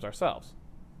transforms ourselves,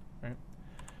 right?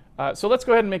 So let's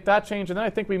go ahead and make that change, and then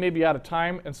I think we may be out of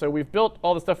time, and so we've built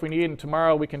all the stuff we need, and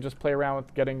tomorrow we can just play around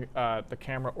with getting the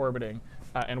camera orbiting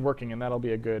and working, and that'll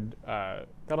be a good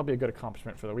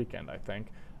accomplishment for the weekend, I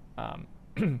think,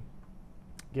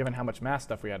 given how much math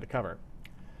stuff we had to cover.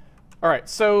 All right,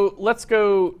 so let's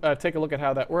go take a look at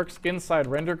how that works inside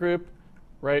render group.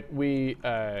 Right, we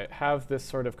have this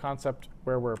sort of concept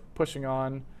where we're pushing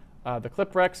on the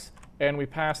clip rects, and we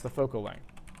pass the focal length.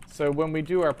 So when we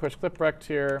do our push clip rect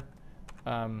here,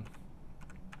 you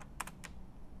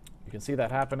can see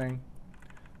that happening.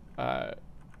 Let's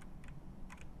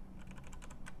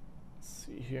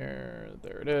see here,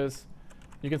 there it is.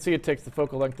 You can see it takes the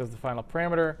focal length as the final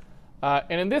parameter.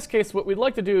 And in this case, what we'd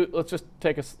like to do, let's just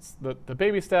take the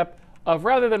baby step of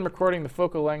rather than recording the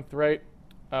focal length, right?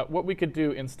 What we could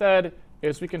do instead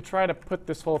is we can try to put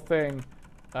this whole thing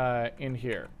in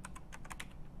here,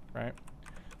 right?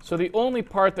 So the only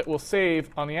part that we'll save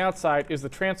on the outside is the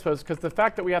transpose, because the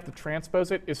fact that we have to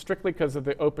transpose it is strictly because of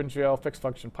the OpenGL fixed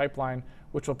function pipeline,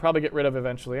 which we'll probably get rid of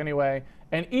eventually anyway.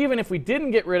 And even if we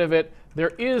didn't get rid of it, there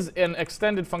is an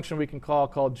extended function we can call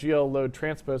called GL load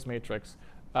transpose matrix,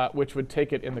 which would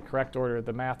take it in the correct order,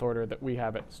 the math order that we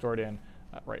have it stored in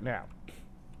right now.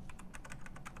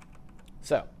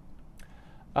 So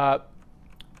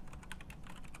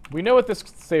we know what this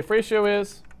safe ratio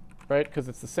is, right? Because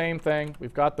it's the same thing.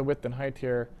 We've got the width and height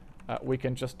here. We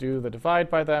can just do the divide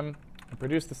by them and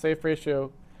produce the safe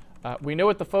ratio. We know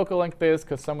what the focal length is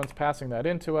because someone's passing that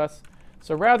in to us.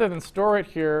 So rather than store it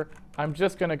here, I'm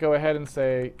just going to go ahead and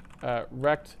say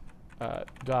rect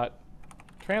dot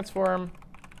transform.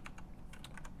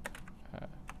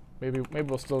 Maybe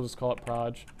we'll still just call it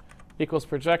proj equals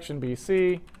projection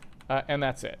BC. And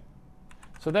that's it.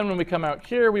 So then when we come out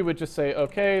here, we would just say,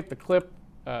 OK, the clip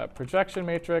projection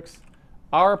matrix,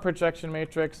 our projection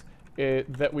matrix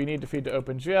that we need to feed to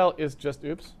OpenGL is just,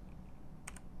 oops,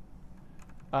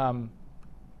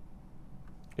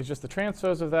 is just the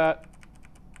transpose of that.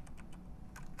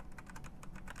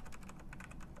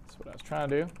 That's what I was trying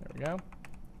to do. There we go.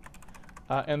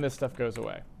 and this stuff goes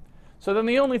away. So then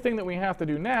the only thing that we have to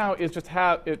do now is just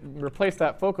have it replace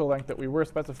that focal length that we were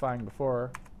specifying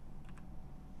before.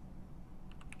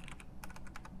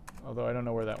 Although I don't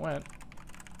know where that went.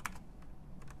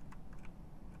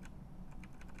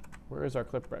 Where is our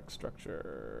clip-rect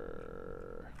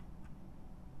structure?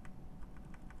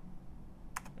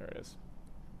 There it is.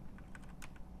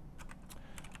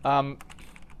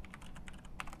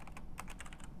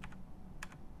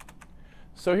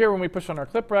 So here when we push on our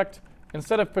clip-rect,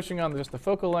 instead of pushing on just the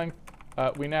focal length,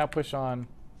 we now push on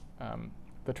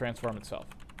the transform itself.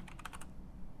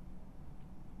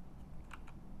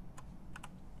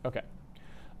 OK.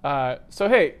 So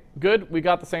hey, good. We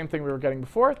got the same thing we were getting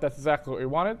before. That's exactly what we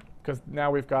wanted, because now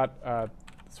we've got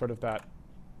sort of that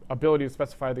ability to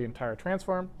specify the entire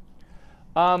transform.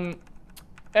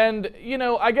 And you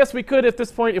know, I guess we could, at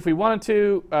this point, if we wanted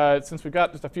to, since we've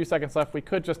got just a few seconds left, we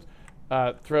could just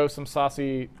throw some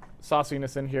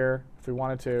sauciness in here if we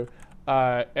wanted to,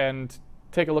 and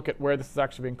take a look at where this is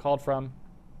actually being called from.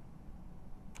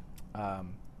 Let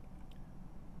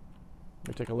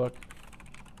me take a look.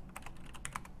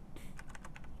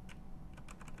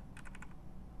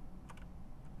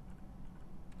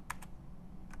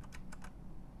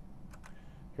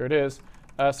 Here it is.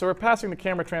 So we're passing the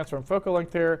camera transform focal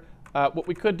length here. What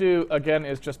we could do, again,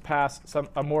 is just pass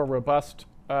a more robust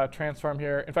transform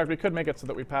here. In fact, we could make it so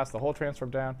that we pass the whole transform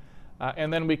down.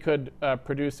 And then we could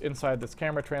produce inside this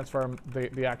camera transform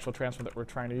the actual transform that we're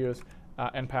trying to use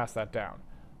and pass that down.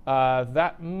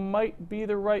 That might be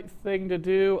the right thing to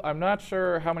do. I'm not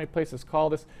sure how many places call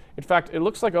this. In fact, it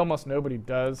looks like almost nobody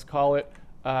does call it.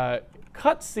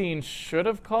 Cutscene should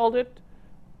have called it.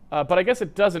 But I guess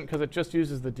it doesn't, because it just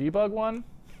uses the debug one.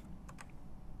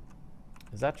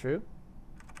 Is that true?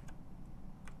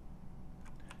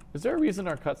 Is there a reason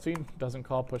our cutscene doesn't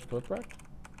call push clip-rect?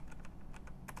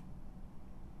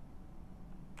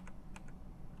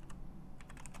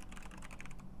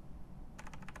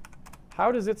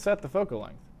 How does it set the focal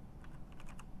length?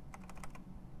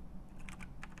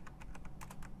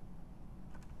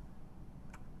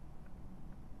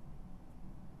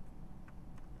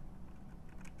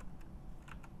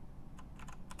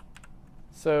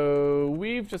 So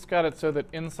we've just got it so that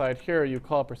inside here you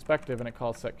call perspective and it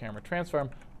calls set camera transform,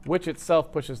 which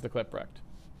itself pushes the clip-rect.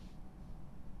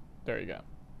 There you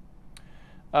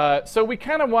go. So we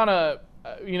kind of want to,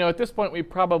 you know, at this point we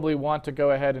probably want to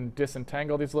go ahead and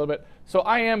disentangle these a little bit. So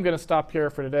I am going to stop here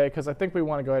for today because I think we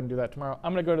want to go ahead and do that tomorrow.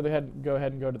 I'm going to go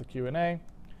ahead and go to the Q&A.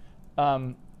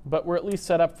 But we're at least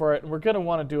set up for it. And we're going to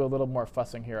want to do a little more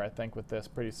fussing here, I think, with this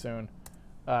pretty soon.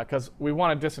 Because we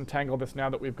want to disentangle this now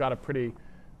that we've got a pretty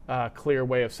clear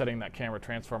way of setting that camera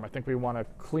transform. I think we want to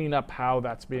clean up how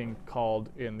that's being called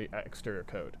in the exterior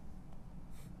code.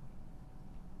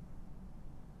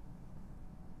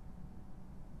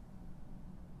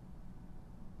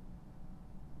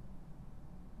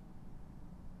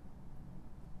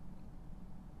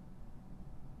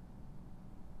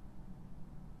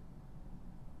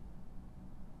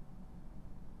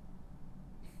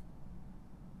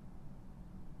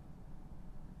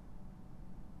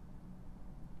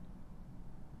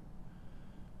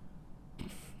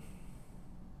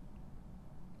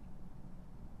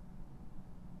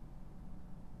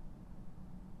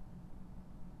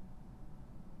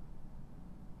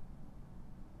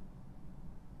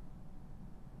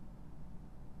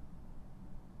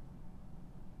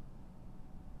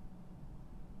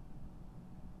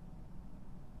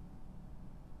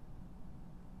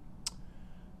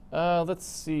 Let's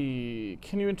see.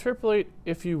 Can you interpolate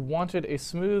if you wanted a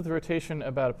smooth rotation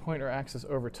about a point or axis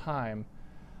over time?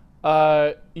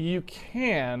 You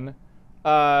can,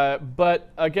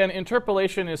 but again,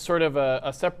 interpolation is sort of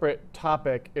a separate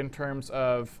topic in terms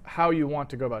of how you want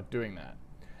to go about doing that.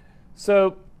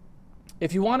 So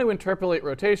if you want to interpolate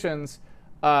rotations,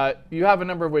 you have a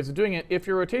number of ways of doing it. If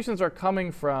your rotations are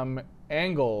coming from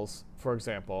angles, for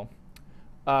example,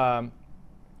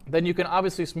 then you can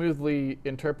obviously smoothly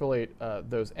interpolate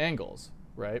those angles,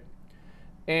 right?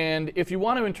 And if you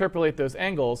want to interpolate those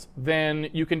angles, then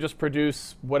you can just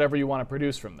produce whatever you want to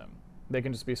produce from them. They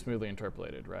can just be smoothly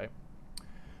interpolated, right?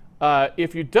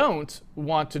 If you don't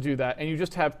want to do that, and you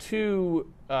just have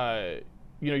two,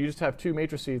 you just have two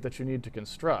matrices that you need to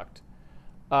construct,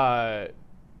 and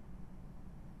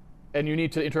you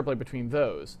need to interpolate between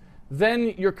those,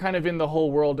 then you're kind of in the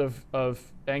whole world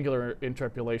of angular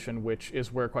interpolation, which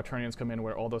is where quaternions come in,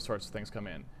 where all those sorts of things come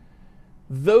in.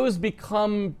 Those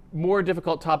become more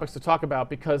difficult topics to talk about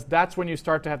because that's when you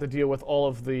start to have to deal with all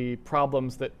of the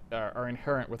problems that are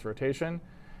inherent with rotation.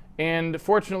 And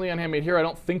fortunately on Handmade here, I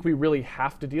don't think we really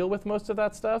have to deal with most of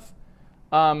that stuff.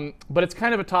 But it's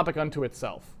kind of a topic unto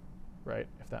itself, right?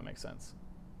 If that makes sense.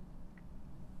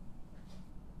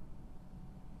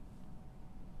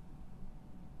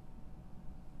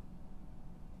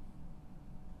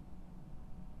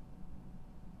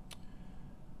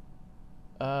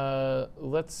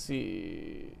 Let's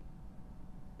see.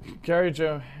 Gary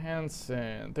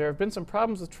Johansson. There have been some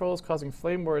problems with trolls causing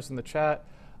flame wars in the chat.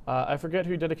 I forget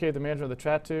who dedicated the management of the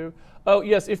chat to. Oh,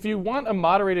 yes, if you want a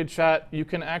moderated chat, you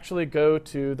can actually go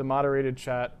to the moderated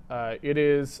chat. It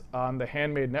is on the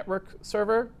Handmade network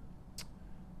server.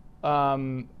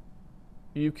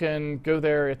 You can go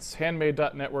there. It's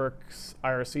handmade.network's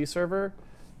IRC server.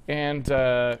 And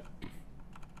I'll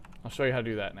show you how to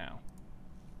do that now.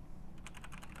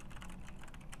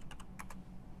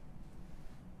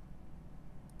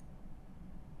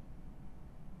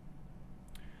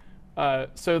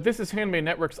 So this is Handmade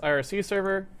Network's IRC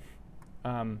server.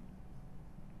 And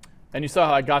you saw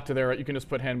how I got to there, right? You can just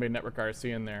put Handmade Network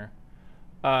IRC in there.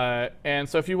 And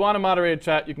so if you want a moderated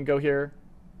chat, you can go here.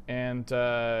 And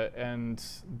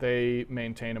they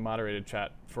maintain a moderated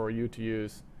chat for you to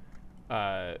use.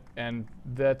 And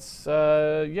that's,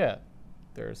 yeah,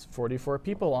 there's 44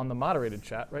 people on the moderated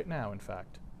chat right now, in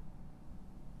fact.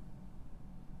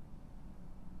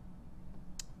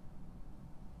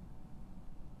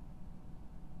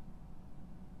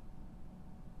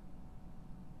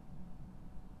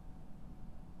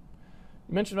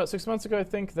 You mentioned about 6 months ago, I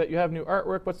think, that you have new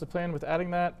artwork. What's the plan with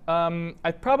adding that?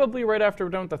 I probably right after we're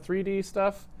done with the 3D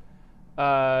stuff.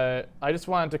 I just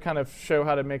wanted to kind of show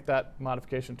how to make that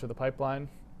modification to the pipeline,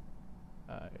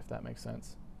 if that makes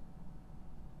sense.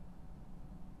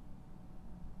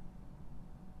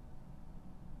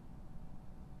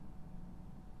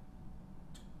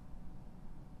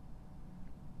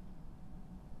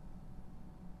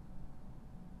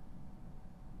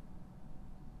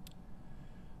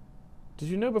 Did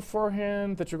you know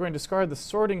beforehand that you're going to discard the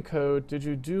sorting code? Did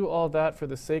you do all that for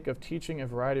the sake of teaching a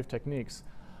variety of techniques?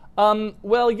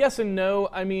 Well, yes and no.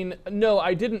 I mean, no,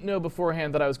 I didn't know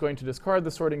beforehand that I was going to discard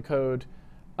the sorting code.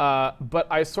 But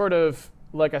I sort of,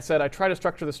 like I said, I try to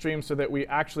structure the stream so that we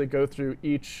actually go through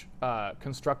each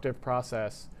constructive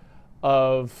process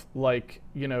of, like,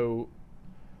 you know,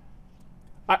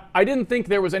 I didn't think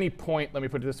there was any point, let me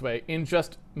put it this way, in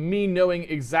just me knowing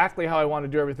exactly how I want to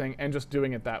do everything and just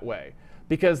doing it that way.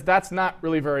 Because that's not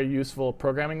really very useful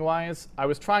programming-wise. I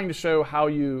was trying to show how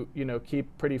you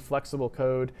keep pretty flexible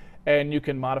code, and you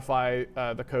can modify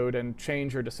the code and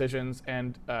change your decisions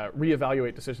and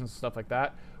reevaluate decisions and stuff like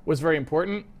that was very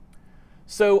important.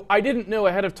 So I didn't know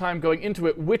ahead of time going into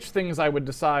it which things I would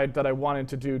decide that I wanted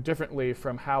to do differently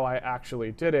from how I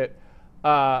actually did it.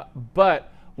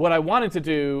 But what I wanted to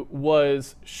do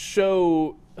was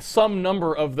show some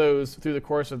number of those through the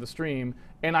course of the stream.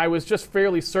 And I was just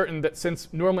fairly certain that since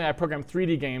normally I program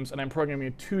 3D games and I'm programming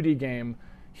a 2D game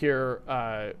here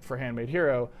for Handmade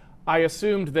Hero, I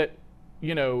assumed that,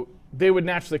 you know, they would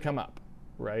naturally come up,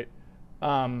 right?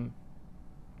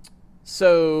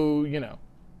 So, you know,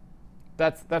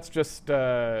 that's just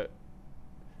what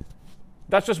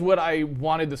I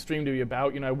wanted the stream to be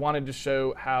about. You know, I wanted to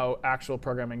show how actual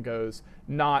programming goes,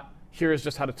 not here's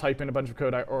just how to type in a bunch of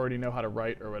code I already know how to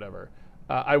write or whatever.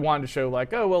 I wanted to show,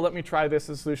 like, oh, well, let me try this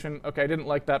as a solution. OK, I didn't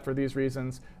like that for these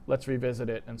reasons. Let's revisit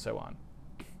it, and so on.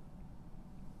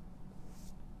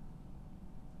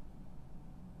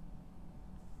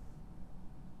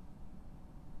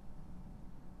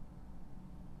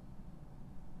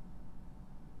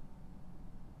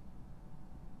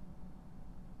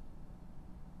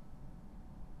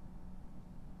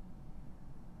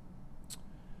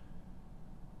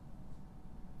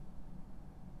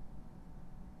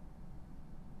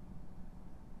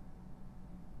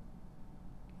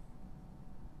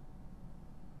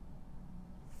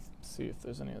 See if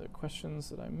there's any other questions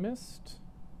that I missed.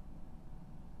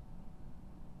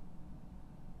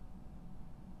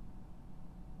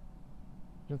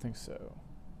 I don't think so.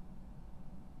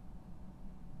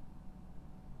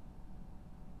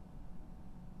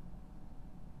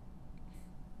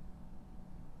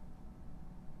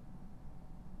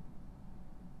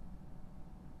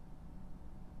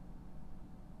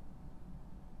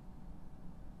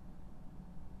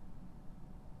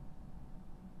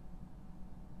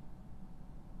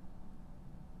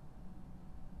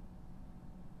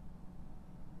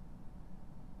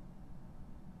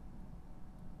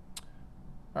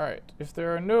 All right, if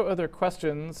there are no other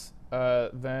questions,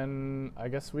 then I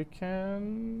guess we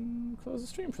can close the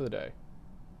stream for the day.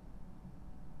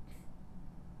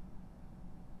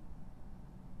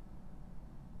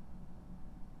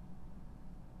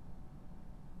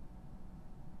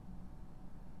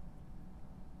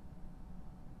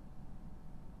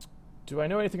 Do I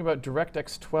know anything about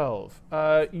DirectX 12?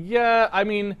 Yeah, I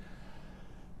mean,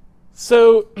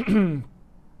 so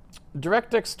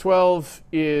DirectX 12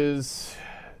 is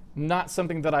not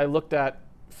something that I looked at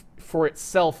for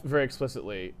itself very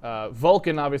explicitly.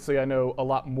 Vulkan, obviously, I know a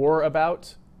lot more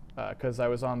about because I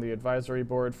was on the advisory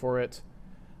board for it.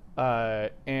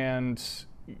 And,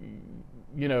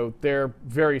 you know, they're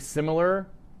very similar,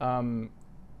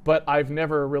 but I've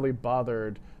never really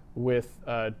bothered with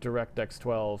DirectX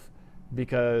 12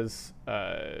 because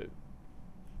I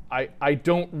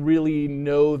don't really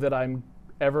know that I'm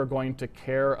ever going to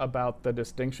care about the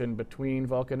distinction between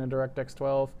Vulkan and DirectX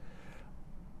 12.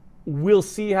 We'll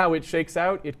see how it shakes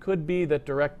out. It could be that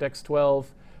DirectX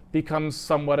 12 becomes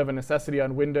somewhat of a necessity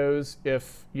on Windows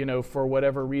if, you know, for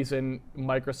whatever reason,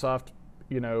 Microsoft,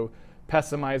 you know,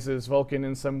 pessimizes Vulkan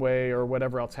in some way or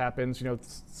whatever else happens. You know,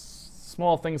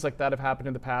 small things like that have happened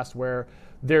in the past where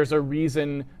there's a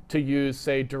reason to use,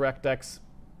 say, DirectX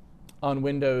on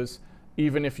Windows,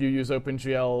 even if you use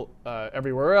OpenGL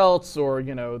everywhere else, or,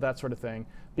 you know, that sort of thing,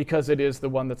 because it is the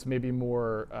one that's maybe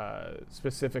more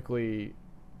specifically,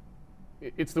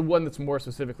 it's the one that's more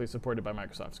specifically supported by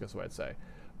Microsoft, I guess what I'd say.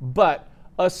 But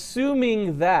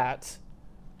assuming that,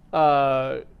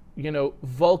 you know,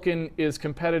 Vulkan is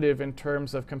competitive in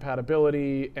terms of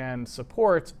compatibility and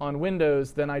support on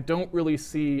Windows, then I don't really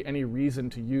see any reason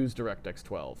to use DirectX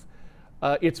 12.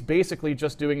 It's basically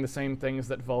just doing the same things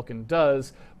that Vulkan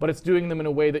does, but it's doing them in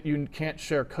a way that you can't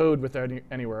share code with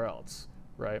anywhere else,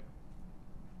 right?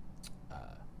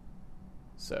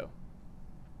 So.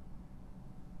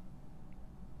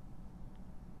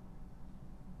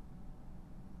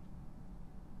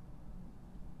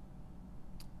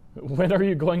 When are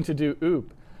you going to do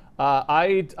OOP?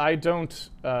 I don't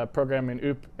program in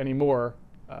OOP anymore.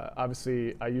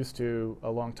 Obviously, I used to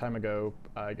a long time ago.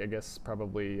 I guess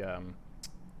probably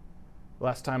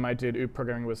last time I did OOP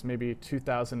programming was maybe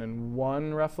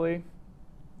 2001, roughly.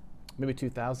 Maybe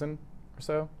 2000 or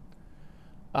so.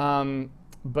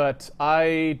 But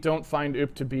I don't find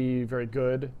OOP to be very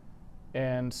good.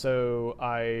 And so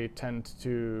I tend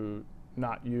to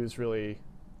not use really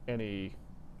any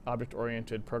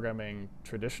object-oriented programming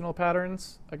traditional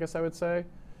patterns, I guess I would say.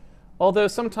 Although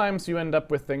sometimes you end up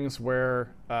with things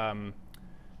where,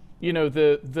 you know,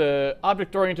 the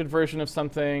object-oriented version of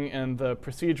something and the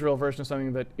procedural version of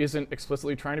something that isn't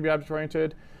explicitly trying to be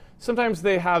object-oriented, sometimes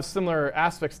they have similar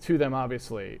aspects to them,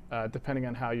 obviously, depending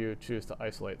on how you choose to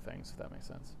isolate things, if that makes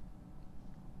sense.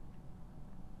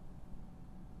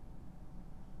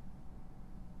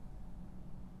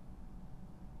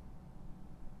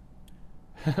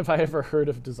 Have I ever heard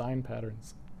of design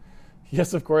patterns?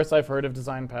 Yes, of course, I've heard of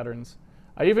design patterns.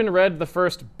 I even read the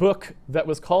first book that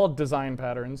was called Design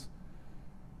Patterns.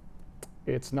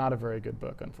 It's not a very good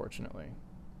book, unfortunately.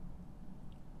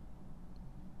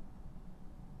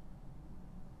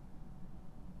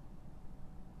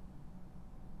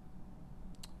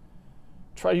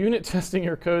 Try unit testing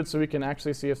your code so we can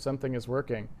actually see if something is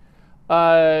working.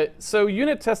 So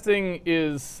unit testing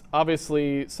is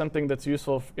obviously something that's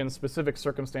useful in specific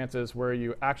circumstances where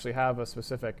you actually have a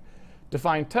specific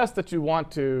defined test that you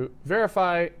want to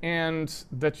verify and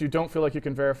that you don't feel like you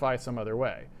can verify some other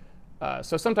way.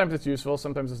 So sometimes it's useful,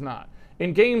 sometimes it's not.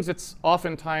 In games, it's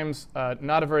oftentimes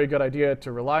not a very good idea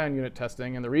to rely on unit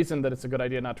testing. And the reason that it's a good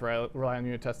idea not to rely on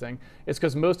unit testing is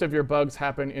because most of your bugs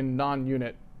happen in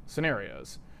non-unit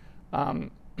scenarios.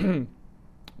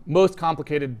 Most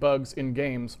complicated bugs in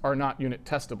games are not unit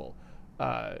testable.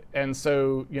 And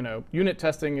so, you know, unit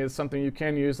testing is something you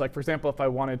can use. Like, for example, if I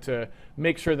wanted to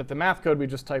make sure that the math code we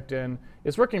just typed in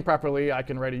is working properly, I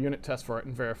can write a unit test for it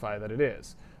and verify that it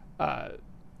is.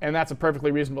 And that's a perfectly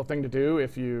reasonable thing to do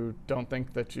if you don't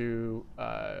think that you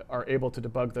are able to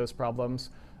debug those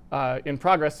problems in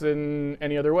progress in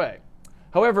any other way.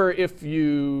 However, if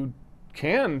you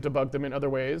can debug them in other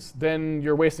ways, then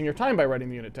you're wasting your time by writing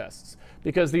the unit tests.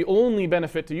 Because the only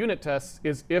benefit to unit tests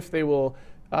is if they will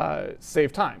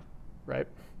save time, right?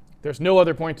 There's no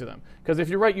other point to them. Because if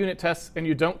you write unit tests and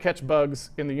you don't catch bugs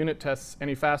in the unit tests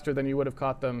any faster than you would have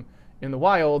caught them in the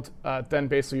wild, then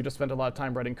basically you just spent a lot of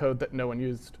time writing code that no one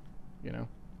used, you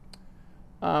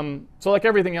know? So like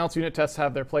everything else, unit tests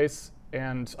have their place,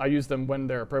 and I use them when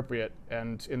they're appropriate.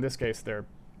 And in this case, they're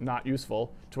not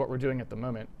useful to what we're doing at the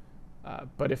moment.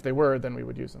 But if they were, then we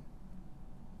would use them.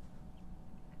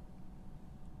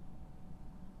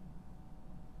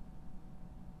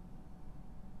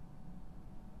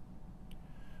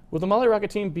 Will the Molly Rocket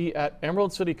team be at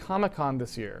Emerald City Comic Con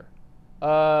this year?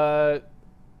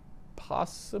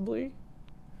 Possibly.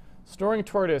 Snoring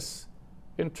Tortoise.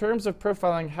 in terms of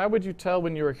profiling, how would you tell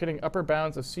when you were hitting upper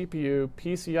bounds of CPU,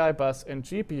 PCI bus, and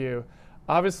GPU?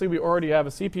 Obviously, we already have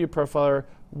a CPU profiler.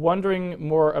 Wondering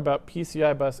more about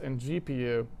PCI bus and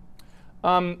GPU.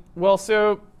 Well,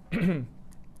 so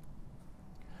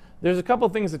there's a couple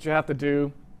things that you have to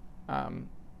do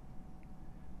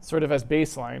sort of as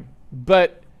baseline.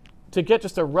 But to get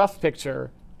just a rough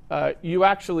picture, you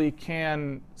actually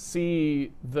can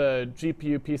see the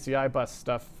GPU PCI bus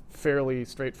stuff fairly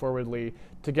straightforwardly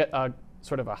to get a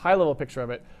sort of a high-level picture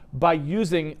of it by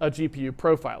using a GPU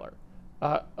profiler,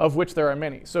 of which there are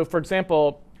many. So for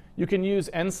example, you can use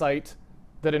Nsight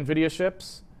that NVIDIA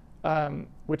ships,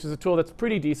 which is a tool that's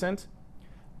pretty decent.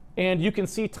 And you can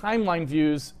see timeline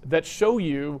views that show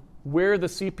you where the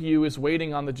CPU is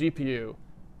waiting on the GPU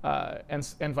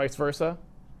and vice versa.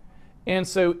 And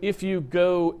so if you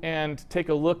go and take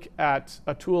a look at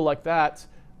a tool like that,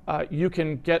 you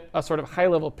can get a sort of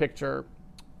high-level picture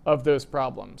of those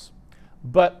problems.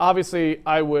 But obviously,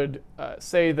 I would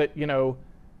say that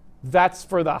that's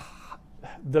for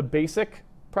the basic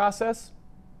process.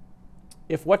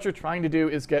 If what you're trying to do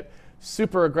is get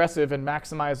super aggressive and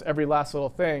maximize every last little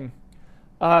thing,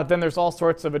 then there's all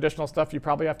sorts of additional stuff you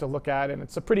probably have to look at. And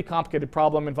it's a pretty complicated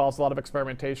problem, involves a lot of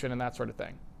experimentation and that sort of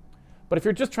thing. But if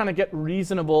you're just trying to get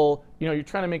reasonable, you're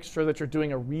trying to make sure that you're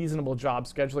doing a reasonable job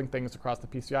scheduling things across the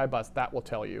PCI bus, that will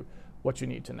tell you what you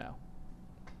need to know.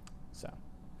 So.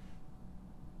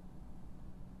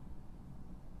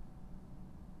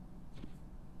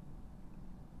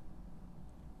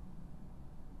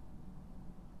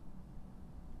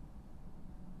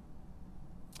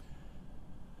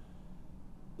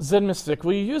 Zen Mystic,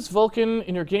 will you use Vulkan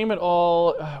in your game at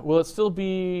all? Will it still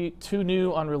be too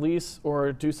new on release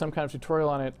or do some kind of tutorial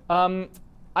on it?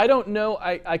 I don't know.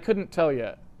 I couldn't tell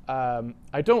you.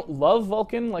 I don't love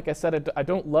Vulkan. Like I said, I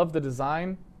don't love the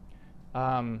design.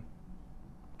 But,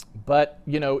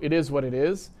 it is what it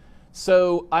is.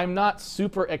 So I'm not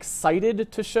super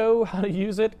excited to show how to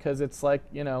use it because it's like,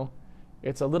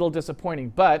 it's a little disappointing.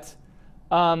 But,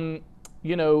 who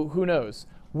knows?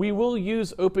 We will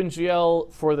use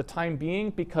OpenGL for the time being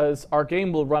because our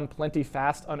game will run plenty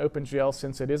fast on OpenGL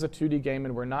since it is a 2D game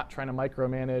and we're not trying to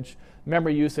micromanage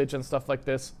memory usage and stuff like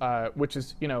this, which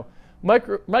is,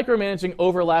 micromanaging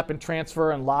overlap and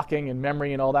transfer and locking and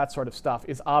memory and all that sort of stuff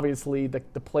is obviously the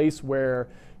place where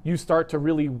you start to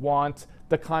really want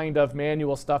the kind of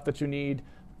manual stuff that you need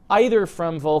either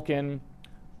from Vulkan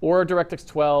or DirectX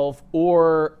 12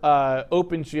 or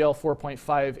OpenGL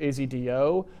 4.5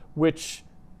 AZDO, which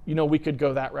we could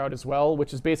go that route as well,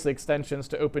 which is basically extensions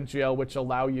to OpenGL, which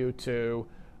allow you to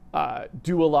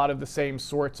do a lot of the same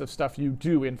sorts of stuff you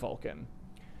do in Vulkan.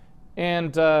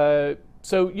 And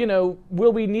so,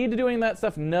 will we need to do any of that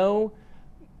stuff? No.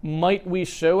 Might we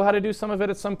show how to do some of it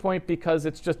at some point because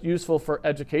it's just useful for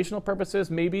educational purposes?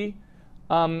 Maybe.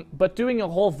 But doing a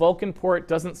whole Vulkan port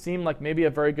doesn't seem like maybe a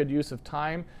very good use of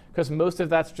time because most of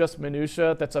that's just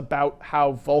minutia that's about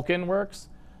how Vulkan works.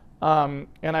 And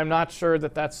I'm not sure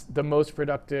that that's the most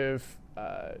productive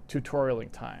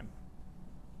tutorialing time.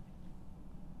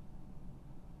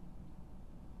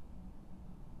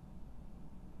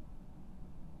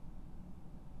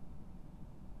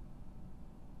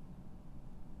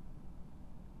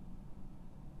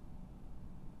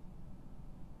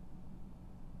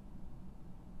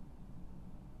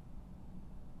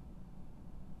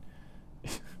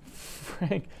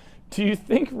 Frank, do you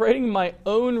think writing my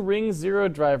own Ring 0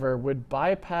 driver would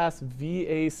bypass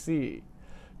VAC?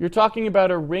 You're talking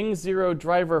about a Ring 0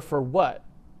 driver for what?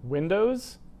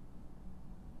 Windows?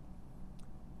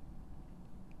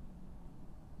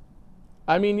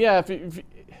 I mean, yeah,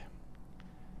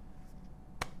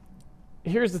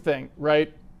 here's the thing,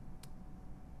 right?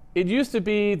 It used to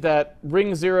be that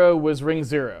Ring 0 was Ring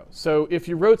 0. So if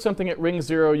you wrote something at Ring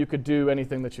 0, you could do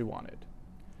anything that you wanted.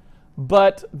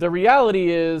 But the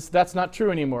reality is that's not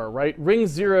true anymore, right? Ring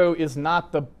 0 is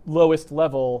not the lowest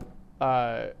level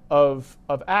of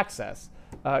access.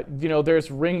 There's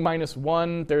Ring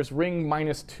 -1, there's Ring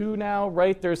 -2 now,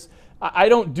 right? I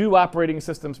don't do operating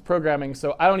systems programming,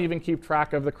 so I don't even keep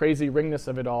track of the crazy ringness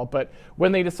of it all. But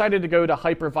when they decided to go to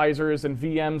hypervisors and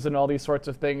VMs and all these sorts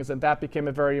of things, and that became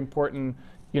a very important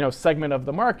segment of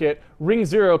the market, Ring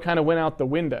 0 kind of went out the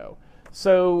window.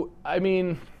 So, I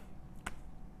mean,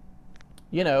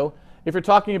 if you're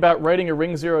talking about writing a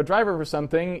Ring 0 driver for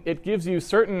something, it gives you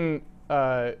certain,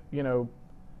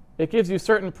 it gives you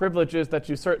certain privileges that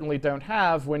you certainly don't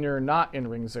have when you're not in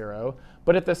Ring 0.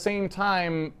 But at the same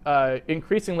time,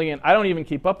 increasingly, and I don't even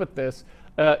keep up with this,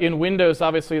 in Windows,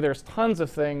 obviously, there's tons of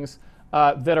things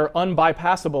that are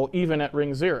unbypassable even at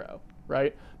Ring 0,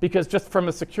 right? Because just from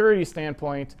a security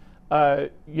standpoint,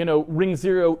 ring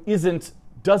 0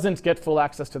 doesn't get full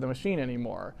access to the machine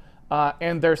anymore.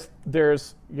 And there's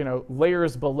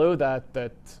layers below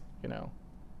that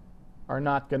are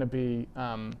not going to be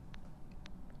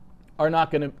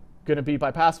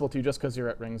bypassable to you just because you're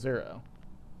at ring 0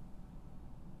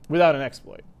 without an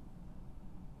exploit.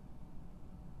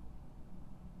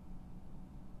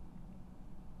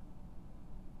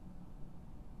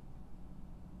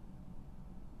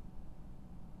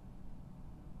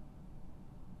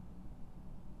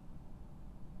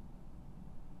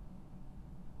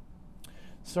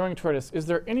 Soaring Tortoise, is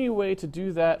there any way to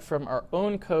do that from our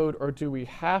own code, or do we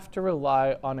have to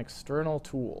rely on external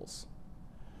tools?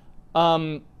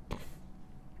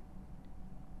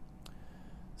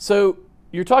 So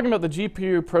you're talking about the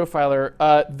GPU profiler.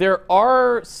 There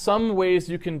are some ways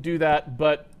you can do that,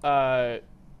 but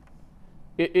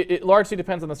it largely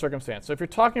depends on the circumstance. So if you're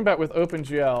talking about with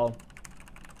OpenGL,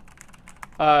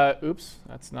 oops,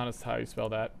 that's not how you spell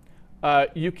that.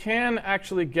 You can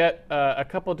actually get a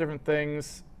couple of different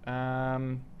things.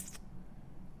 Timer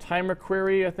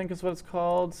query, I think is what it's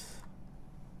called.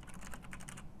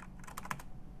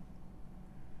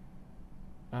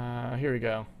 Here we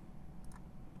go.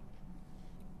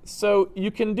 So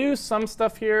you can do some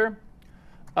stuff here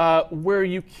where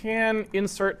you can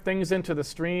insert things into the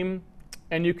stream,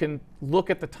 and you can look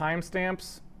at the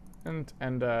timestamps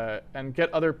and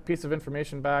get other piece of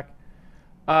information back.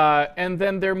 And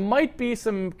then there might be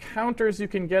some counters you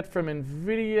can get from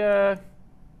NVIDIA.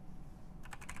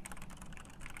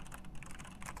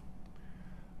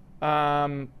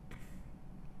 I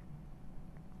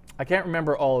can't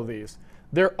remember all of these.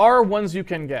 There are ones you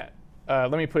can get.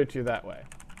 Let me put it to you that way.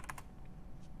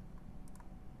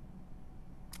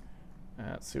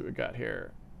 Let's see what we got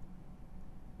here.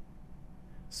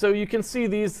 So you can see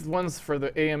these ones for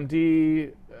the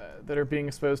AMD that are being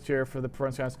exposed here for the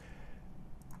performance.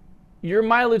 Your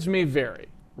mileage may vary,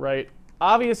 right?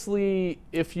 Obviously,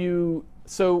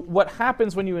 so what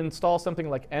happens when you install something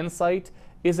like Nsight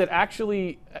is it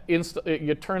actually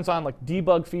it turns on like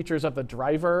debug features of the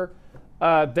driver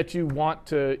that you want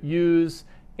to use.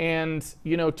 And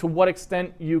to what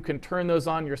extent you can turn those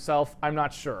on yourself, I'm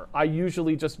not sure. I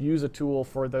usually just use a tool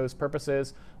for those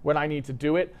purposes when I need to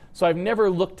do it. So I've never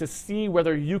looked to see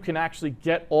whether you can actually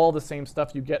get all the same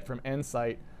stuff you get from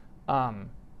Nsight.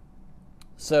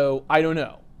 So I don't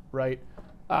know, right?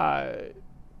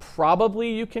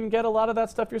 Probably you can get a lot of that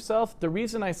stuff yourself. The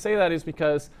reason I say that is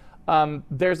because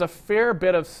there's a fair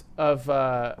bit of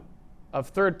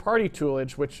third-party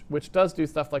toolage which does do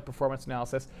stuff like performance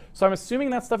analysis. So I'm assuming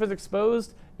that stuff is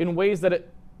exposed in ways that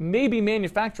it may be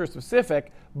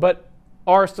manufacturer-specific, but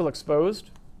are still exposed.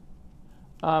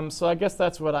 So I guess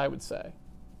that's what I would say.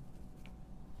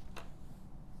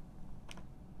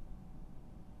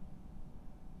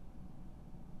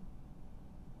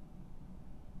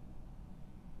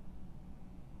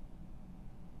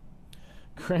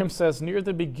 Graham says, near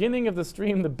the beginning of the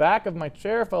stream, the back of my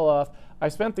chair fell off. I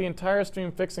spent the entire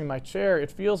stream fixing my chair.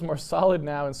 It feels more solid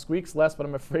now and squeaks less, but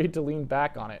I'm afraid to lean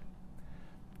back on it.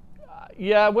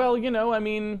 Yeah, well, I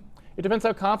mean, it depends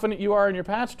how confident you are in your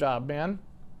patch job, man.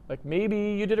 Like, maybe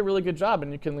you did a really good job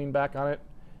and you can lean back on it,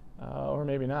 or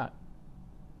maybe not.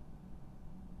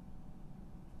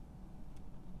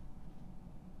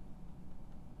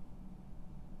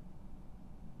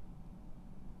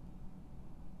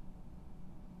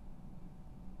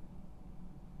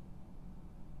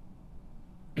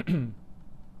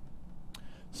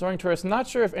 Soaring Tourist, not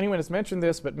sure if anyone has mentioned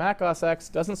this, but Mac OS X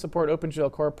doesn't support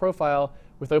OpenGL Core Profile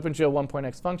with OpenGL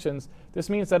 1.x functions. This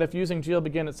means that if using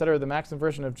GLBegin, etc., the maximum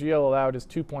version of GL allowed is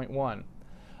 2.1.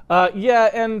 Yeah,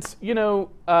 and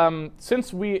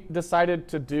since we decided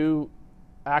to do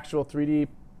actual 3D,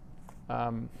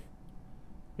 and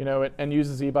use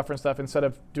the Z buffer and stuff instead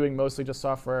of doing mostly just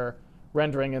software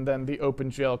rendering and then the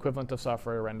OpenGL equivalent of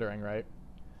software rendering, right?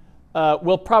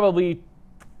 We'll probably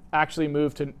actually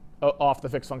move to off the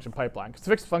fixed function pipeline, because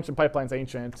the fixed function pipeline is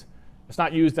ancient. It's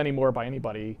not used anymore by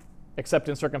anybody, except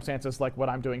in circumstances like what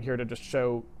I'm doing here to just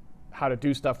show how to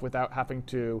do stuff without having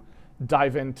to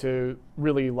dive into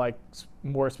really like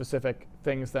more specific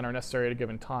things than are necessary at a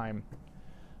given time.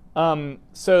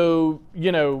 So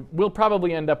we'll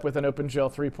probably end up with an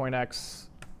OpenGL 3.x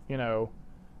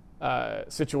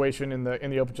situation in the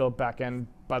OpenGL backend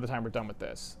by the time we're done with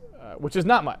this, which is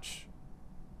not much,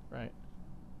 right?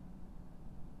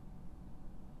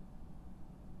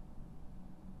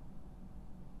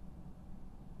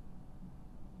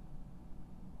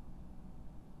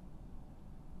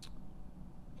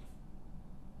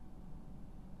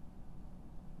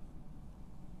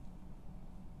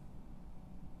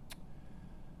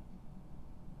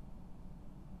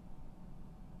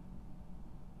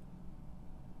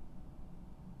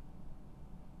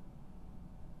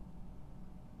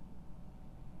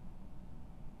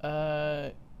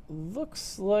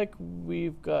 looks like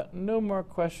we've got no more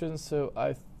questions, so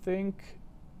I think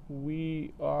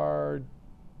we are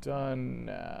done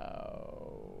now.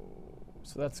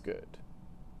 So that's good.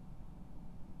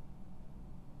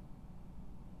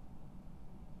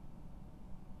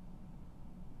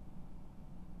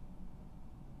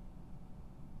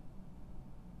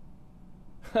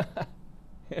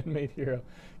 Handmade hero.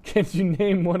 Can you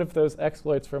name one of those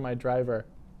exploits for my driver?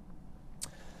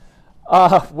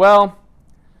 Well,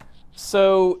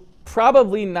 so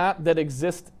probably not that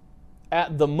exist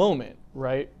at the moment,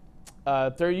 right?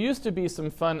 There used to be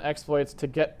some fun exploits to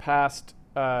get past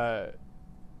the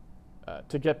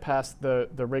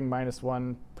ring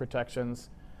 -1 protections,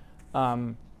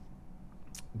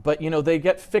 but you know they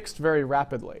get fixed very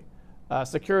rapidly.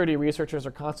 Security researchers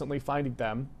are constantly finding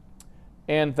them,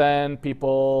 and then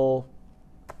people,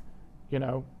 you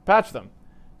know, patch them.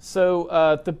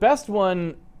 So the best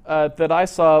one that I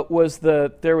saw was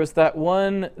there was that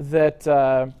one that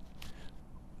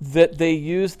that they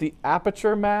used the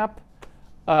aperture map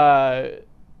there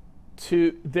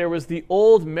was the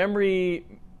old memory,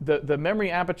 the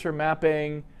memory aperture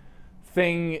mapping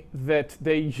thing that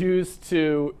they used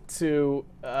to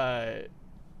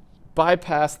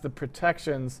bypass the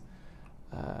protections.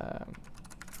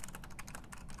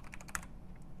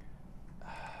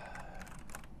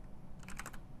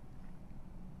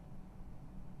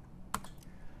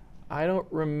 I don't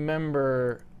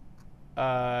remember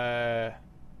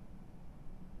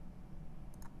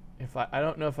if I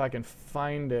don't know if I can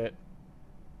find it.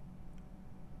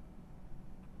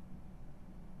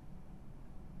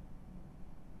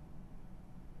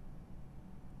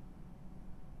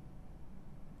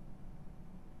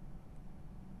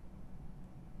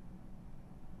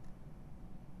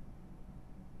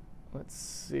 Let's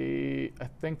see. I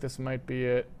think this might be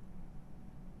it.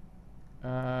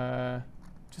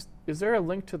 Is there a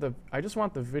link to the? I just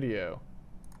want the video.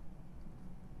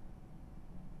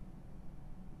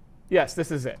 Yes,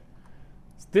 this is it.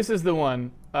 This is the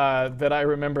one that I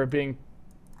remember being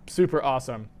super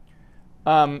awesome.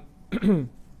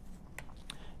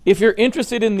 If you're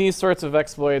interested in these sorts of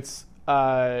exploits,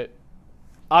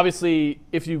 obviously,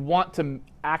 if you want to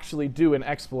actually do an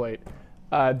exploit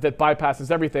that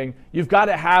bypasses everything, you've got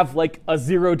to have like a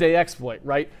 0-day exploit,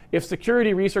 right? If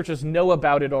security researchers know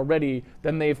about it already,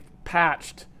 then they've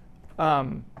patched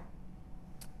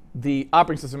the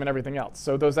operating system and everything else.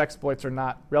 So those exploits are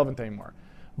not relevant anymore.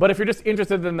 But if you're just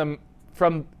interested in them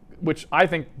from, which I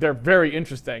think they're very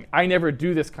interesting. I never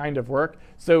do this kind of work,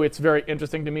 so it's very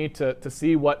interesting to me to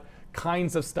see what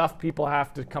kinds of stuff people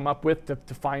have to come up with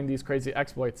to find these crazy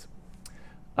exploits.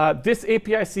 This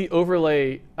APIC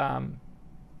overlay,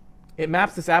 it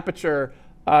maps this aperture,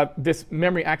 this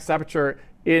memory access aperture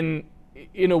in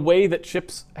a way that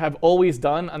chips have always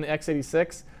done on the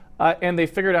x86, and they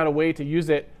figured out a way to use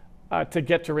it to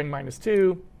get to ring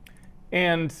 -2,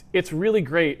 and it's really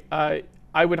great. I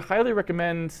would highly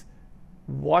recommend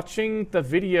watching the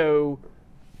video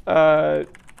because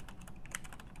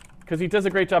he does a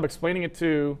great job explaining it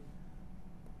to.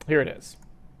 Here it is.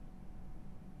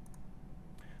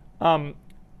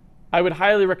 I would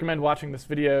highly recommend watching this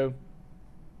video.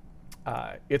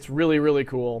 It's really, really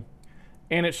cool.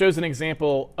 And it shows an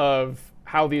example of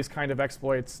how these kind of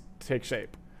exploits take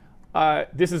shape.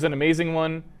 This is an amazing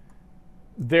one.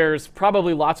 There's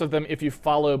probably lots of them if you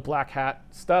follow Black Hat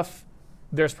stuff.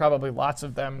 There's probably lots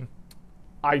of them.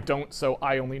 I don't, so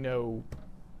I only know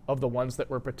of the ones that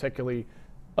were particularly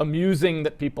amusing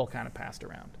that people kind of passed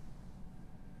around.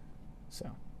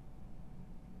 So.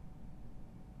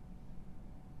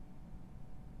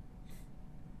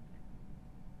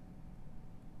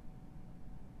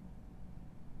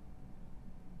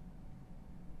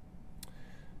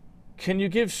 Can you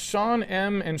give Sean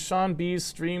M. and Sean B's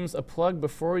streams a plug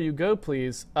before you go,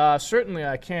 please? Certainly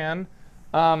I can.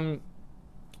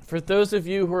 For those of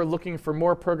you who are looking for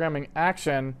more programming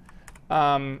action,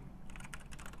 I'll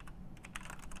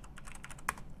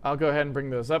go ahead and bring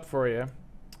those up for you.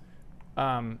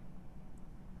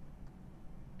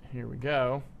 Here we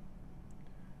go.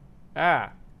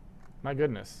 Ah, my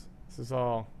goodness. This is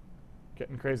all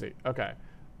getting crazy. OK,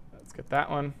 let's get that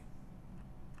one.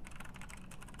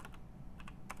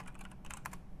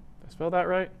 Did I spell that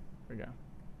right? There we go.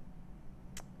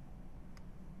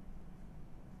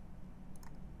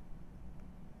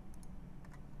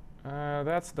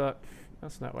 That's not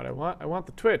what I want. I want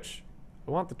the Twitch.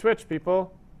 I want the Twitch,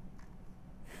 people.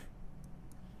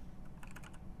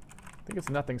 I think it's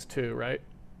nothing's 2, right?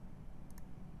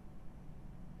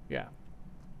 Yeah.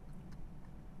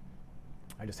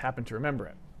 I just happen to remember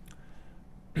it.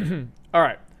 All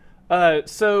right.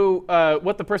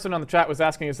 What the person on the chat was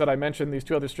asking is that I mentioned these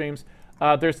two other streams.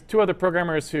 There's two other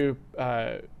programmers who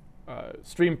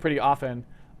stream pretty often.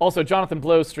 Also, Jonathan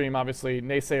Blow's stream, obviously,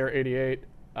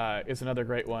 Naysayer88 is another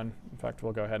great one. In fact,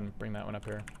 we'll go ahead and bring that one up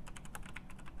here.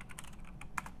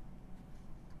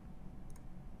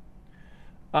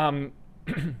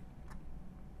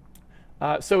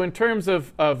 So in terms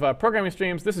of programming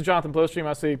streams, this is Jonathan Blow's stream.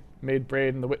 Obviously, made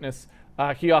Braid and The Witness.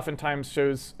 He oftentimes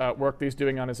shows work that he's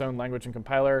doing on his own language and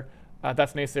compiler.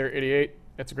 That's Naysayer88.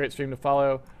 It's a great stream to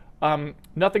follow.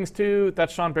 Nothing's 2,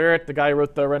 that's Sean Barrett, the guy who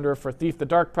wrote the renderer for Thief the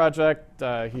Dark project.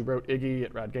 He wrote Iggy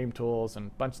at Rad Game Tools and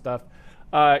a bunch of stuff.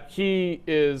 He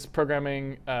is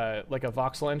programming like a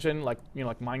voxel engine, like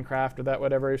like Minecraft or that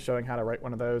whatever, showing how to write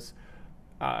one of those.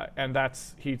 And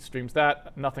he streams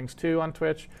that. Nothing's 2 on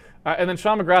Twitch. And then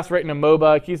Sean McGrath's writing a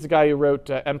MOBA. He's the guy who wrote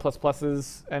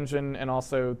N++'s engine and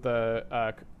also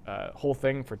the whole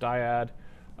thing for Dyad,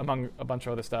 among a bunch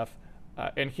of other stuff.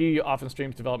 And he often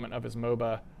streams development of his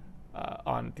MOBA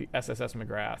on the SSS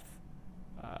McGrath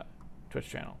Twitch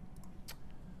channel.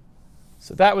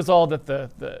 So that was all that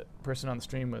the person on the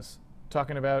stream was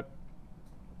talking about.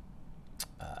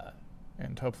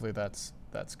 And hopefully that's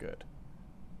good.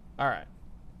 All right.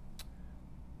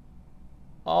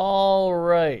 All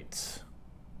right.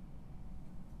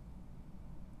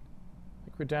 I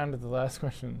think we're down to the last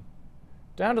question.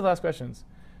 Down to the last questions.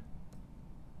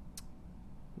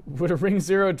 Would a Ring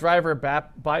 0 driver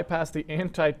bypass the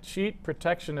anti-cheat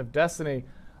protection of Destiny?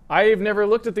 I've never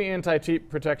looked at the anti-cheat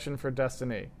protection for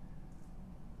Destiny.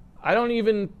 I don't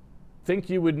even think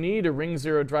you would need a Ring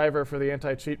 0 driver for the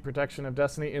anti-cheat protection of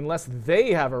Destiny unless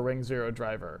they have a Ring 0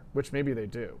 driver, which maybe they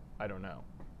do. I don't know.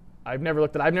 I've never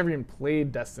looked at. I've never even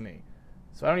played Destiny,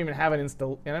 so I don't even have an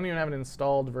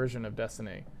installed version of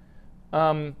Destiny.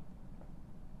 But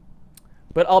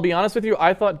I'll be honest with you.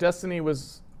 I thought Destiny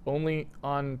was only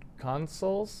on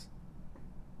consoles.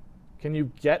 Can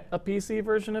you get a PC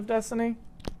version of Destiny?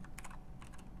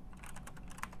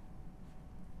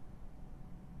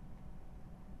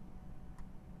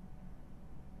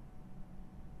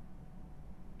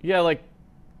 Yeah, like,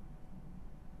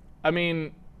 I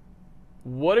mean,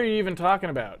 what are you even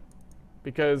talking about?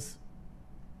 Because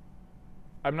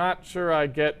I'm not sure I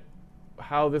get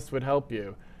how this would help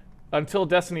you. Until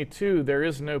Destiny 2, there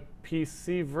is no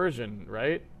PC version,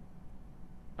 right?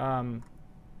 I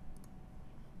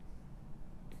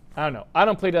don't know. I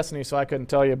don't play Destiny, so I couldn't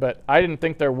tell you, but I didn't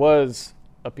think there was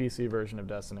a PC version of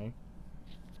Destiny.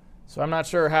 So I'm not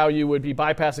sure how you would be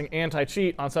bypassing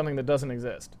anti-cheat on something that doesn't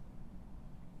exist.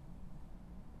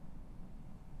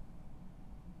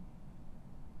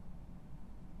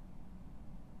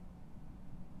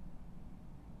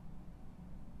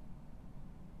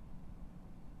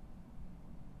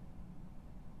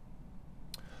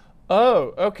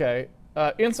 Oh, okay.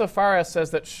 Insofar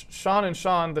says that Sean and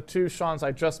Sean, the two Seans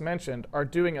I just mentioned, are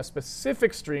doing a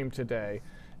specific stream today,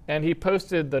 and he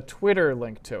posted the Twitter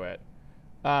link to it.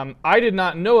 I did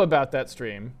not know about that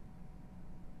stream.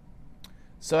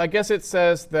 So I guess it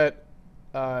says that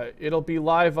it'll be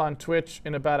live on Twitch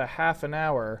in about a half an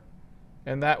hour,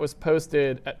 and that was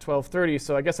posted at 12:30,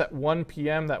 so I guess at 1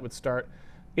 p.m. that would start.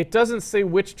 It doesn't say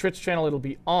which Twitch channel it'll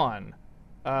be on.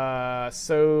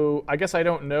 So I guess I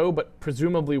don't know, but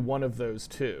presumably one of those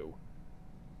two.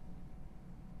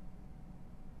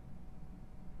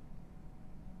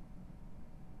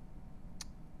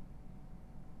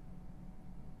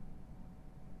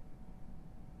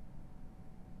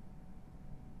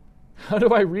 How do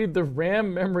I read the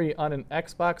RAM memory on an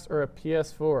Xbox or a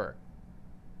PS4?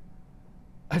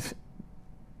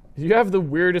 You have the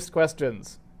weirdest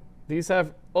questions. These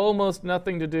have almost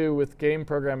nothing to do with game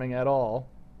programming at all.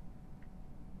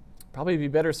 Probably be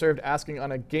better served asking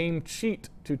on a game cheat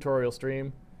tutorial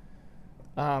stream.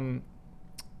 But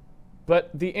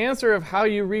the answer of how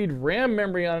you read RAM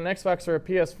memory on an Xbox or a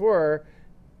PS4,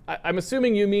 I'm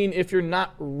assuming you mean if you're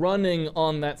not running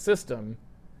on that system.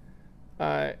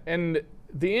 And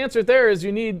the answer there is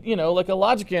you need, like a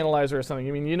logic analyzer or something.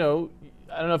 I mean, I don't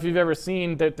know if you've ever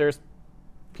seen that there's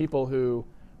people who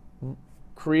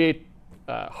create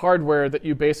hardware that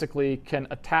you basically can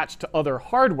attach to other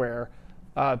hardware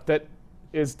that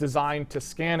is designed to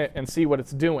scan it and see what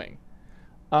it's doing.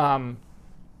 And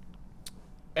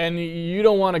you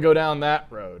don't want to go down that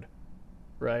road,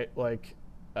 right? Like,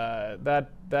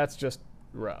 that's just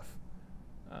rough.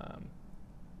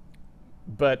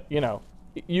 But,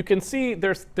 you can see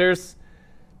there's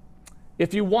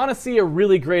if you want to see a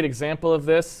really great example of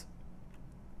this,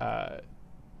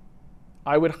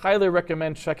 I would highly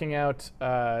recommend checking out,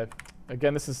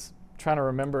 again, this is trying to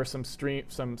remember some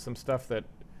stuff that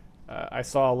I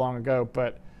saw long ago,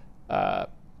 but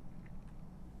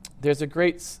there's a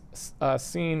great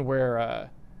scene where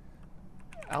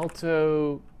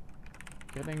alto,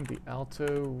 getting the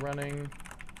alto running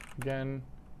again.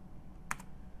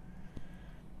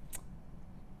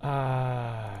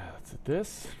 Is it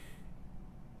this?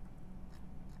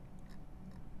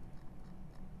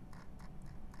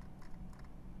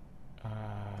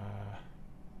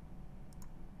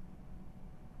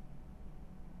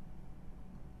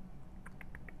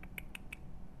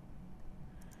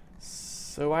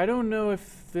 So I don't know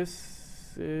if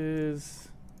this is...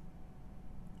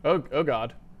 Oh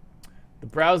God. The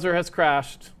browser has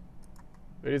crashed.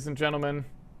 Ladies and gentlemen,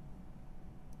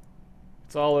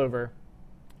 it's all over.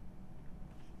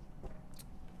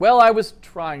 Well, I was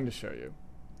trying to show you.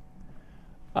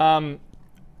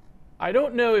 I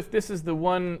don't know if this is the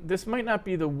one. This might not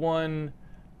be the one,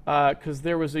 because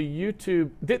there was a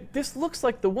YouTube. This looks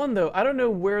like the one, though. I don't know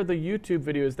where the YouTube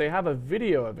video is. They have a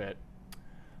video of it.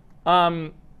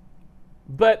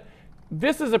 But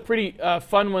this is a pretty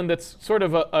fun one that's sort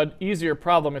of an easier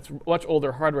problem. It's much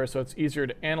older hardware, so it's easier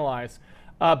to analyze.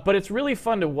 But it's really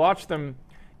fun to watch them.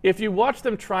 If you watch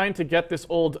them trying to get this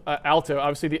old Alto,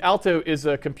 obviously the Alto is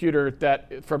a computer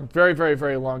that from very, very,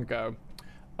 very long ago.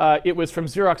 It was from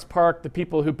Xerox PARC, the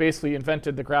people who basically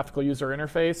invented the graphical user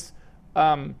interface.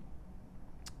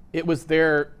 It was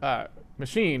their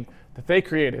machine that they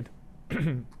created.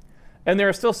 And there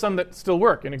are still some that still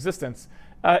work in existence.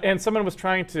 And someone was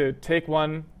trying to take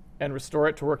one and restore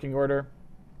it to working order.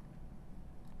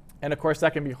 And of course,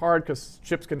 that can be hard because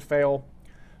chips can fail.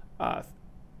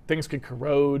 Things can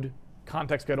corrode,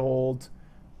 contacts get old,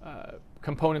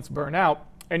 components burn out,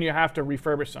 and you have to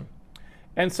refurbish them.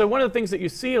 And so one of the things that you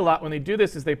see a lot when they do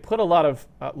this is they put a lot of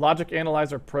logic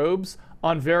analyzer probes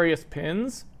on various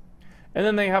pins. And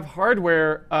then they have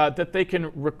hardware that they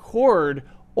can record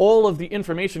all of the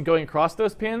information going across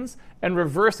those pins and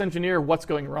reverse engineer what's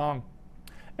going wrong.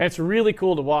 And it's really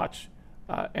cool to watch.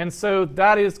 And so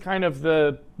that is kind of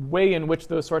the way in which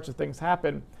those sorts of things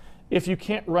happen if you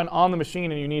can't run on the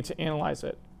machine and you need to analyze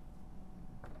it.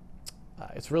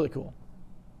 It's really cool.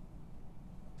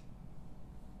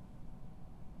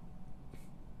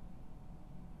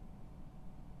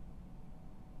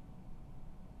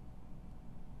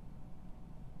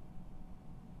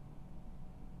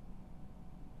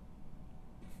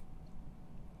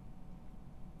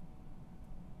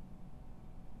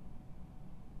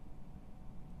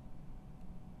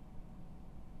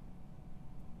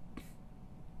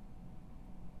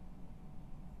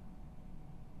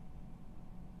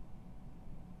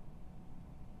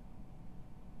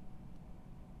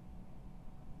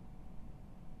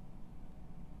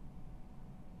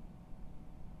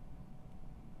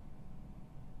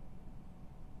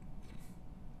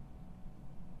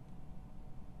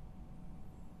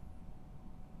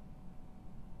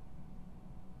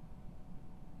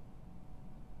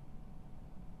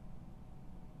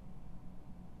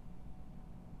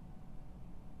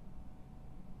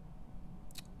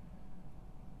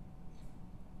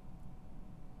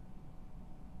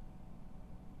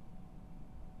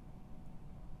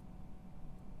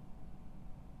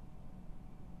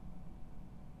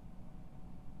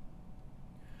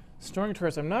 Storing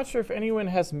torus. I'm not sure if anyone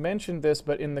has mentioned this,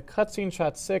 but in the cutscene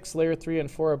shot 6, layer 3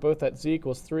 and 4 are both at z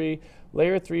equals 3.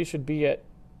 Layer 3 should be at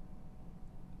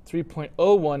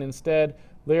 3.01 instead.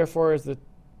 Layer 4 is the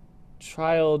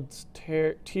child's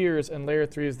tears, and layer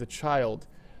 3 is the child.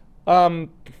 Can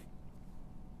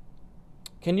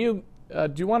you,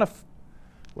 do you want to,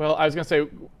 well, I was going to say,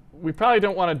 we probably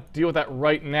don't want to deal with that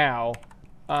right now,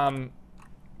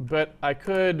 but I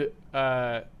could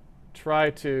try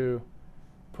to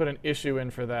put an issue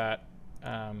in for that.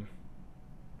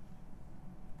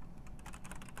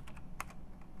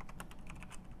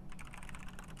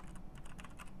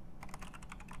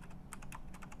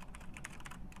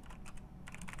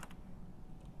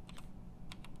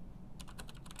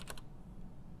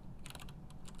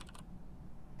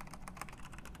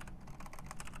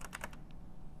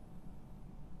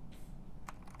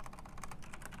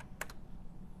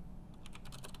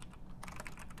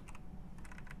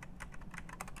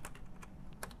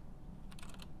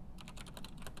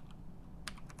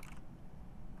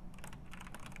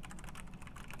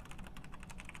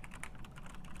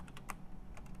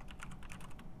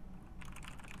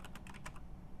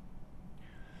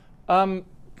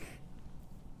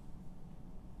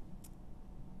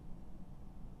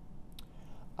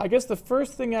 I guess the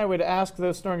first thing I would ask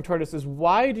those snoring tortoises is,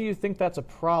 why do you think that's a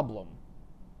problem?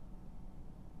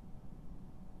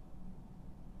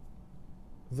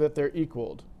 That they're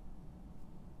equaled.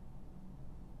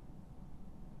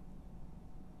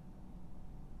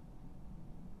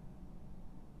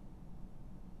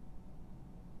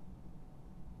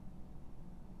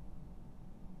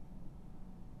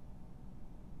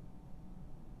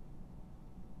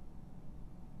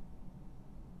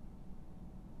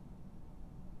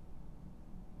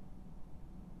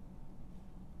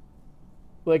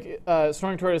 like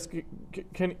snoring tortoise,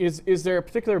 is there a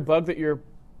particular bug that you're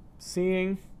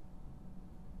seeing?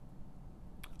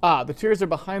 Ah, the tears are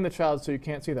behind the child, so you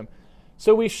can't see them.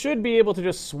 So we should be able to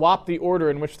just swap the order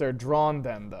in which they're drawn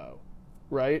then, though,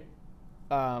 right?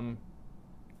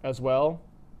 As well.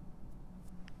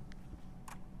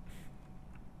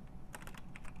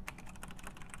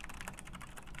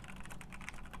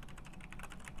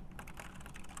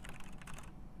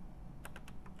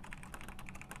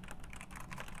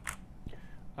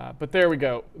 But there we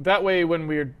go. That way, when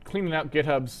we're cleaning out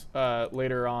GitHubs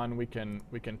later on, we can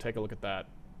take a look at that.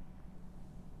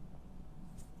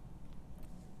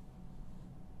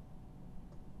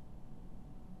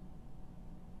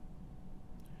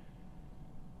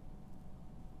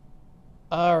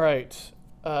 All right.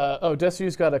 Oh,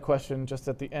 Desu's got a question just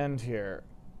at the end here.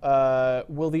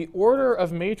 Will the order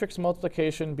of matrix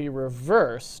multiplication be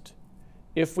reversed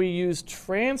if we use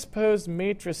transposed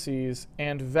matrices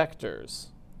and vectors?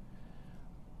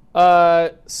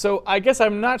 So I guess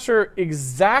I'm not sure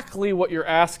exactly what you're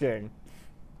asking.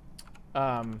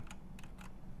 But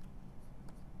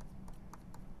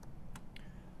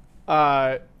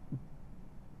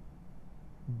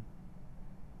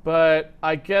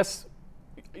I guess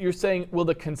you're saying, will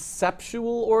the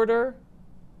conceptual order,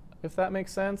 if that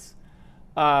makes sense?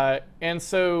 And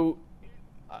so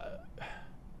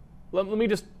let me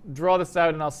just draw this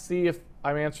out, and I'll see if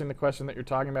I'm answering the question that you're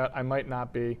talking about. I might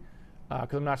not be,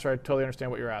 because I'm not sure I totally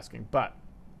understand what you're asking. But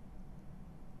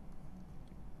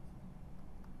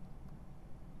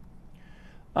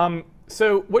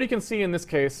so what you can see in this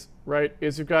case, right,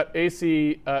 is you've got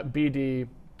AC, BD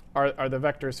are the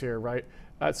vectors here, right?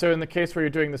 So in the case where you're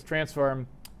doing this transform,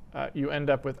 you end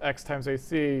up with x times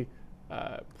AC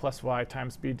plus y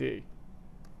times BD,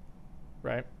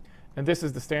 right? And this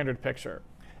is the standard picture.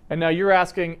 And now you're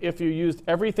asking if you used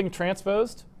everything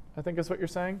transposed, I think is what you're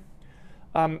saying.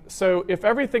 So if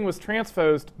everything was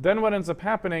transposed, then what ends up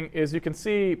happening is you can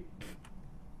see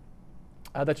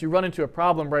that you run into a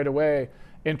problem right away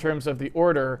in terms of the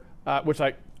order, which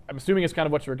I'm assuming is kind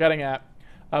of what you were getting at.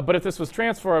 But if this was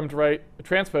transformed, right,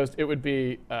 transposed, it would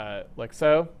be like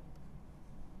so.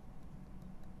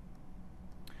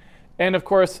 And of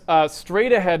course,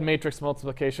 straight ahead matrix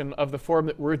multiplication of the form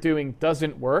that we're doing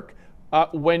doesn't work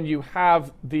when you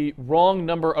have the wrong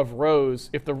number of rows.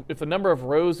 If the number of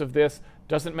rows of this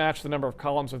doesn't match the number of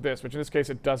columns of this, which in this case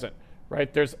it doesn't,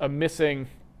 right? There's a missing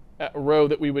row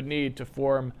that we would need to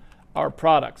form our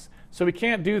products. So we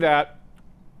can't do that,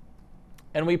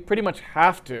 and we pretty much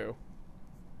have to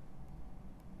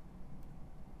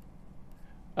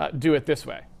do it this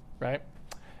way, right?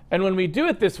 And when we do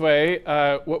it this way,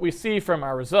 what we see from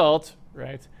our result,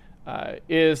 right,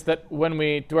 is that when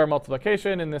we do our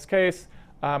multiplication, in this case,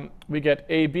 we get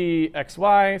AB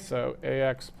xy, so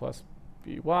ax plus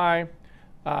by,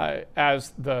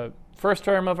 as the first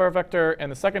term of our vector,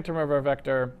 and the second term of our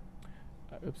vector,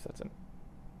 oops, that's an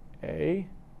a,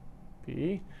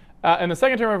 b, and the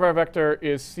second term of our vector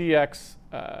is cx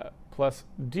plus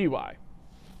dy,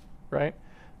 right?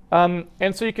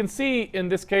 And so you can see in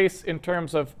this case, in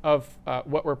terms of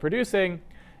what we're producing,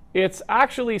 it's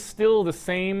actually still the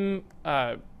same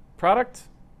product,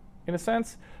 in a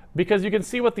sense, because you can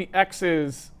see what the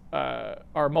x's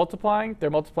are multiplying.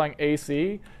 They're multiplying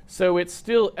AC. So it's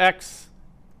still x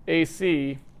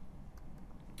AC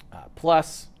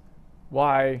plus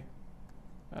y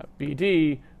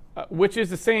BD, which is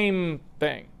the same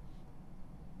thing,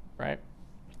 right?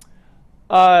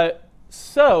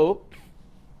 So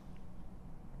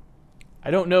I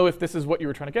don't know if this is what you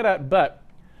were trying to get at, but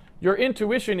your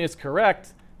intuition is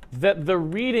correct that the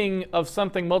reading of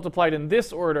something multiplied in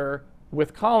this order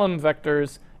with column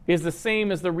vectors is the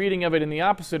same as the reading of it in the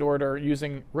opposite order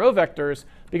using row vectors,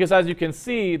 because as you can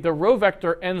see, the row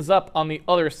vector ends up on the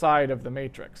other side of the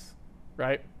matrix,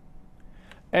 right?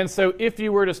 And so if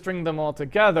you were to string them all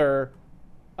together,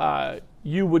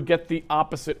 you would get the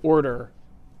opposite order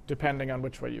depending on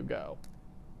which way you go.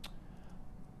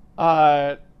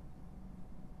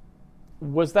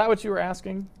 Was that what you were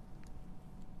asking?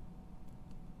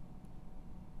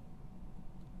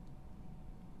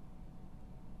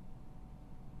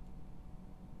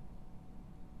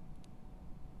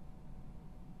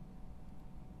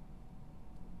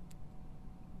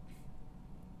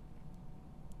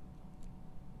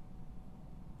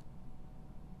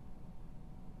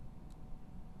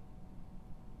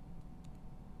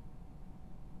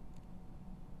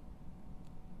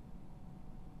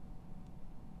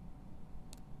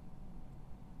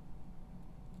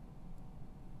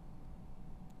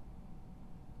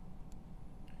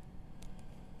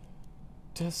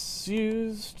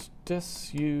 Disused.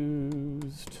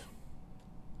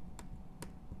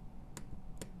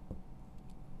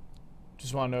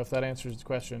 just want to know if that answers the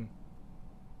question.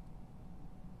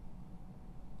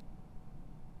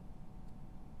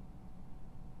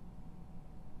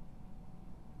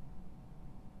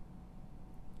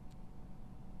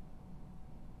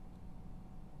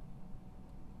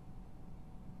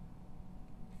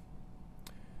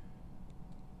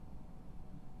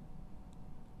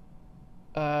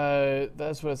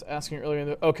 That's what I was asking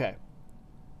earlier. Okay.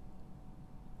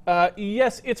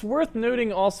 Yes, it's worth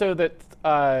noting also that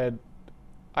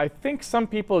I think some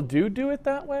people do it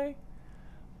that way.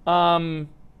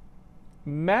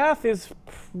 Math is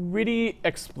pretty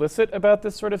explicit about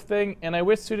this sort of thing, and I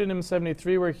wish Pseudonym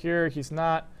 73 were here. He's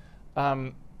not.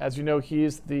 As you know,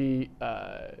 he's the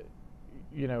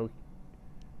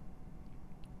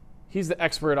he's the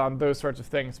expert on those sorts of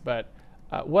things. But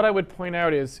what I would point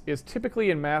out is typically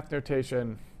in math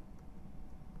notation,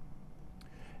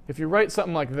 if you write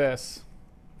something like this,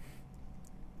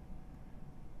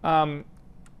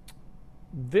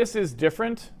 this is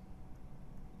different.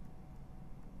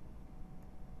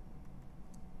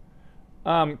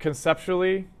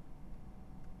 Conceptually.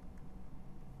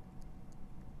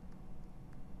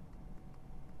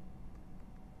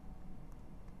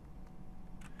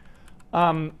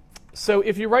 So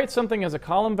if you write something as a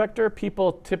column vector,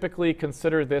 people typically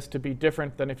consider this to be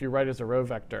different than if you write as a row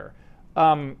vector.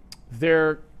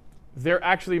 They're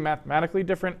actually mathematically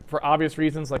different for obvious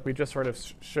reasons, like we just sort of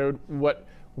showed what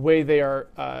way they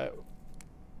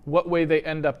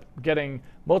end up getting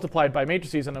multiplied by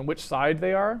matrices and on which side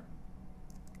they are.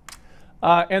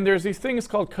 And there's these things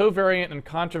called covariant and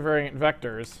contravariant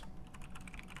vectors.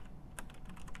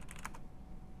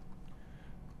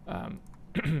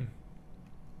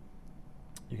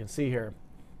 You can see here.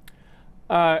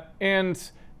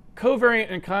 And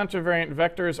covariant and contravariant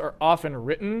vectors are often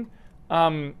written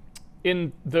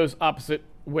in those opposite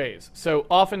ways. So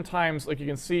oftentimes, like you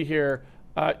can see here,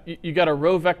 you got a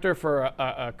row vector for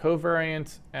a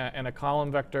covariant and a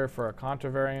column vector for a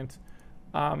contravariant.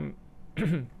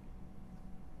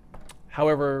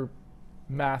 However,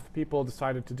 math people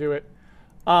decided to do it.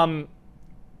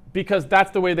 Because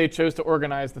that's the way they chose to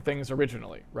organize the things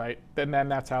originally, right? And then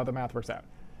that's how the math works out.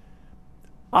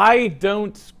 I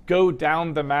don't go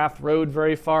down the math road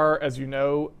very far, as you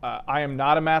know. I am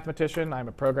not a mathematician. I'm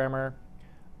a programmer.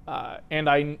 And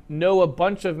I know a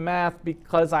bunch of math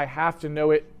because I have to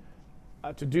know it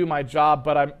to do my job,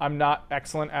 but I'm not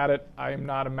excellent at it. I am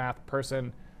not a math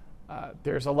person.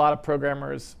 There's a lot of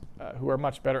programmers who are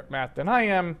much better at math than I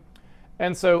am.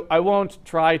 And so I won't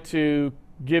try to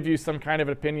give you some kind of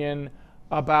an opinion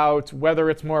about whether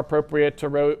it's more appropriate to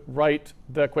write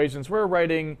the equations we're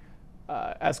writing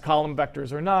as column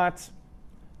vectors or not.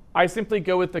 I simply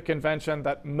go with the convention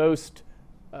that most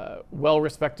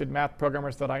well-respected math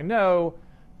programmers that I know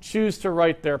choose to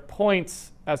write their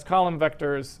points as column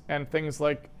vectors, and things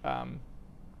like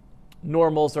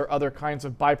normals or other kinds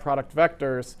of byproduct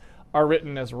vectors are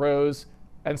written as rows,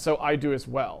 and so I do as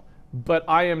well. But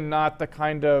I am not the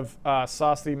kind of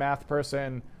saucy math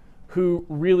person who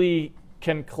really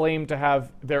can claim to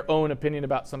have their own opinion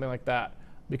about something like that,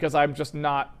 because I'm just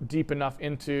not deep enough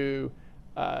into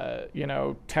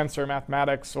tensor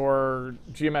mathematics or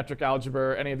geometric algebra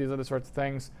or any of these other sorts of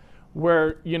things,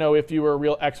 where if you were a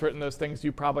real expert in those things,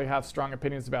 you probably have strong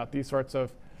opinions about these sorts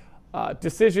of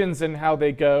decisions and how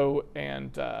they go.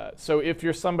 And so if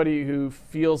you're somebody who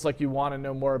feels like you want to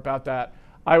know more about that,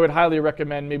 I would highly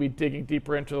recommend maybe digging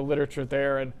deeper into the literature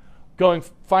there and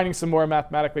finding some more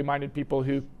mathematically minded people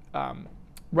who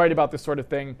write about this sort of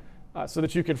thing, so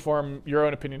that you can form your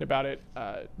own opinion about it.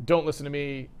 Don't listen to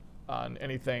me on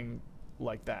anything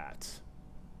like that.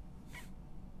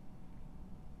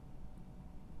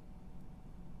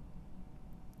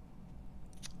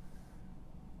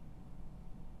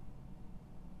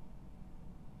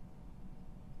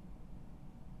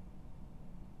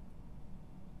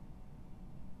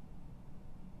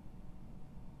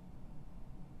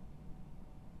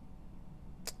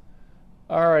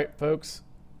 All right, folks.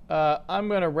 I'm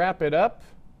going to wrap it up.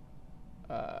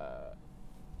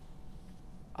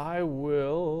 I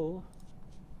will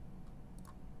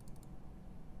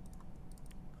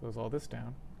close all this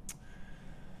down.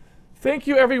 Thank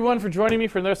you, everyone, for joining me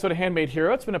for another episode of Handmade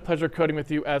Hero. It's been a pleasure coding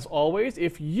with you, as always.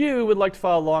 If you would like to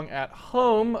follow along at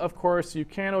home, of course, you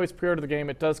can always pre-order the game.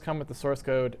 It does come with the source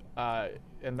code,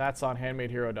 and that's on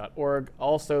handmadehero.org.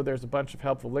 Also, there's a bunch of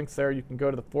helpful links there. You can go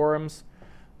to the forums,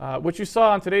 which you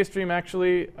saw on today's stream,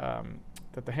 actually,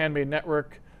 that the Handmade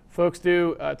Network folks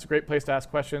do. It's a great place to ask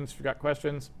questions if you've got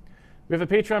questions. We have a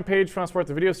Patreon page if you want to support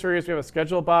the video series. We have a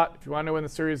schedule bot. If you want to know when the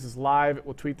series is live, it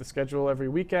will tweet the schedule every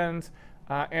weekend.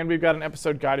 And we've got an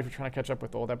episode guide if you're trying to catch up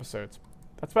with old episodes.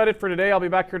 that's about it for today. I'll be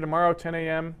back here tomorrow, 10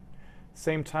 a.m.,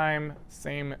 same time,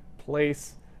 same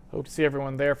place. Hope to see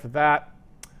everyone there for that.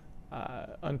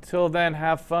 Until then,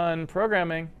 have fun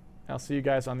programming. I'll see you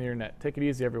guys on the internet. Take it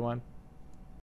easy, everyone.